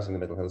characterising the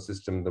mental health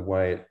system the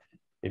way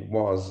it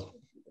was,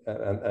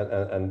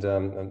 and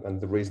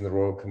the reason the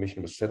Royal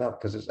Commission was set up,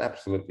 because it's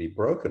absolutely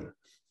broken,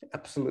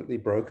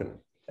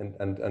 and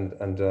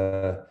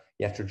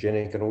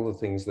iatrogenic, and all the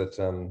things that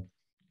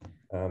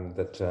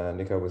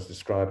Nico was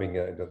describing,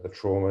 the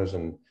traumas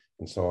and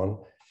so on.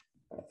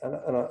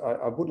 And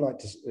I would like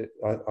to,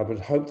 I would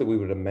hope that we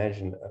would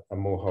imagine a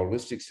more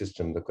holistic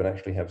system that could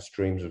actually have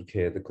streams of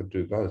care that could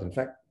do both. In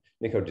fact,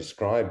 Nico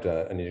described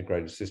an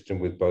integrated system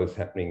with both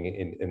happening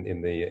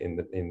in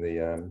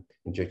the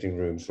injecting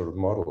room sort of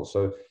model.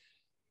 So,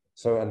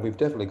 and we've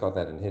definitely got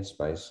that in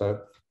Headspace.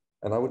 So,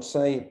 and I would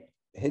say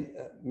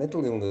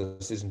mental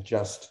illness isn't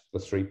just the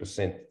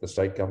 3% the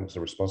state governments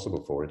are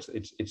responsible for.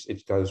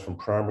 It goes from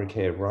primary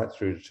care right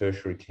through to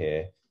tertiary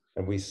care,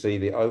 and we see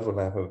the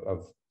overlap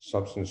of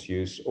substance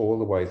use all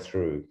the way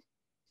through.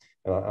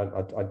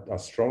 And I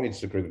strongly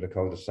disagree with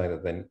Nicole to say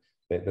that then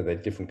they're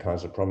different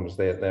kinds of problems.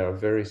 There are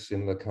very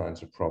similar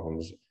kinds of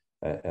problems,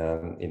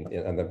 and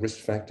the risk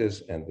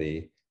factors and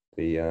the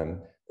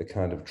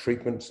kind of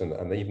treatments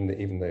and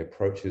even the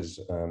approaches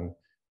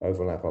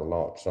overlap a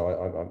lot. So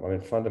I'm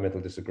in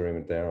fundamental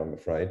disagreement there, I'm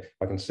afraid.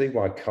 I can see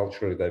why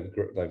culturally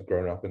they've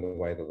grown up in the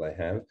way that they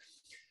have.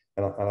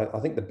 And I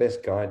think the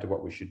best guide to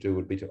what we should do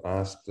would be to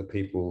ask the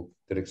people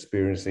that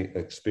experience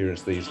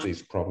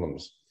these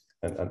problems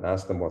and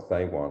ask them what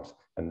they want.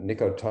 And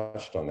Nico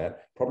touched on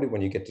that. Probably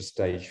when you get to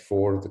stage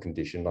 4 of the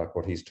condition, like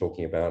what he's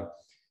talking about,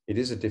 it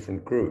is a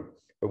different group.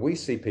 But we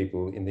see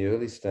people in the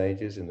early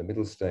stages, in the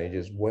middle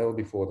stages, well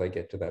before they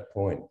get to that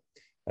point.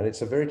 And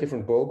it's a very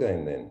different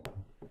ballgame then.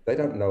 They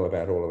don't know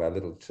about all of our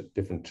little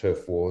different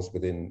turf wars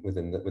within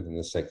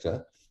the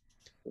sector.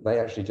 They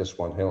actually just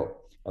want help.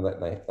 And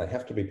they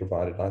have to be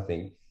provided, I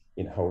think,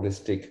 in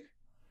holistic,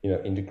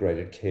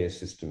 integrated care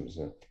systems.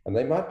 And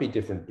they might be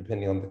different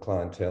depending on the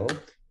clientele,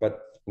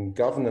 but in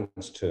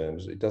governance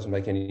terms, it doesn't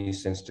make any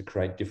sense to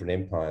create different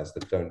empires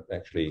that don't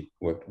actually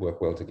work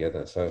well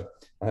together. So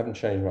I haven't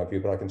changed my view,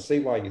 but I can see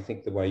why you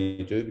think the way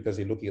you do, because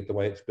you're looking at the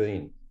way it's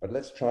been. But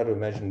let's try to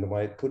imagine the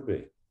way it could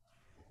be.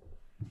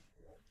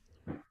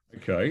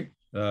 Okay.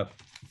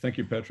 Thank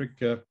you,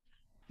 Patrick.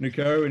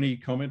 Nico, any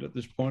comment at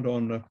this point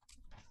on...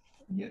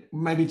 Yeah,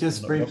 maybe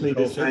just briefly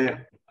to say,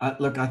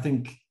 look, I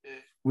think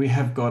we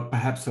have got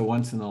perhaps a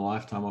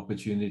once-in-a-lifetime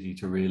opportunity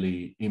to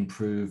really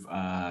improve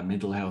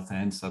mental health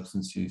and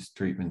substance use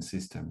treatment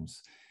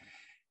systems.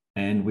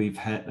 And we've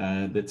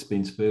had, that's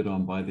been spurred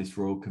on by this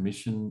Royal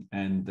Commission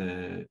and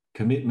the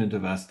commitment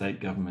of our state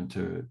government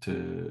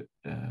to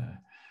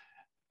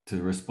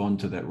respond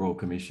to that Royal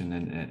Commission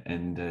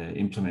and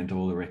implement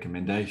all the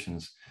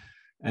recommendations.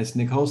 As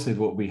Nicole said,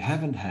 what we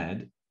haven't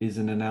had is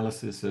an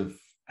analysis of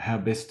how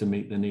best to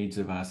meet the needs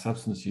of our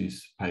substance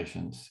use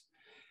patients.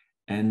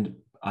 And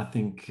I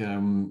think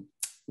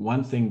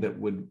one thing that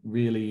would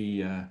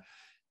really,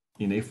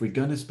 if we're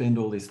going to spend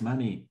all this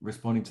money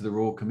responding to the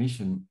Royal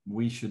Commission,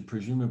 we should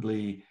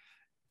presumably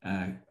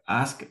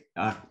ask,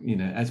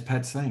 as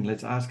Pat's saying,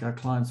 let's ask our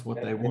clients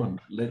what they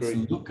want. Let's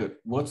look at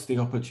what's the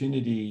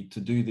opportunity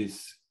to do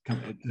this,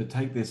 to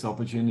take this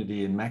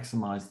opportunity and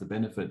maximize the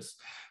benefits,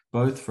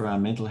 both for our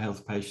mental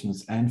health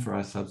patients and for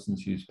our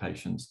substance use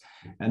patients.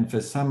 And for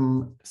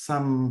some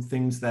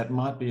things that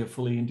might be a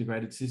fully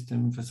integrated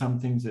system, for some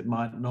things it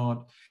might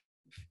not.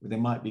 There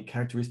might be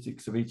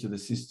characteristics of each of the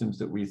systems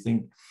that we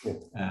think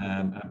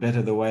are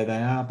better the way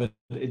they are, but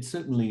it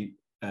certainly,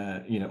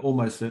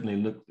 almost certainly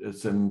look at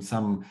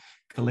some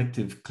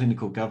collective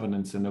clinical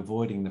governance and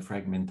avoiding the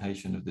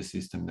fragmentation of the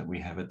system that we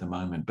have at the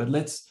moment. But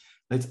let's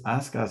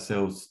ask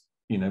ourselves,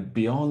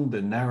 beyond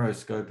the narrow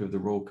scope of the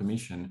Royal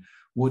Commission,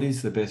 what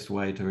is the best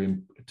way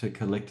to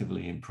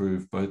collectively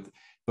improve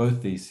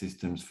both these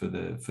systems for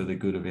the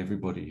good of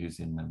everybody who's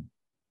in them?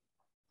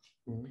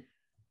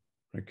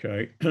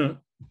 Okay,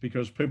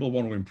 because people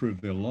want to improve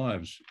their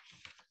lives,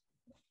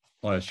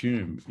 I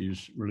assume,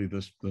 is really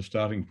the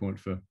starting point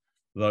for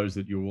those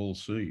that you all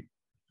see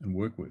and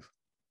work with.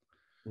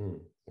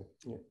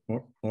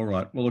 All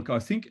right. Well, look, I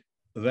think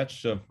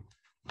that's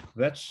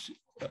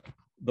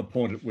the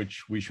point at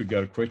which we should go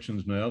to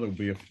questions now.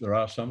 There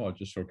are some. I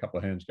just saw a couple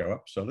of hands go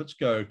up. So let's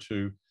go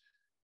to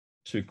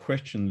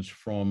questions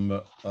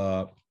from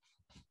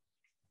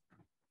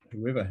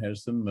whoever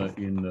has them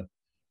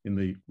in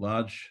the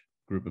large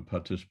group of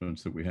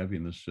participants that we have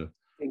in this. I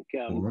think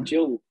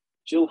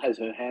Jill has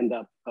her hand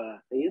up,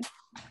 Ian.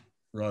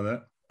 Right,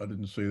 I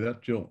didn't see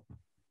that. Jill.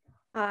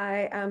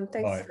 Hi,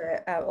 thanks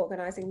for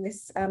organising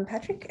this,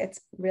 Patrick. It's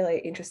really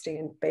interesting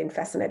and been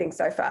fascinating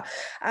so far.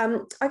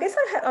 I guess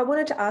I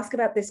wanted to ask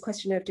about this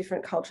question of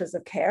different cultures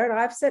of care, and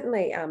I've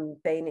certainly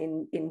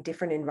been in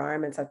different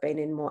environments. I've been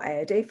in more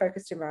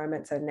AOD-focused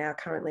environments and now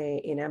currently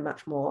in a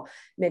much more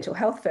mental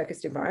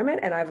health-focused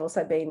environment, and I've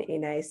also been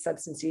in a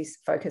substance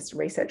use-focused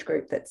research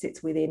group that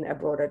sits within a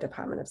broader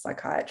department of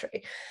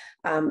psychiatry.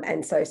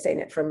 and so seen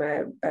it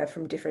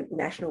from different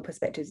national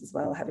perspectives as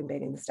well, having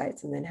been in the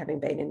States and then having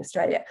been in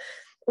Australia.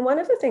 And one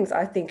of the things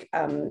I think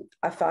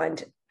I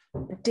find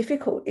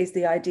difficult is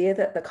the idea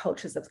that the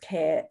cultures of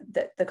care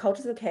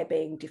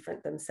being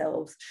different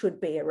themselves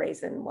should be a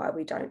reason why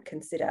we don't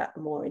consider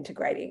more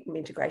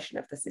integration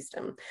of the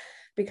system.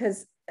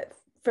 Because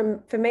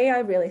for me, I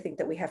really think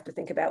that we have to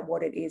think about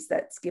what it is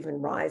that's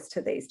given rise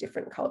to these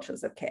different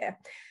cultures of care.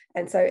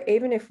 And so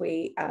even if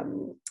we,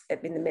 in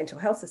the mental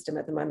health system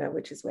at the moment,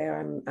 which is where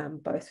I'm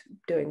both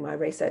doing my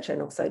research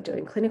and also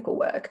doing clinical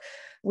work,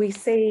 we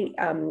see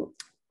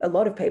a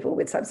lot of people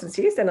with substance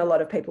use and a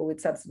lot of people with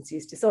substance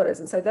use disorders.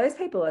 And so those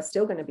people are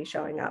still going to be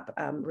showing up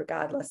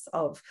regardless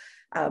of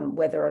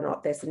whether or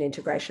not there's an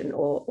integration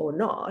or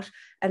not.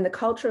 And the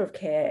culture of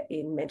care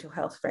in mental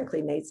health,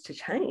 frankly, needs to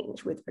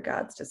change with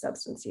regards to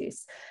substance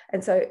use.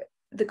 And so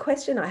the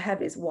question I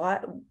have is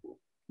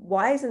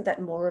why isn't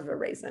that more of a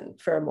reason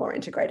for a more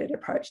integrated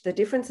approach? The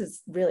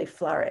differences really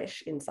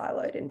flourish in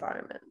siloed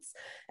environments.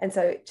 And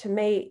so to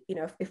me,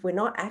 if we're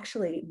not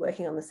actually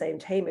working on the same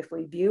team, if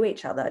we view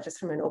each other just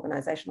from an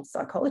organizational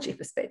psychology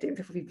perspective,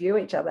 if we view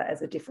each other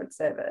as a different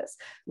service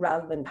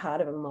rather than part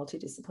of a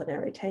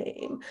multidisciplinary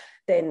team,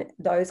 then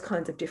those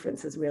kinds of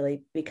differences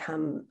really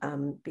become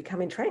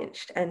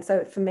entrenched. And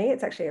so for me,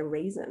 it's actually a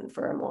reason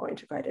for a more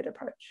integrated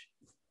approach.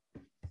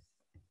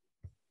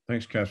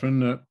 Thanks,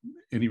 Catherine.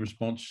 Any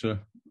response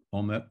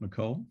on that,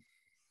 Nicole?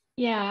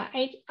 Yeah,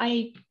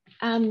 I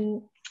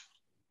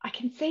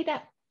can see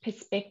that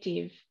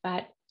perspective,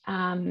 but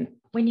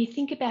when you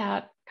think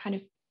about kind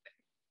of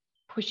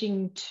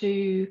pushing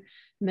to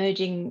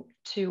merging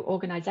two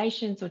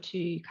organisations or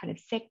two kind of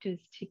sectors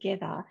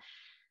together,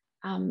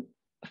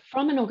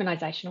 from an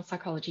organisational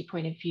psychology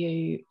point of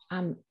view,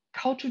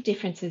 cultural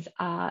differences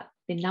are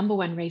the number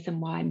one reason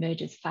why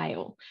mergers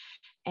fail.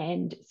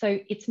 And so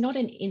it's not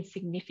an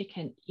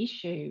insignificant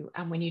issue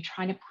when you're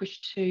trying to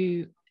push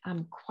two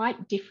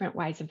quite different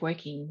ways of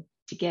working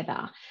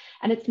together.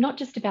 And it's not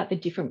just about the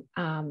different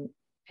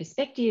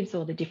perspectives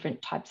or the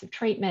different types of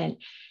treatment.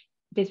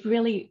 There's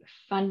really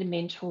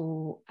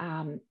fundamental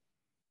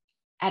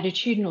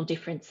attitudinal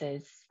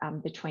differences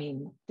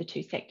between the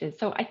two sectors.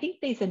 So I think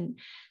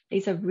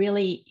these are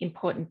really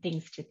important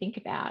things to think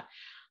about.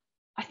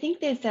 I think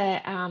there's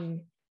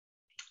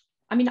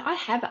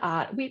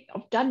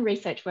I've done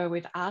research where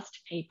we've asked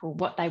people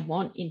what they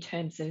want in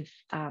terms of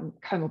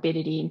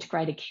comorbidity,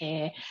 integrated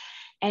care,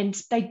 and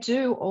they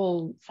do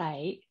all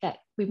say that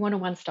we want a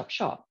one-stop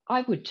shop.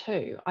 I would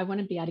too. I want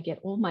to be able to get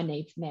all my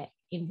needs met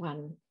in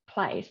one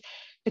place.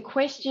 The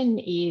question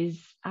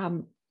is,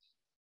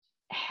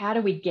 how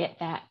do we get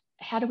that?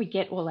 How do we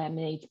get all our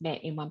needs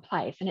met in one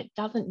place? And it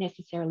doesn't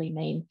necessarily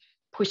mean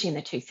pushing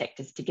the two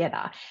sectors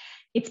together.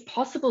 It's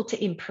possible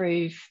to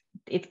improve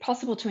the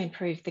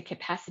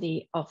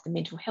capacity of the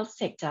mental health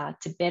sector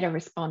to better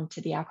respond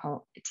to the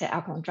alcohol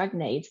and drug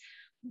needs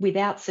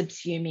without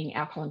subsuming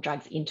alcohol and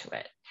drugs into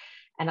it.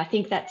 And I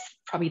think that's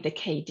probably the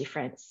key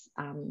difference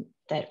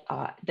that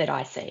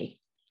I see.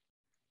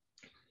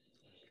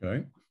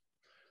 Okay.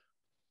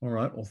 All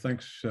right. Well,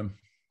 thanks,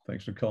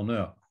 Nicole.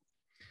 Now,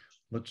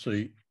 let's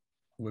see.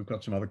 We've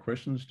got some other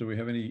questions. Do we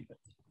have any?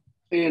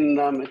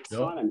 It's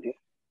Simon here.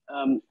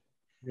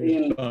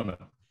 Yes, Simon.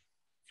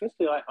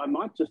 Firstly, I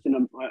might just, I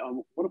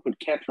want to put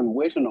Catherine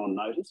Wetton on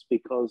notice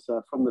because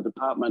from the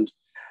department,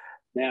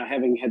 now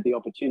having had the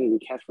opportunity,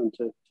 Catherine,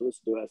 to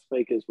listen to our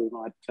speakers, we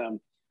might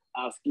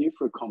ask you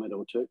for a comment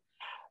or two.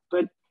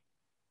 But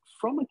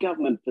from a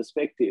government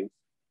perspective,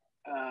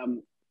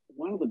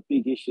 one of the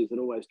big issues that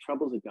always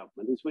troubles a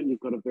government is when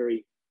you've got a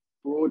very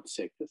broad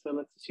sector. So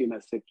let's assume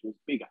our sector is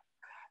bigger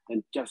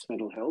than just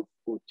mental health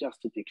or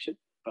just addiction,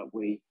 but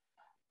we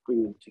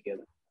bring them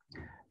together.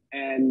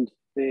 And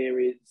there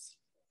is,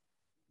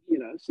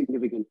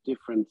 significant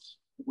difference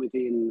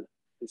within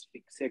this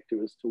big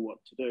sector as to what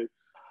to do.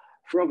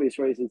 For obvious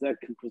reasons, that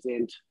can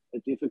present a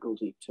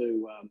difficulty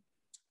to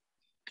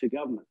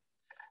government.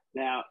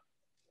 Now,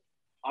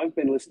 I've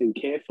been listening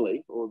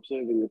carefully or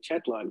observing the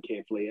chat line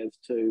carefully as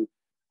to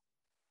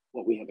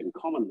what we have in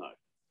common, though.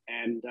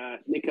 And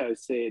Nico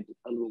said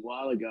a little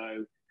while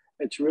ago,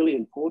 it's really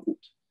important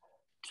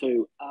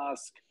to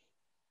ask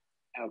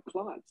our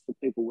clients, the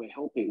people we're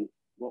helping,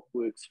 what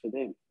works for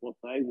them, what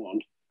they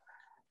want.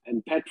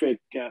 And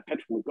Patrick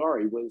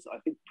McGorry was, I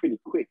think, pretty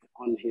quick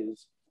on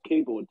his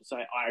keyboard to say,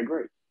 I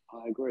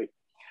agree.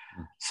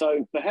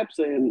 So perhaps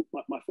then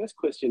my first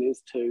question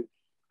is to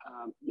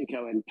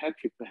Nico and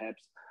Patrick,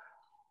 perhaps,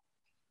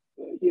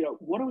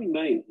 what do we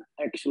mean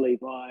actually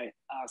by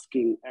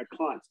asking our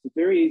clients? It's a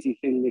very easy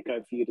thing,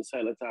 Nico, for you to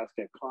say, let's ask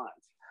our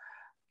clients.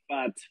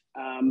 But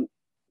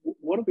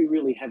what do we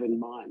really have in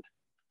mind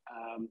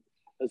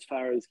as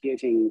far as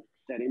getting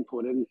that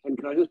input? And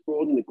can I just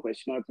broaden the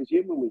question? I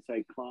presume when we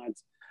say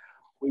clients,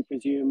 we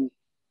presume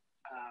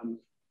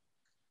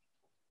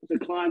the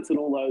clients and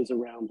all those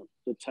around them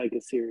that take a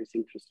serious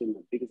interest in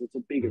them, because it's a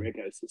bigger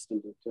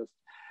ecosystem than just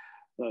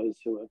those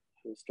who are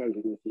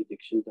struggling with the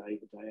addiction day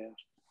in, day out.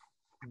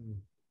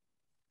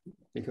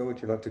 Nico,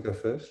 would you like to go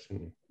first?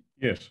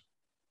 Yes.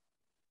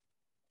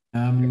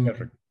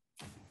 Patrick.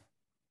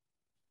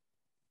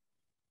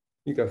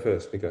 You go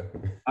first, Nico.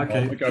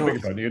 Okay.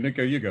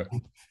 Nico, you go.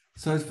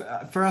 So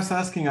for us,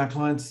 asking our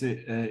clients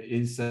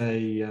is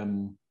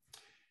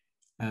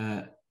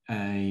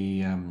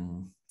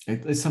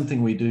it's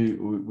something we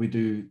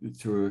do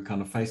through a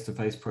kind of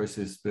face-to-face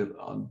process,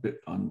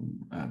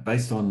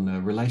 based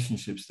on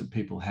relationships that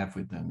people have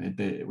with them.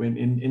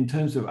 In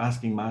terms of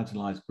asking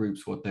marginalized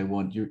groups what they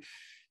want,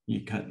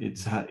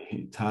 it's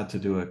hard to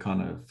do a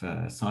kind of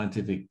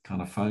scientific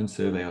kind of phone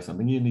survey or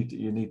something. You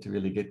need to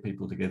really get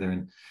people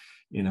together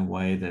in a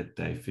way that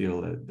they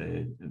feel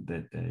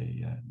that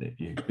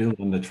you build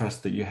on the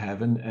trust that you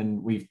have,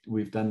 and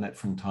we've done that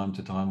from time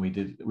to time. We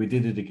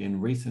did it again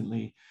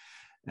recently.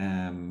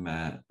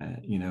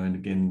 You know, and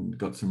again,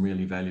 got some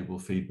really valuable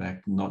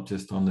feedback, not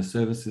just on the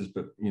services,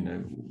 but you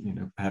know,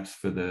 perhaps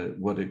for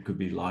what it could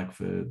be like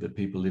for the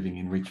people living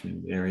in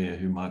Richmond area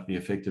who might be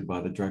affected by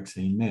the drug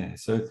scene there.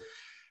 So,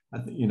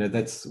 you know,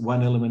 that's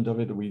one element of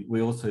it.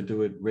 We also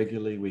do it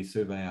regularly. We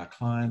survey our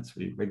clients.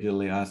 We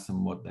regularly ask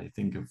them what they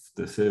think of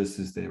the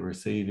services they're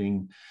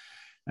receiving.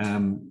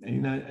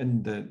 You know,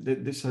 and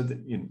so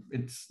that, you know,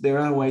 there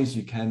are ways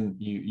you can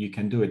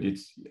do it.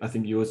 I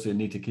think you also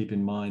need to keep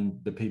in mind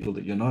the people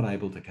that you're not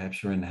able to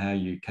capture and how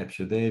you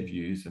capture their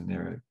views, and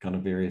there are kind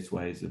of various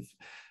ways of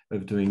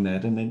doing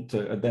that. And then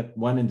so at that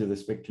one end of the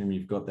spectrum,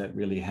 you've got that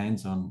really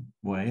hands-on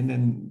way,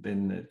 and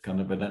then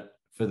kind of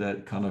for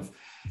that kind of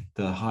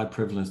the high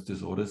prevalence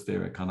disorders,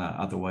 there are kind of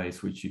other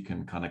ways which you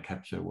can kind of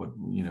capture what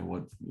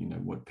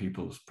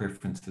people's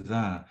preferences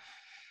are.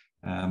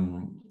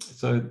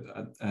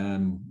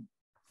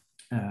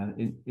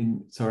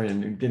 Sorry,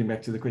 and getting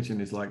back to the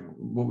question is like,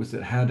 what was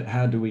it?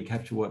 How do we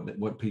capture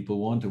what people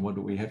want, and what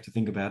do we have to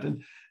think about it?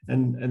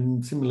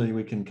 And similarly,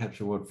 we can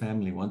capture what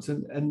family wants.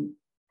 And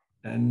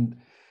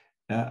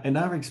in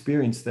our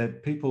experience,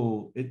 that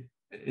people,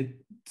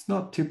 it's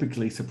not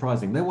typically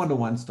surprising. They want a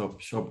one-stop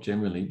shop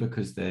generally,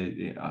 because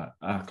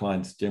our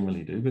clients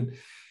generally do, but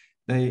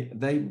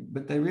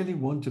they really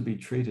want to be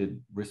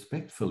treated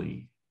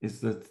respectfully. Is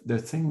the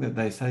thing that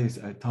they say is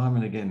time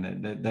and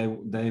again, that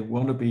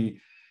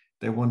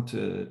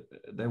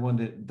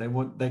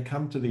they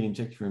come to the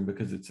injection room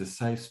because it's a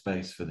safe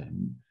space for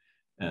them,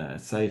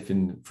 safe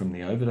from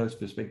the overdose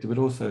perspective, but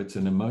also it's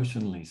an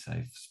emotionally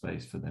safe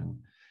space for them,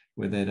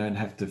 where they don't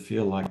have to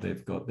feel like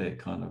they've got their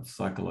kind of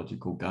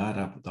psychological guard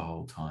up the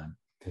whole time.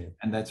 Yeah.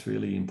 And that's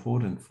really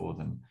important for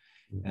them.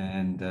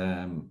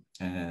 Mm-hmm.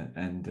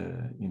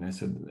 You know,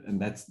 so, and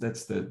that's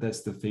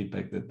the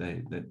feedback that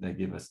they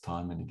give us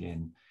time and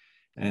again.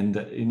 And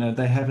you know,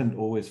 they haven't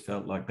always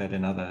felt like that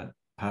in other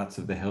parts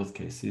of the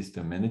healthcare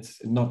system, and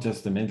it's not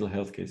just the mental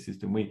health care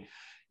system. We've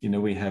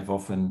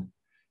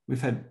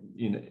had,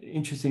 you know,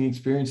 interesting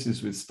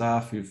experiences with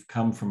staff who've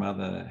come from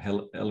other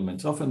health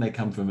elements. Often they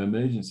come from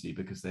emergency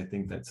because they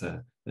think that's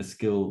a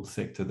skill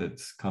sector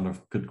that's kind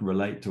of could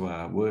relate to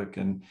our work.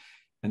 And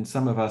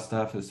some of our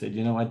staff have said,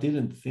 you know, I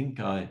didn't think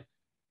I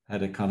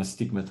had a kind of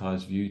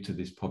stigmatized view to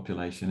this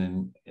population,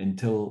 and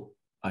until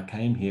I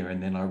came here,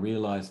 and then I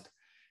realized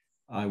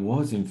I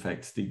was in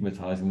fact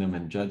stigmatizing them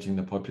and judging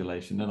the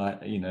population, and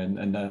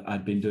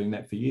I'd been doing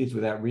that for years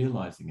without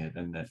realizing it,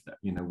 and that,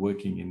 you know,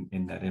 working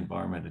in that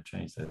environment had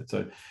changed that.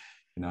 So,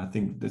 you know, I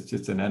think that's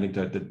just an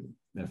anecdote of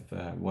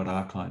what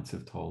our clients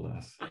have told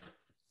us.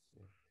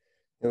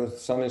 You know,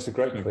 Simon, it's a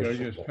great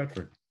question. Yes,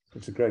 Patrick.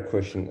 It's a great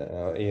question,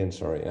 Ian.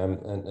 Sorry,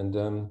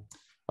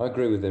 I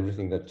agree with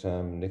everything that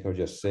Nico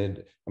just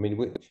said. I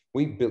mean,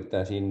 we built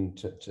that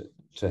into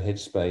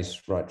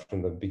Headspace right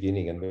from the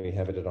beginning, and we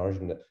have it at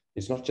Orygen. That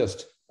it's not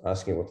just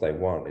asking what they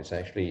want; it's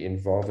actually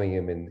involving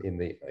them in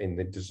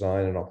the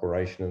design and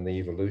operation and the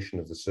evolution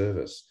of the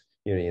service,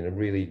 you know, in a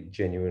really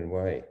genuine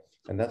way.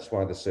 And that's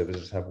why the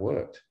services have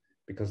worked,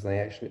 because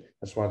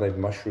that's why they've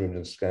mushroomed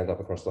and scaled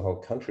up across the whole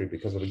country,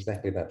 because of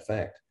exactly that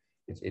fact.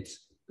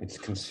 It's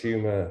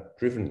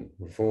consumer-driven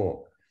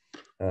reform.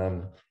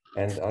 And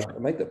I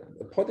make the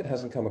point that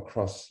hasn't come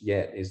across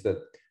yet is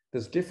that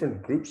there's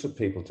different groups of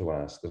people to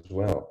ask as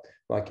well.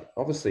 Like,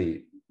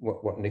 obviously,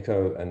 what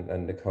Nico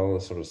and Nicole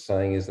are sort of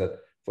saying is that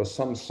for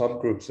some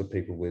subgroups of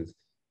people with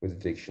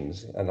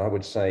addictions, and I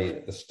would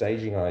say the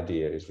staging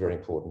idea is very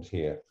important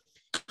here.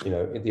 You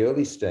know, in the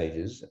early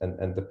stages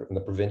and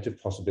the preventive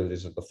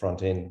possibilities at the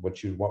front end,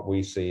 which is what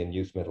we see in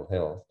youth mental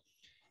health,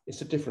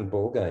 it's a different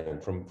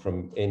ballgame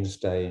from end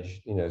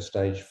stage, you know,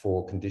 stage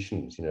 4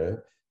 conditions, you know.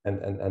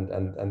 And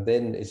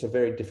then it's a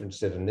very different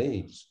set of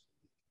needs.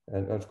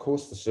 And of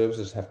course, the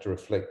services have to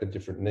reflect the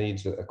different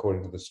needs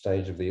according to the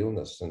stage of the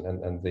illness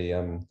and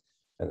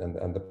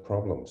the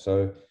problem.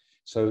 So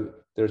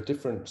there are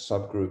different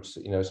subgroups.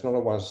 You know, it's not a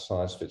one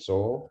size fits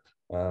all,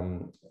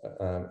 and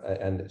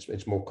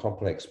it's more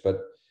complex.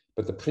 But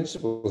the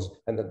principles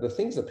and the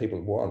things that people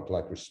want,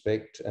 like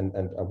respect and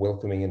a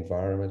welcoming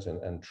environment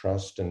and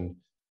trust and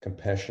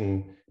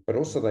compassion, but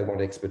also they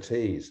want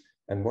expertise.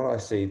 And what I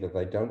see that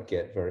they don't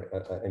get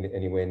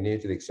anywhere near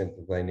to the extent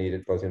that they need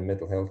it, both in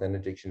mental health and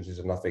addictions, is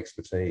enough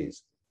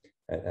expertise.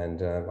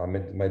 And I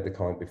made the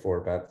comment before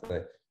about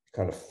the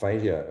kind of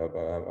failure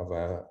of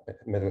our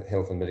mental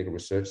health and medical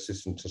research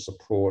system to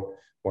support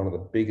one of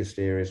the biggest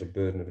areas of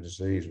burden of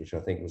disease, which I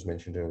think was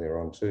mentioned earlier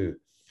on too.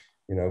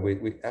 You know,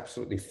 we're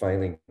absolutely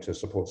failing to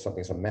support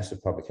something that's a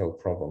massive public health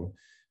problem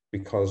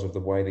because of the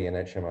way the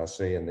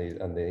NHMRC and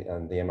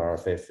the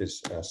MRFF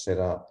is set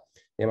up.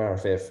 The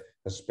MRFF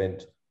has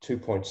spent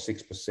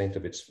 2.6%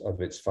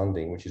 of its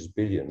funding, which is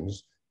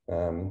billions,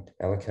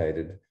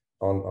 allocated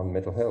on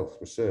mental health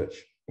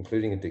research,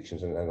 including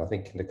addictions. And I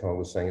think Nicole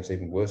was saying it's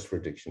even worse for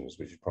addictions,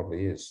 which it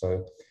probably is.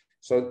 So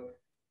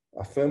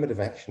affirmative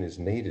action is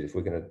needed if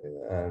we're going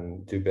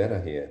to do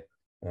better here.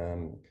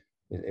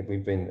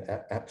 We've been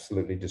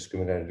absolutely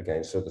discriminated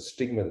against. So the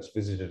stigma that's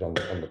visited on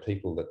the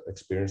people that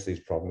experience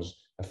these problems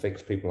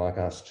affects people like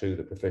us too,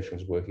 the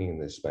professionals working in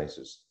these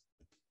spaces.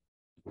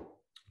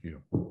 Yeah.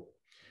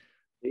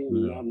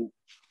 And,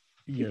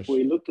 yes. If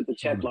we looked at the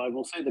chat live,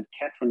 we'll say that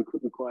Catherine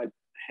couldn't quite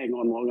hang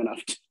on long enough.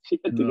 She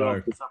had to go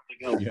off to something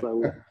else. Yeah.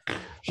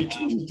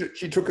 So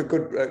she took a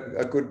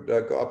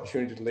good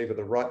opportunity to leave at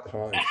the right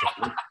time.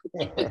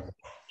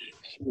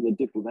 She was a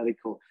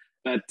diplomatic call,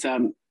 but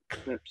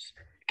perhaps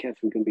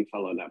Catherine can be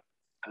followed up.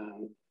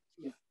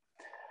 Yeah.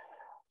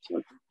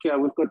 So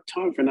we've got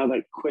time for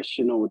another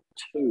question or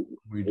two.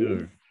 We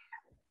do.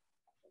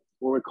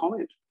 Or a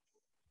comment.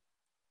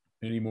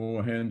 Any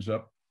more hands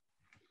up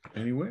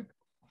anywhere?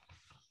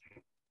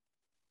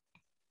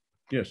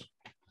 Yes.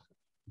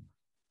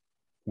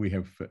 We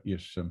have,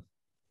 yes.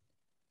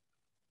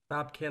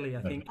 Barb Kelly,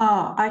 I think.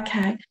 Oh,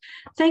 okay.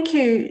 Thank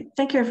you.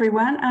 Thank you,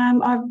 everyone.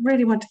 I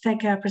really want to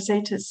thank our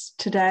presenters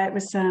today. It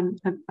was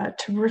a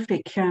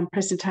terrific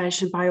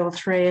presentation by all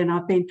three, and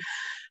I've been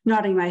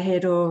nodding my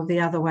head all the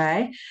other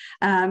way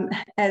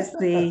as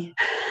I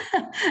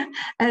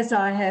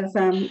have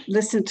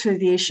listened to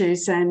the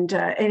issues, and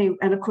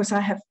of course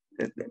I have,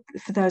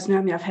 for those who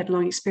know me, I've had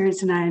long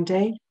experience in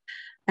A&D.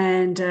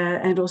 And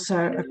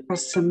also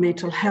across some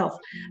mental health.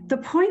 The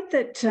point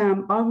that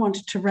I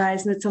wanted to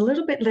raise, and it's a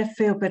little bit left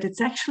field, but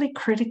it's actually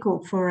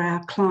critical for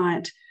our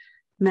client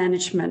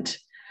management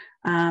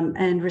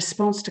and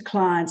response to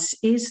clients,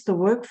 is the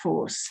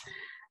workforce.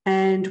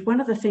 And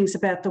one of the things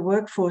about the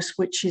workforce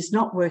which is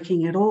not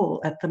working at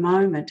all at the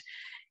moment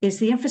is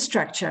the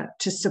infrastructure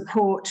to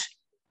support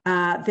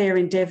their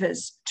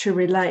endeavours to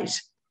relate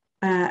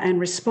and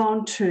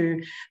respond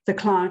to the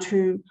client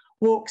who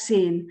walks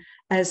in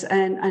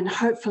and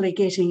hopefully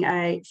getting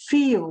a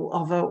feel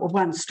of a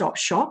one-stop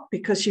shop,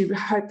 because you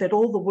hope that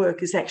all the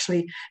work is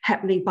actually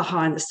happening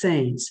behind the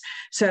scenes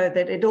so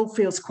that it all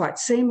feels quite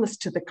seamless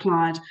to the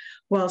client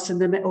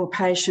or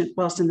patient,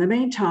 whilst in the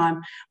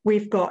meantime,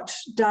 we've got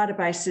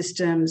database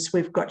systems,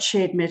 we've got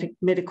shared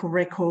medical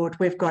record,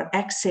 we've got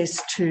access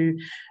to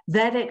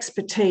that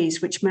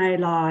expertise which may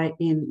lie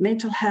in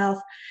mental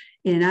health,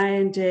 in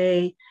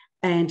A&D,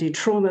 and in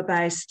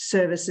trauma-based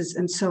services,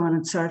 and so on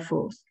and so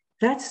forth.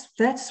 That's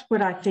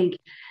what I think.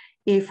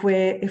 If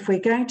we're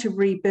going to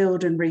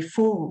rebuild and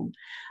reform,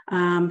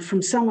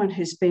 from someone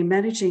who's been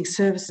managing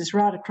services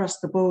right across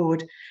the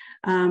board,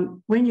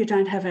 when you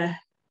don't have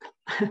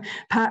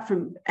apart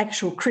from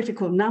actual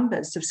critical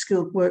numbers of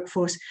skilled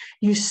workforce,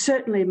 you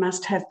certainly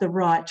must have the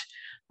right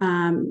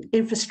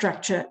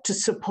infrastructure to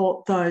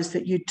support those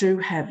that you do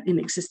have in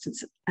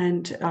existence.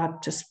 And I'll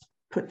just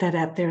put that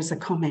out there as a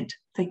comment.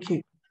 Thank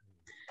you.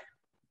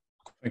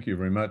 Thank you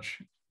very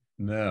much.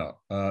 Now,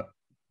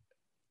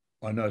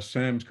 I know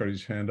Sam's got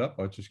his hand up.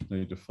 I just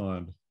need to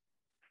find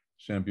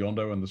Sam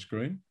Biondo on the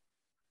screen.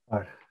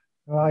 Hi,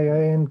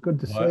 Ian. Good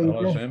to see you.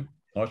 Hello, Sam.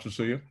 Nice to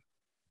see you.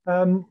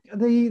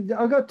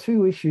 I've got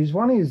two issues.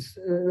 One is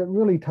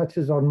really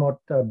touches on what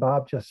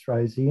Barb just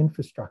raised, the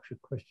infrastructure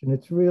question.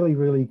 It's really,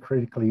 really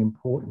critically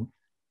important.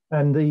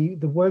 And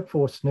the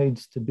workforce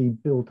needs to be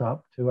built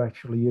up to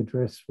actually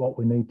address what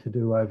we need to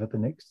do over the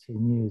next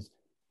 10 years.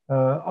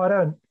 I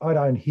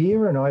don't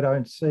hear and I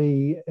don't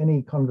see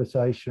any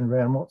conversation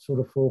around what sort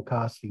of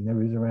forecasting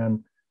there is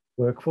around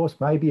workforce.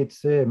 Maybe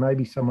it's there,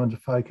 maybe someone's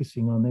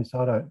focusing on this,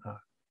 I don't know.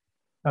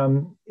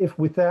 If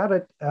without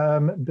it,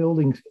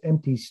 building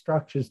empty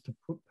structures to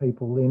put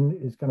people in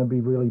is going to be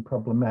really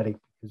problematic,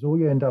 because all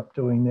you end up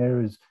doing there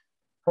is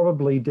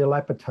probably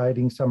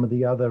dilapidating some of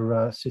the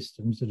other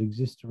systems that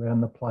exist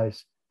around the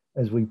place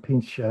as we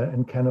pinch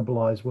and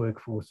cannibalise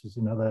workforces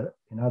in other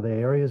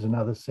areas and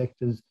other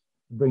sectors,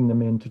 bring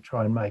them in to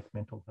try and make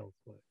mental health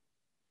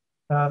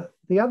work.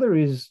 The other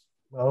is,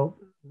 well,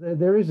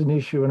 there is an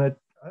issue, and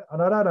I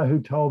don't know who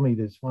told me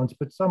this once,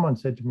 but someone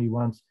said to me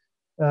once,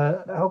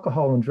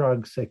 alcohol and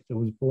drug sector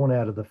was born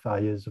out of the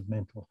failures of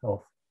mental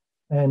health.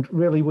 And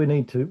really we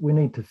need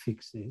to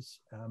fix this.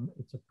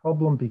 It's a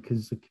problem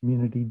because the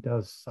community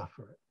does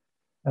suffer it.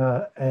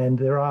 And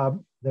there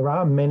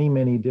are many,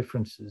 many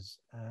differences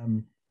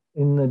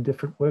in the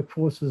different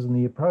workforces and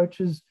the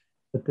approaches,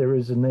 but there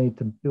is a need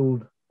to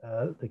build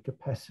the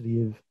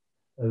capacity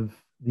of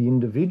the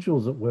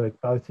individuals at work,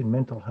 both in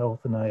mental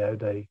health and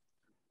AOD,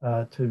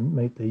 to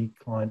meet the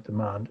client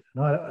demand.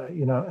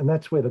 And and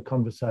that's where the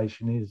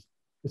conversation is.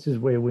 This is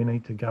where we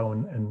need to go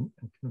and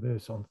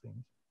converse on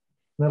things.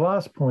 And the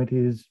last point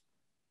is,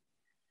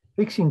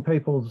 fixing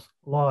people's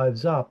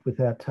lives up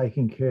without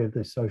taking care of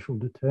their social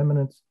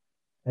determinants,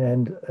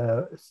 and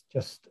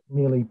just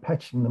merely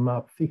patching them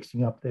up,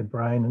 fixing up their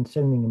brain and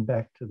sending them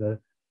back to the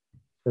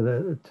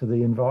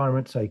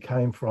environments they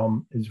came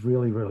from is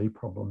really, really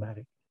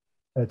problematic.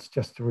 It's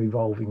just a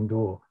revolving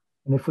door.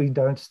 And if we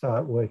don't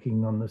start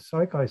working on the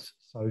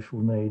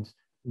psychosocial needs,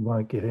 we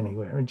won't get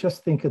anywhere. And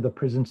just think of the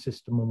prison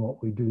system and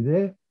what we do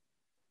there.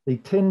 The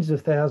tens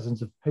of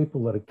thousands of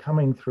people that are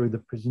coming through the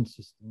prison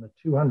system, the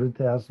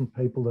 200,000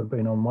 people that have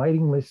been on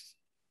waiting lists,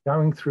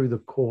 going through the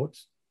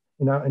courts,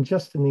 you know, and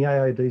just in the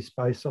AOD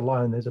space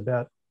alone, there's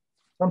about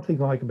something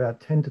like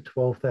about 10 to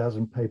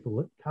 12,000 people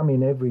that come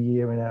in every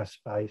year in our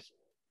space,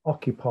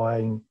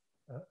 occupying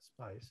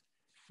space.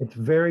 It's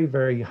very,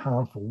 very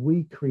harmful.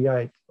 We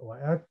create, or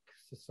our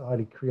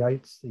society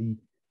creates the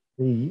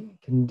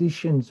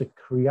conditions that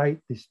create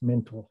this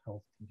mental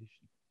health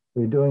condition.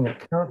 We're doing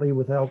it currently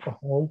with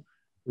alcohol.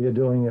 We are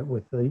doing it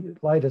with the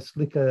latest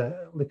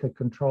liquor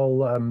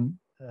control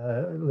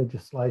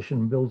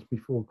legislation bills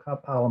before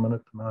Parliament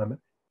at the moment.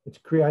 It's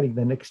creating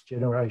the next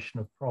generation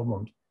of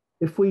problems.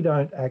 If we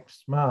don't act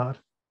smart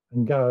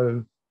and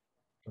go,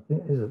 I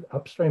think, is it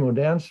upstream or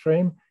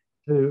downstream,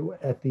 to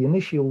at the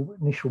initial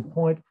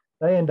point,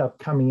 they end up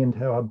coming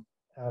into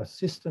our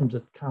systems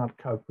that can't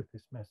cope with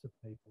this mass of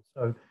people.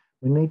 So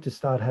we need to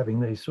start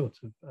having these sorts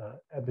of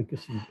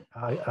advocacy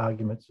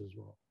arguments as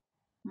well.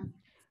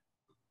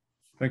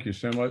 Thank you,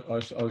 Sam.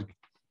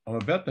 I'm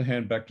about to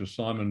hand back to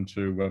Simon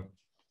to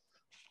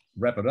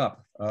wrap it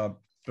up.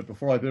 But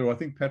before I do, I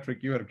think,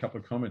 Patrick, you had a couple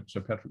of comments,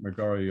 so Patrick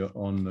McGorry,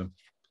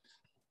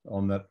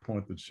 on that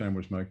point that Sam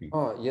was making.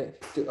 Oh, yeah.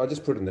 I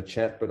just put it in the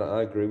chat, but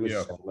I agree with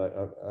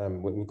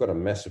Sam. We've got a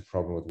massive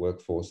problem with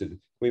workforce.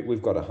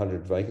 We've got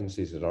 100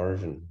 vacancies at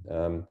Orygen,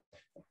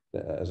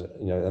 as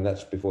you know, and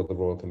that's before the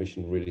Royal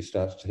Commission really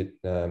starts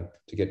to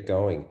get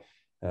going,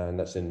 and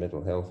that's in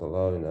mental health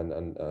alone.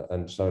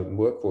 And so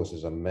workforce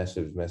is a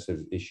massive,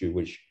 massive issue,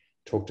 which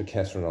talked to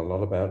Catherine a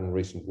lot about in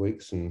recent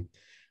weeks. And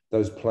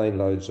those plane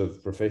loads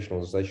of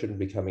professionals, they shouldn't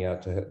be coming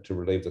out to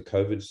relieve the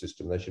COVID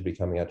system. They should be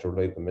coming out to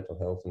relieve the mental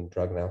health and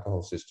drug and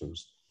alcohol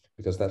systems,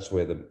 because that's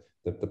where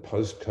the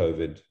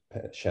post-COVID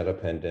shadow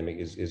pandemic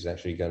is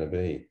actually going to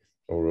be,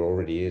 or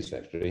already is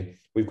actually.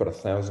 We've got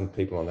 1,000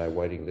 people on our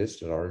waiting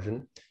list at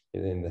Orygen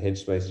in the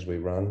headspaces we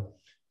run,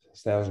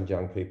 1,000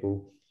 young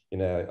people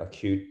in our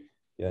acute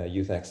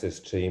youth access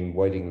team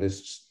waiting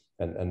lists,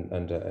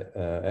 and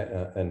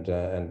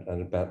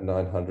about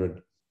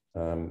 900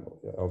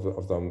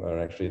 of them are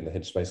actually in the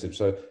headspace.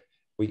 So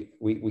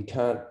we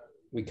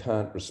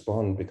can't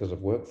respond because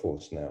of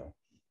workforce now.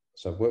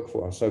 So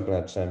workforce, I'm so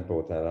glad Sam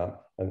brought that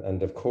up.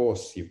 And of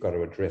course, you've got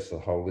to address a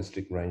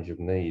holistic range of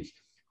needs.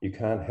 You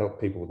can't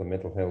help people with a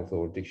mental health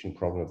or addiction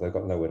problem if they've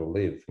got nowhere to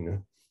live.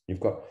 You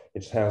know,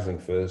 it's housing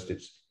first.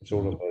 It's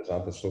all of those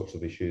other sorts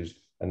of issues.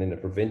 And in a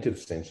preventive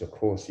sense, of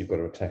course, you've got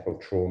to tackle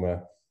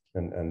trauma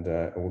and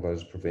all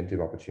those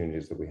preventive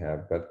opportunities that we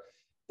have. But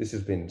this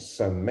has been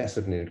so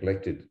massively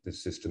neglected,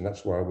 this system.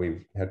 That's why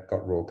we've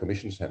got Royal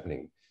Commissions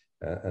happening.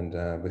 And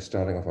we're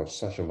starting off on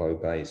such a low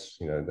base,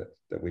 you know,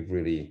 that we've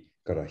really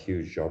got a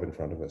huge job in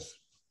front of us.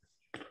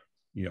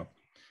 Yeah.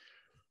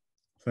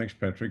 Thanks,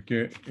 Patrick.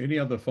 Any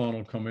other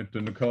final comment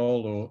to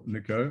Nicole or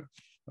Nico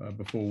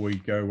before we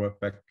go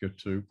back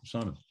to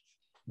Simon?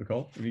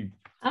 Nicole, any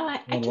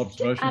final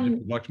observations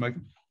you'd like to make?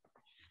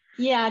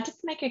 Yeah,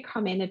 just make a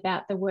comment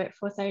about the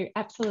workforce. I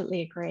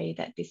absolutely agree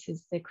that this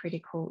is the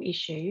critical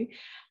issue.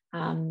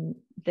 In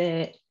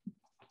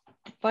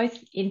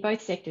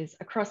both sectors,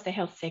 across the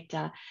health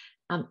sector,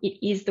 it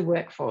is the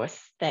workforce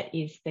that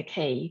is the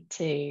key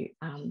to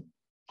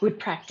good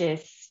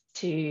practice,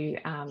 to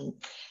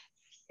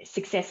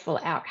successful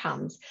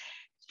outcomes.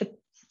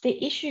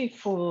 The issue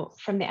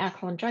from the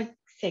alcohol and drug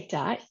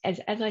sector, as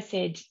I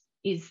said,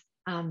 is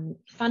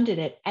funded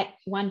at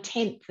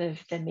 1/10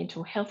 of the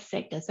mental health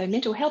sector. So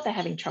mental health are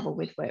having trouble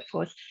with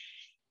workforce.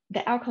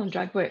 The alcohol and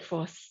drug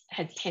workforce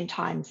has 10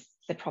 times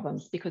the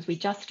problems, because we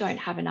just don't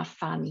have enough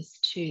funds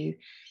to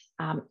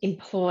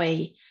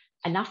employ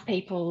enough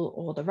people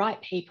or the right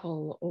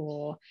people.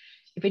 Or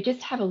if we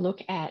just have a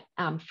look at,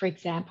 for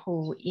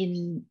example,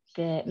 in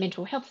the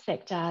mental health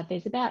sector,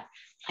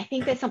 I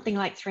think there's something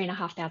like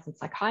 3,500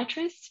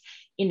 psychiatrists.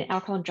 In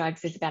alcohol and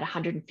drugs, there's about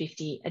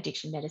 150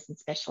 addiction medicine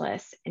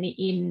specialists. And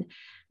in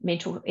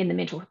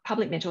the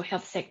public mental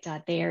health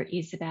sector, there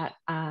is about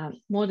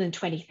more than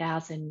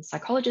 20,000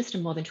 psychologists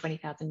and more than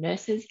 20,000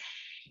 nurses.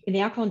 In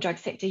the alcohol and drug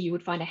sector, you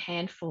would find a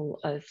handful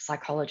of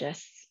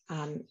psychologists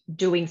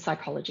doing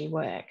psychology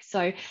work.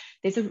 So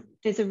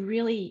there's a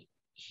really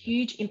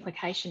huge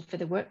implication for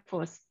the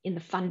workforce in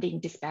the funding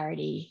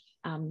disparity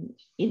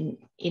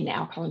in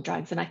alcohol and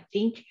drugs. And I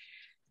think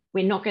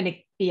we're not going to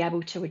be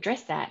able to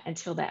address that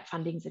until that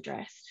funding's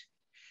addressed.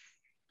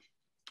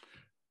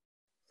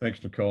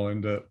 Thanks, Nicole.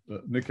 And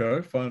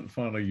Nico,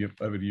 finally,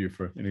 over to you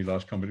for any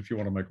last comment, if you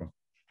want to make one.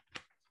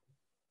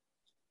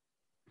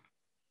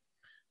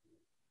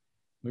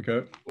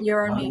 Nico?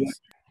 You're on mute.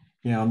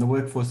 Yeah, on the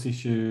workforce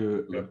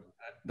issue, look,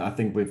 I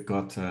think we've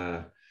got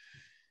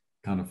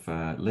kind of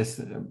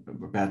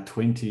about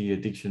 20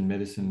 addiction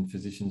medicine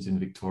physicians in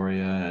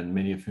Victoria, and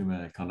many of whom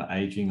are kind of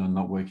aging or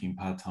not working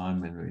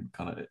part-time. And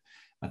kind of,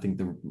 I think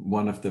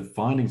one of the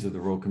findings of the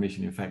Royal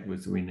Commission, in fact,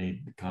 was we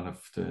need kind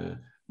of to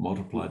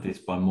multiply this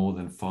by more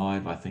than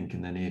 5, I think,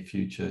 in the near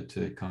future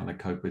to kind of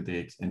cope with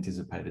the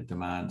anticipated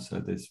demand. So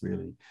there's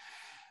really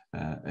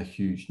a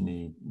huge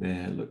need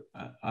there. Look,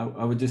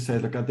 I would just say,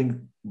 look, I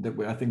think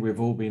we've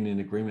all been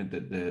in agreement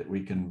that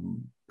we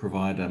can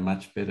provide a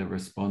much better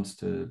response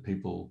to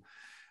people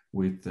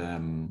with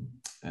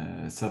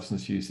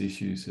substance use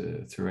issues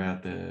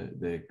throughout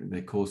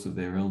the course of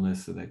their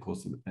illness, or their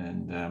course of,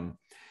 and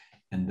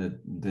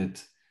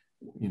that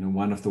you know,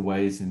 one of the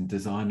ways in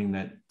designing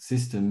that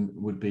system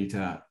would be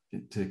to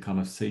kind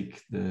of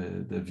seek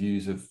the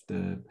views of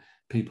the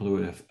people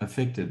who are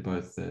affected,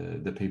 both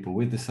the people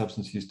with the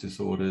substance use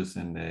disorders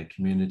and their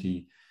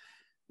community.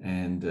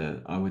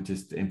 And I would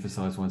just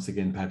emphasize once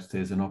again, perhaps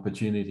there's an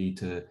opportunity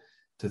to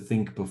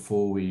think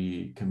before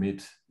we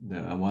commit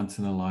a once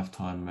in a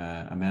lifetime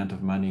amount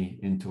of money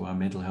into our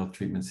mental health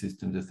treatment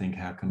system, to think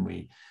how can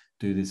we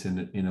do this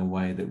in a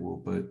way that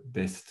will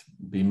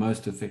be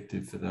most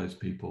effective for those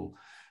people,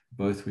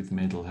 both with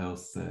mental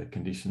health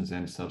conditions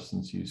and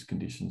substance use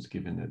conditions,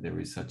 given that there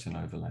is such an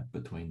overlap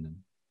between them.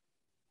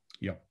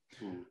 Yeah.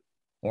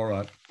 All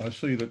right. I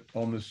see that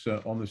on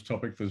this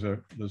topic, there's a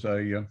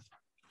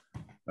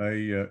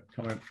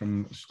comment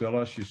from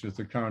Stella. She says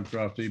the current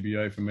draft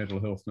EBA for mental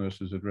health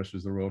nurses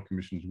addresses the Royal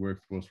Commission's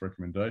workforce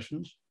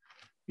recommendations.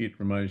 It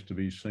remains to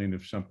be seen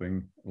if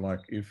something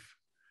like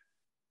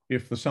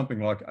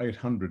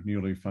 800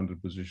 newly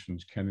funded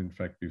positions can in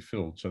fact be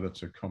filled. So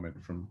that's a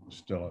comment from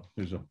Stella,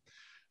 who's a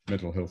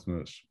mental health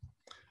nurse.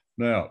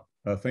 Now,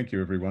 thank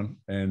you everyone,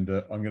 and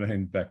I'm going to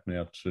hand back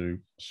now to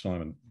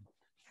Simon.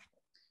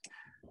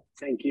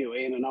 Thank you,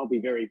 Ian, and I'll be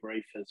very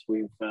brief as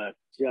we've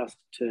just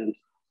turned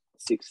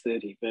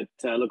 6:30. But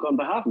look, on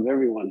behalf of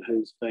everyone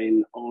who's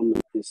been on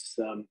this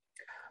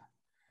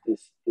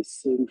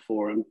Zoom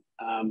forum,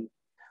 I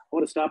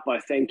want to start by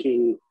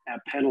thanking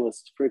our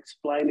panelists for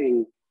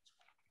explaining,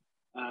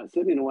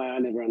 certainly in a way I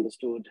never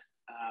understood,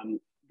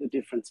 the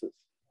differences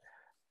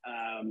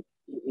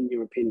in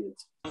your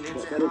opinions.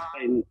 That has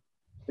been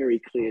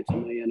very clear to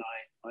me, and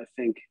I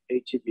thank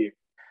each of you.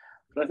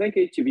 But I thank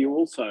each of you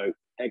also,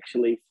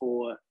 actually,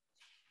 for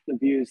the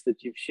views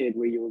that you've shared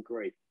where you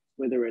agree,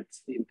 whether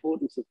it's the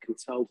importance of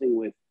consulting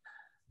with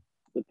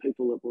the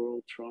people that we're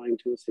all trying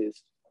to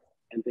assist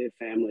and their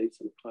families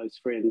and close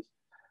friends,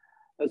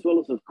 as well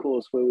as, of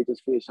course, where we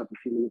just finished up a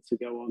few minutes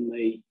ago on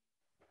the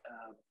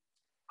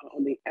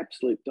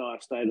absolute dire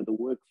state of the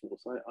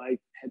workforce. I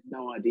had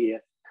no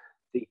idea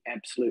the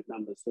absolute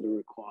numbers that are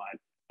required.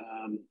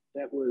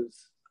 That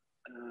was,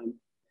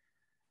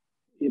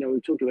 you know,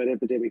 we've talked about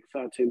epidemic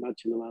far too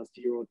much in the last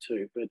year or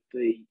two, but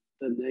the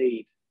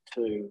need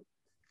to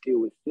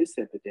deal with this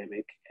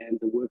epidemic and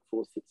the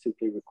workforce that's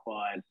simply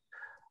required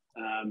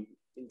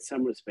in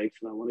some respects,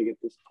 and I want to get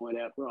this point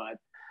out right,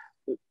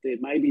 that there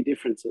may be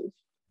differences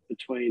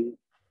between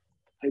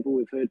people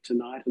we've heard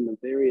tonight and the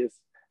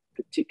various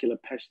particular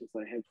passions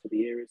they have for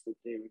the areas that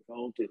they're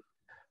involved in.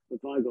 But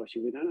my gosh,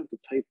 if we don't have the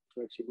people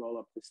to actually roll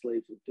up the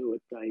sleeves and do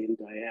it day in,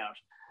 day out,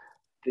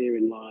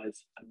 therein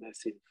lies a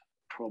massive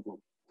problem.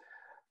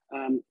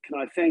 Can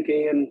I thank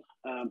Ian?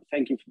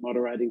 Thank you for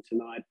moderating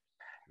tonight.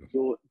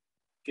 Your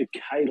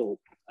decadal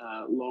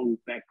long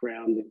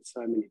background in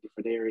so many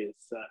different areas.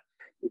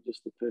 You're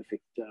just the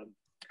perfect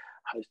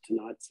host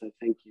tonight, so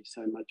thank you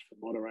so much for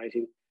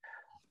moderating.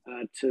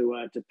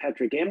 To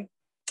Patrick M,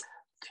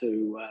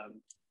 to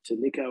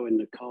Nico and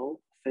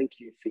Nicole, thank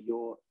you for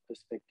your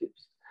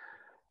perspectives.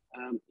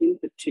 In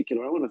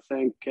particular, I want to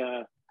thank,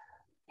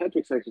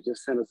 Patrick's actually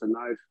just sent us a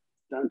note,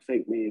 don't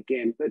thank me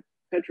again, but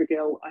Patrick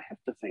L, I have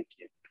to thank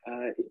you.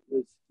 It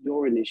was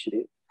your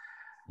initiative,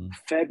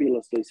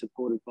 fabulously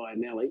supported by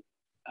Nellie.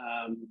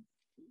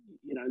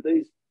 You know,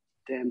 these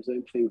damn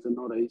Zoom things are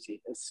not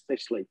easy,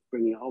 especially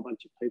bringing a whole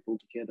bunch of people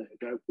together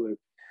who don't work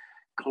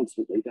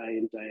constantly day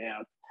in, day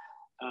out.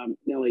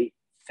 Nellie,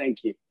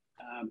 thank you.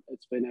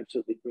 It's been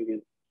absolutely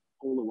brilliant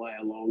all the way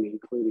along,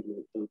 including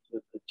the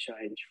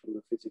change from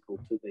the physical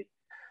to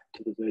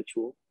the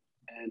virtual.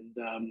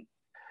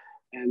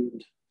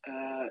 And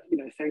you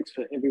know, thanks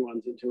for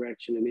everyone's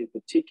interaction. And in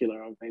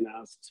particular, I've been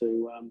asked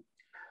to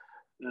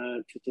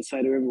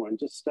say to everyone,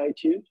 just stay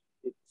tuned.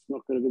 It's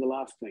not going to be the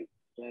last thing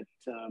that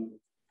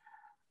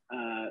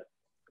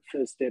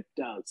First Step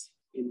does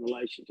in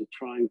relation to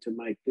trying to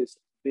make this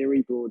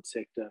very broad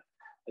sector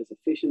as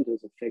efficient,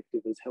 as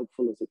effective, as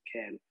helpful as it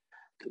can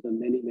to the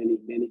many, many,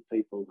 many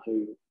people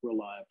who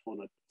rely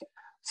upon it.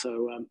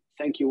 So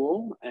thank you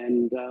all,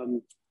 and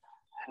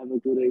have a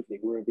good evening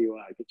wherever you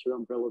are. Get your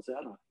umbrellas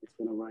out. It's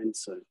going to rain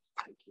soon.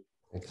 Thank you.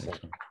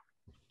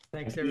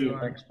 Thanks everyone.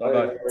 Thanks.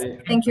 Bye-bye.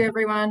 Thank you,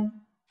 everyone.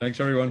 Thanks,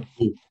 everyone.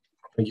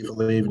 Thank you for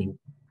the evening.